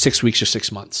 6 weeks or 6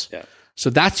 months. Yeah. So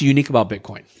that's unique about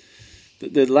Bitcoin.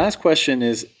 The last question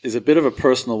is a bit of a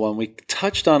personal one. We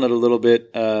touched on it a little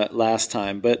bit last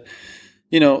time, but,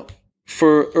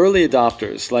 for early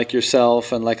adopters like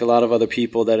yourself and like a lot of other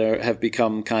people that have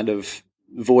become kind of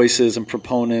voices and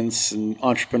proponents and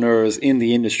entrepreneurs in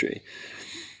the industry,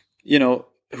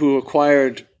 who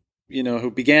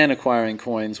began acquiring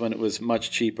coins when it was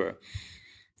much cheaper.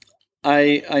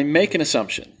 I make an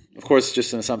assumption, of course,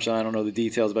 just an assumption. I don't know the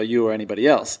details about you or anybody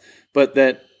else, but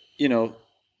that,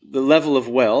 the level of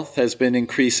wealth has been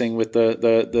increasing with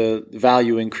the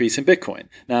value increase in Bitcoin.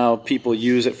 Now, people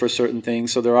use it for certain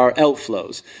things, so there are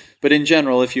outflows. But in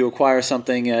general, if you acquire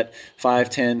something at $5,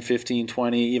 $10, $15,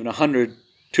 $20, even $100,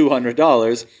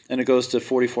 $200, and it goes to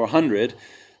 $4,400,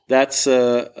 that's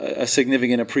a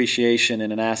significant appreciation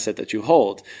in an asset that you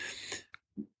hold.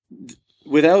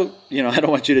 Without, I don't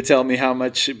want you to tell me how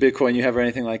much Bitcoin you have or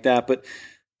anything like that, but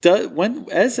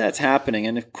as that's happening,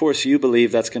 and of course you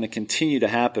believe that's going to continue to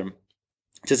happen,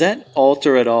 does that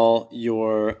alter at all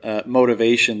your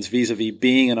motivations vis-a-vis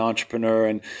being an entrepreneur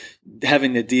and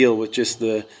having to deal with just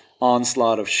the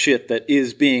onslaught of shit that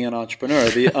is being an entrepreneur,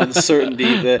 the uncertainty,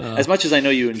 as much as I know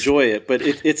you enjoy it, but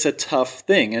it's a tough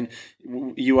thing. And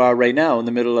you are right now in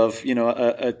the middle of,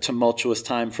 a tumultuous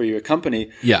time for your company.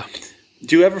 Yeah.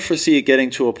 Do you ever foresee it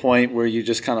getting to a point where you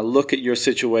just kind of look at your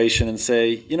situation and say,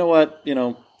 you know what,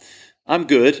 I'm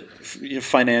good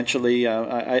financially.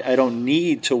 I don't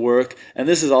need to work. And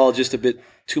this is all just a bit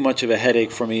too much of a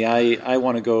headache for me. I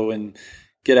want to go and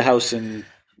get a house in,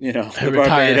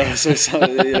 Barbados or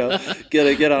something,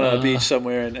 get on a beach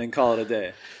somewhere and call it a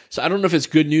day. So I don't know if it's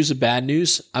good news or bad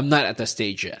news. I'm not at that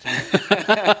stage yet.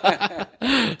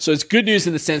 So it's good news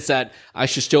in the sense that I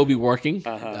should still be working.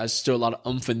 There's still a lot of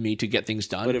oomph in me to get things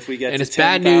done. But if we get and to it's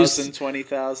bad news,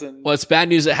 20,000. Well, it's bad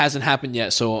news. It hasn't happened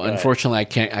yet. So unfortunately,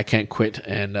 I can't quit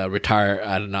and retire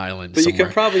at an island. But somewhere. You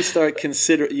can probably start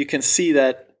you can see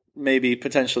that maybe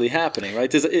potentially happening,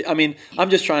 right? I'm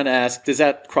just trying to ask, does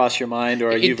that cross your mind,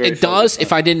 or are you very? It does.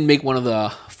 If I didn't make one of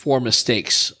the 4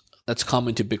 mistakes that's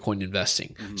common to Bitcoin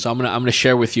investing. Mm-hmm. So I'm gonna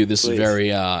share with you this very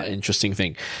interesting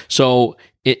thing. So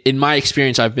in my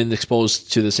experience, I've been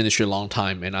exposed to this industry a long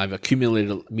time, and I've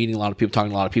accumulated meeting a lot of people, talking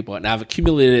to a lot of people, and I've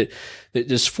accumulated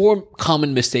there's 4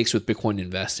 common mistakes with Bitcoin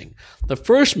investing. The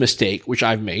first mistake, which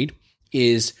I've made,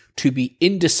 is to be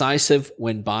indecisive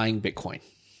when buying Bitcoin.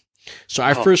 So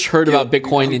I first heard about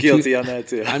Bitcoin. I'm guilty on that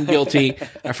too. I'm guilty.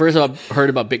 I first heard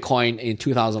about Bitcoin in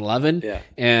 2011,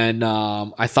 and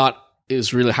I thought it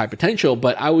was really high potential,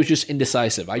 but I was just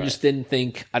indecisive. I just didn't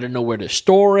think, I don't know where to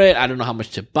store it. I don't know how much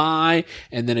to buy.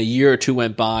 And then a year or 2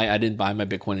 went by. I didn't buy my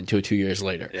Bitcoin until 2 years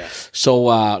later. Yeah.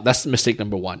 So, that's mistake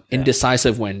number 1. Yeah.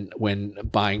 Indecisive when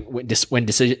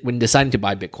deciding to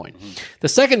buy Bitcoin. Mm-hmm. The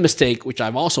second mistake, which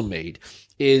I've also made,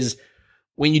 is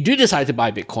when you do decide to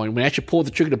buy Bitcoin, when you actually pull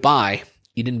the trigger to buy,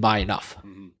 you didn't buy enough.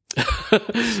 Mm-hmm.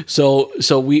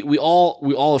 So we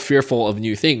all are fearful of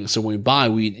new things. So when we buy,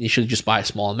 we initially just buy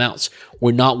small amounts.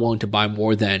 We're not willing to buy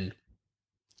more than,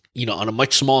 on a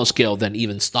much smaller scale than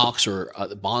even stocks or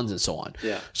bonds and so on.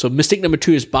 Yeah. So mistake number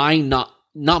 2 is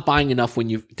not buying enough when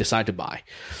you decide to buy.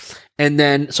 And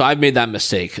then, so I've made that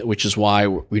mistake, which is why,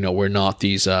 we're not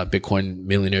these Bitcoin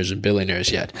millionaires and billionaires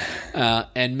yet.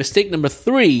 And mistake number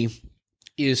 3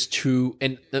 is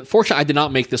and fortunately I did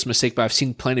not make this mistake, but I've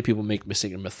seen plenty of people make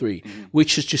mistake number 3,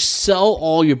 which is to sell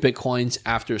all your Bitcoins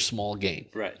after a small gain.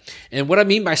 Right. And what I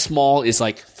mean by small is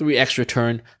like 3x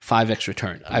return, 5x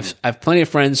return. Mm-hmm. I've plenty of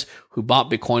friends who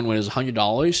bought Bitcoin when it was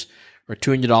 $100 or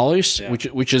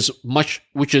 $200,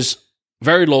 which is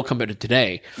very low compared to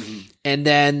today. Mm-hmm. And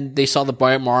then they saw the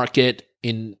bear market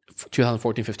in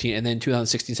 2014, 15, and then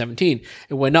 2016, 17,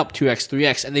 it went up 2x,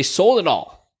 3x, and they sold it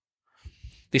all.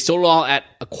 They sold it all at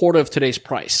a quarter of today's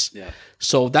price. Yeah.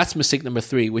 So that's mistake number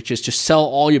 3, which is to sell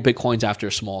all your Bitcoins after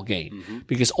a small gain. Mm-hmm.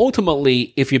 Because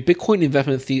ultimately, if your Bitcoin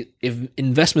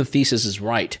investment thesis is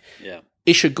right,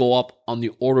 it should go up on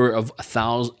the order of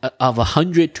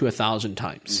 100 to 1,000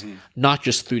 times, not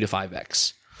just 3 to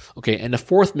 5x. Okay. And the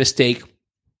 4th mistake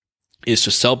is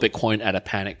to sell Bitcoin at a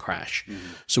panic crash. Mm-hmm.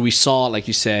 So we saw, like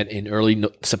you said, in early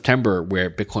September, where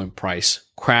Bitcoin price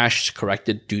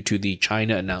corrected due to the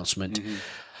China announcement. Mm-hmm.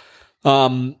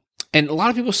 And a lot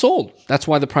of people sold. That's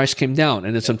why the price came down.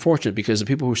 And it's unfortunate because the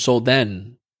people who sold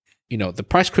then, the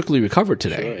price quickly recovered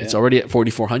today. Sure, It's already at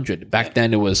 4,400. Back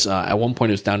then it was, at one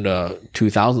point it was down to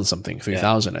 2,000 something,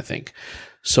 3,000, I think.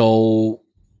 So,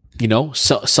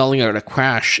 selling at a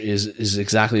crash is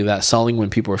exactly that. Selling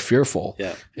when people are fearful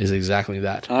is exactly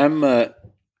that. I'm not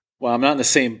in the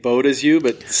same boat as you,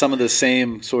 but some of the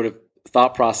same sort of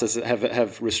thought processes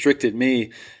have restricted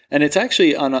me. And it's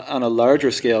actually on a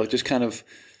larger scale, it just kind of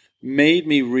made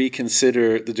me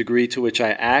reconsider the degree to which I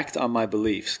act on my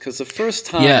beliefs. Because the first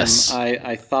time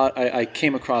I thought I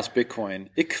came across Bitcoin,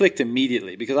 it clicked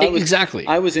immediately because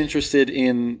I was interested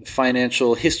in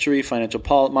financial history,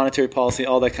 monetary policy,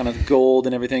 all that kind of gold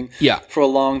and everything for a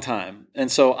long time.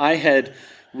 And so I had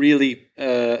really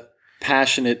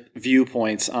passionate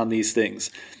viewpoints on these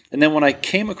things. And then when I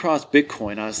came across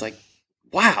Bitcoin, I was like,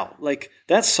 wow, like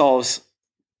that solves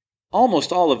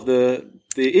almost all of the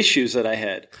issues that I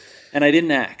had. And I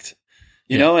didn't act.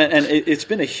 You know, and it's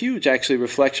been a huge actually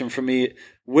reflection for me.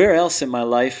 Where else in my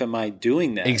life am I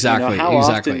doing that? Exactly. You know, how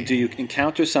often do you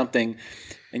encounter something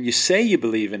and you say you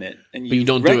believe in it and you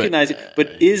don't recognize do it,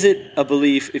 but is it a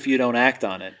belief if you don't act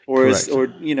on it? Or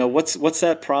Correct. you know, what's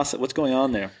that process? What's going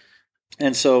on there?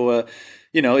 And so,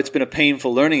 you know, it's been a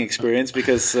painful learning experience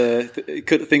because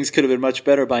things could have been much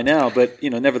better by now. But, you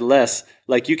know, nevertheless,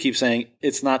 like you keep saying,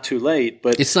 it's not too late.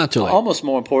 But it's not too late. Almost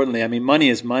more importantly, I mean, money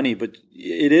is money, but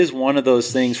it is one of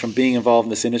those things from being involved in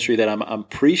this industry that I'm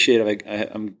appreciative.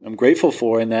 I'm grateful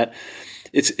for, in that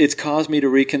it's caused me to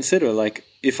reconsider. Like,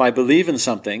 if I believe in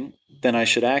something, then I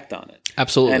should act on it.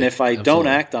 Absolutely. And if I don't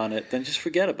act on it, then just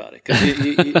forget about it,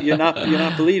 because you're not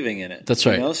believing in it. That's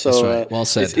right. You know? So that's right. Well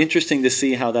said. It's interesting to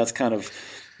see how that's kind of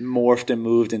morphed and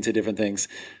moved into different things.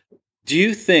 Do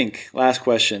you think, last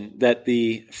question, that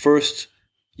the first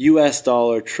US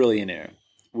dollar trillionaire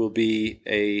will be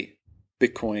a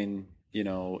Bitcoin, you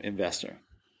know, investor?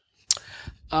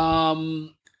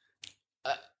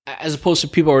 As opposed to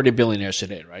people already billionaires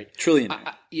today, right?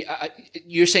 Trillionaire.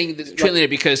 You're saying the trillionaire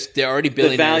because they're already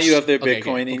billionaires. The value of their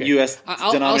Bitcoin in US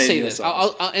denominated. I'll say US this.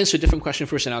 I'll answer a different question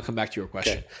first, and I'll come back to your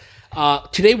question.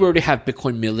 Today, we already have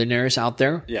Bitcoin millionaires out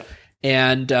there. Yeah.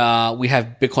 And we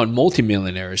have Bitcoin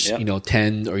multimillionaires, Yep. you know,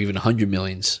 10 or even 100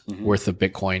 millions worth of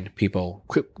Bitcoin people,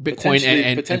 Bitcoin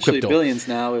and potentially crypto. Billions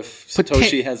now if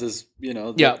Satoshi has his, you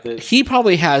know. He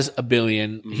probably has $1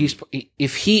 billion.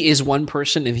 If he is one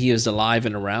person and he is alive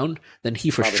and around, then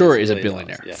he for sure is a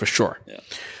billionaire, for sure.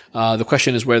 Yeah. The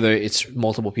question is whether it's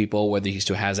multiple people, whether he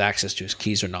still has access to his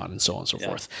keys or not, and so on and so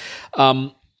forth.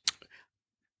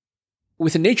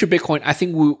 With the nature of Bitcoin, I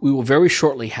think we will very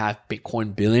shortly have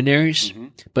Bitcoin billionaires,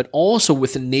 but also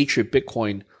with the nature of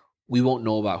Bitcoin, we won't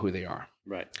know about who they are.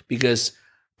 Right. Because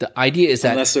the idea is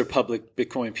that unless they're public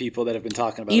Bitcoin people that have been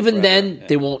talking about even it then,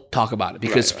 they won't talk about it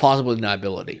because it's plausible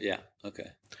deniability. Yeah. Okay.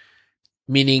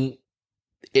 Meaning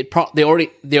they're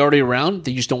already around,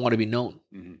 they just don't want to be known.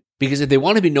 Because if they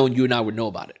want to be known, you and I would know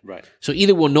about it. Right. So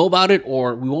either we'll know about it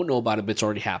or we won't know about it, but it's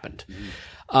already happened.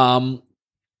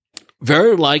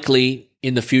 Very likely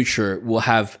in the future, we'll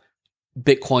have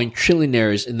Bitcoin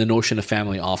trillionaires in the notion of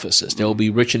family offices. There will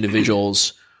be rich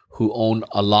individuals who own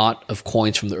a lot of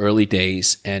coins from the early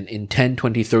days. And in 10,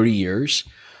 20, 30 years,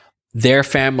 their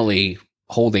family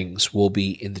holdings will be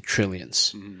in the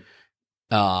trillions. In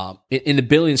the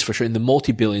billions for sure, in the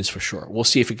multi-billions for sure. We'll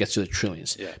see if it gets to the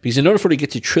trillions. Yeah. Because in order for it to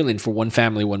get to trillion for one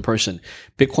family, one person,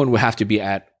 Bitcoin will have to be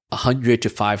at 100 to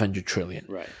 500 trillion.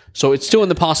 Right. So it's still in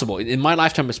the possible. In my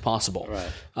lifetime, it's possible. Right.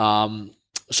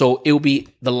 So it will be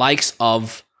the likes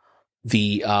of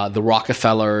the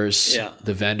Rockefellers,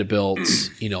 the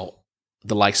Vanderbilts, you know,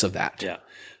 the likes of that. Yeah.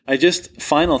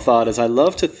 Final thought is I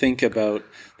love to think about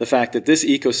the fact that this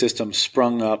ecosystem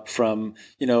sprung up from,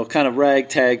 you know, kind of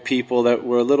ragtag people that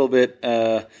were a little bit,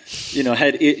 you know,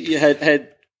 had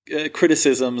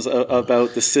criticisms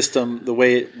about the system the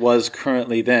way it was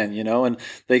currently then, you know, and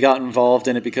they got involved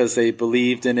in it because they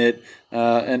believed in it,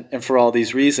 and for all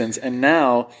these reasons. And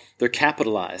now they're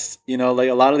capitalized, you know, like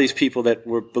a lot of these people that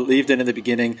were believed in the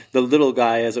beginning, the little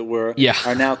guy, as it were,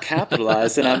 are now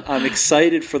capitalized. And I'm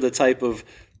excited for the type of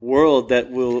world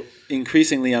that will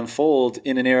increasingly unfold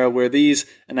in an era where these,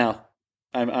 and now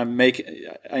I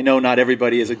know not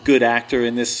everybody is a good actor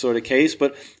in this sort of case,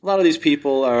 but a lot of these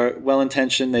people are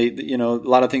well-intentioned. They, you know, a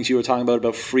lot of things you were talking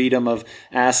about freedom of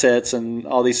assets and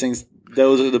all these things,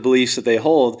 those are the beliefs that they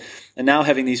hold. And now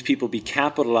having these people be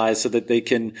capitalized so that they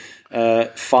can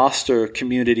foster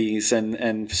communities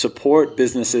and support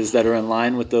businesses that are in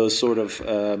line with those sort of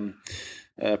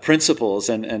principles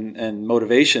and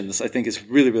motivations, I think is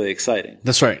really, really exciting.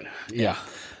 That's right. Yeah.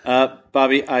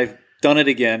 Bobby, I've done it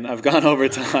again. I've gone over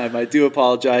time. I do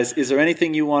apologize. Is there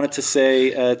anything you wanted to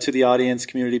say to the audience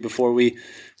community before we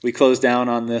close down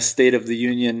on the State of the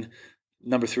Union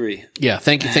number 3? Yeah.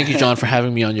 Thank you, John, for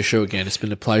having me on your show again. It's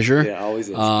been a pleasure. Yeah, always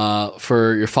is.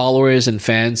 For your followers and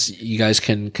fans, you guys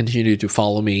can continue to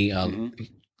follow me,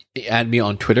 add me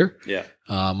on Twitter. Yeah.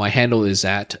 My handle is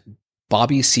at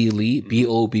Bobby C. Lee,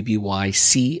 BOBBYCLEE.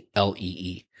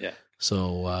 Yeah.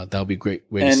 So that'll be a great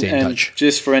way to stay in touch.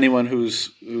 Just for anyone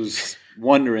who's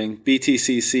wondering,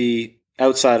 BTCC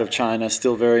outside of China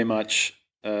still very much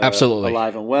absolutely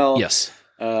alive and well. Yes.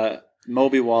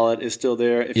 Mobi Wallet is still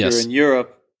there. If you're in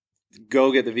Europe,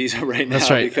 go get the visa right now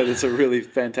because it's a really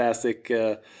fantastic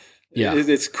Yeah.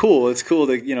 It's cool. It's cool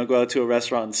to go out to a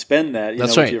restaurant and spend that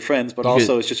That's with right. your friends, but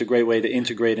also it's just a great way to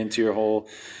integrate into your whole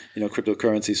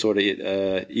cryptocurrency sort of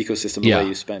ecosystem, the way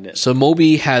you spend it. So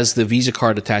Mobi has the Visa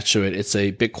card attached to it. It's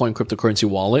a Bitcoin cryptocurrency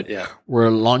wallet. Yeah. We're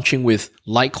launching with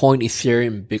Litecoin,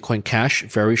 Ethereum, Bitcoin Cash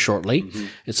very shortly. Mm-hmm.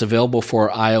 It's available for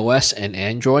iOS and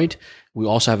Android. We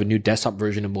also have a new desktop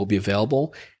version of Mobi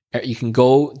available. You can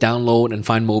go download and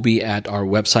find Mobi at our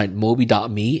website,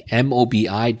 mobi.me,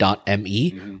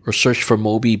 mobi.me, or search for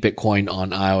Mobi Bitcoin on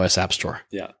iOS App Store.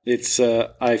 Yeah, it's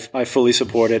I fully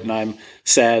support it, and I'm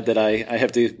sad that I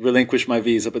have to relinquish my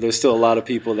Visa, but there's still a lot of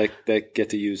people that get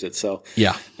to use it. So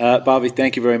yeah, Bobby,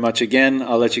 thank you very much again.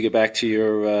 I'll let you get back to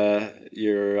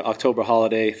your October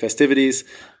holiday festivities,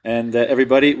 and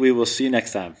everybody, we will see you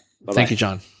next time. Bye-bye. Thank you,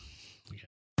 John.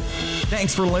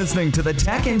 Thanks for listening to the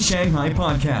Tech in Shanghai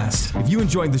podcast. If you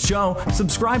enjoyed the show,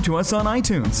 subscribe to us on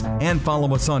iTunes and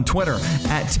follow us on Twitter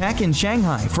 @Tech in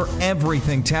Shanghai for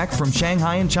everything tech from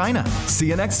Shanghai and China. See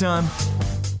you next time.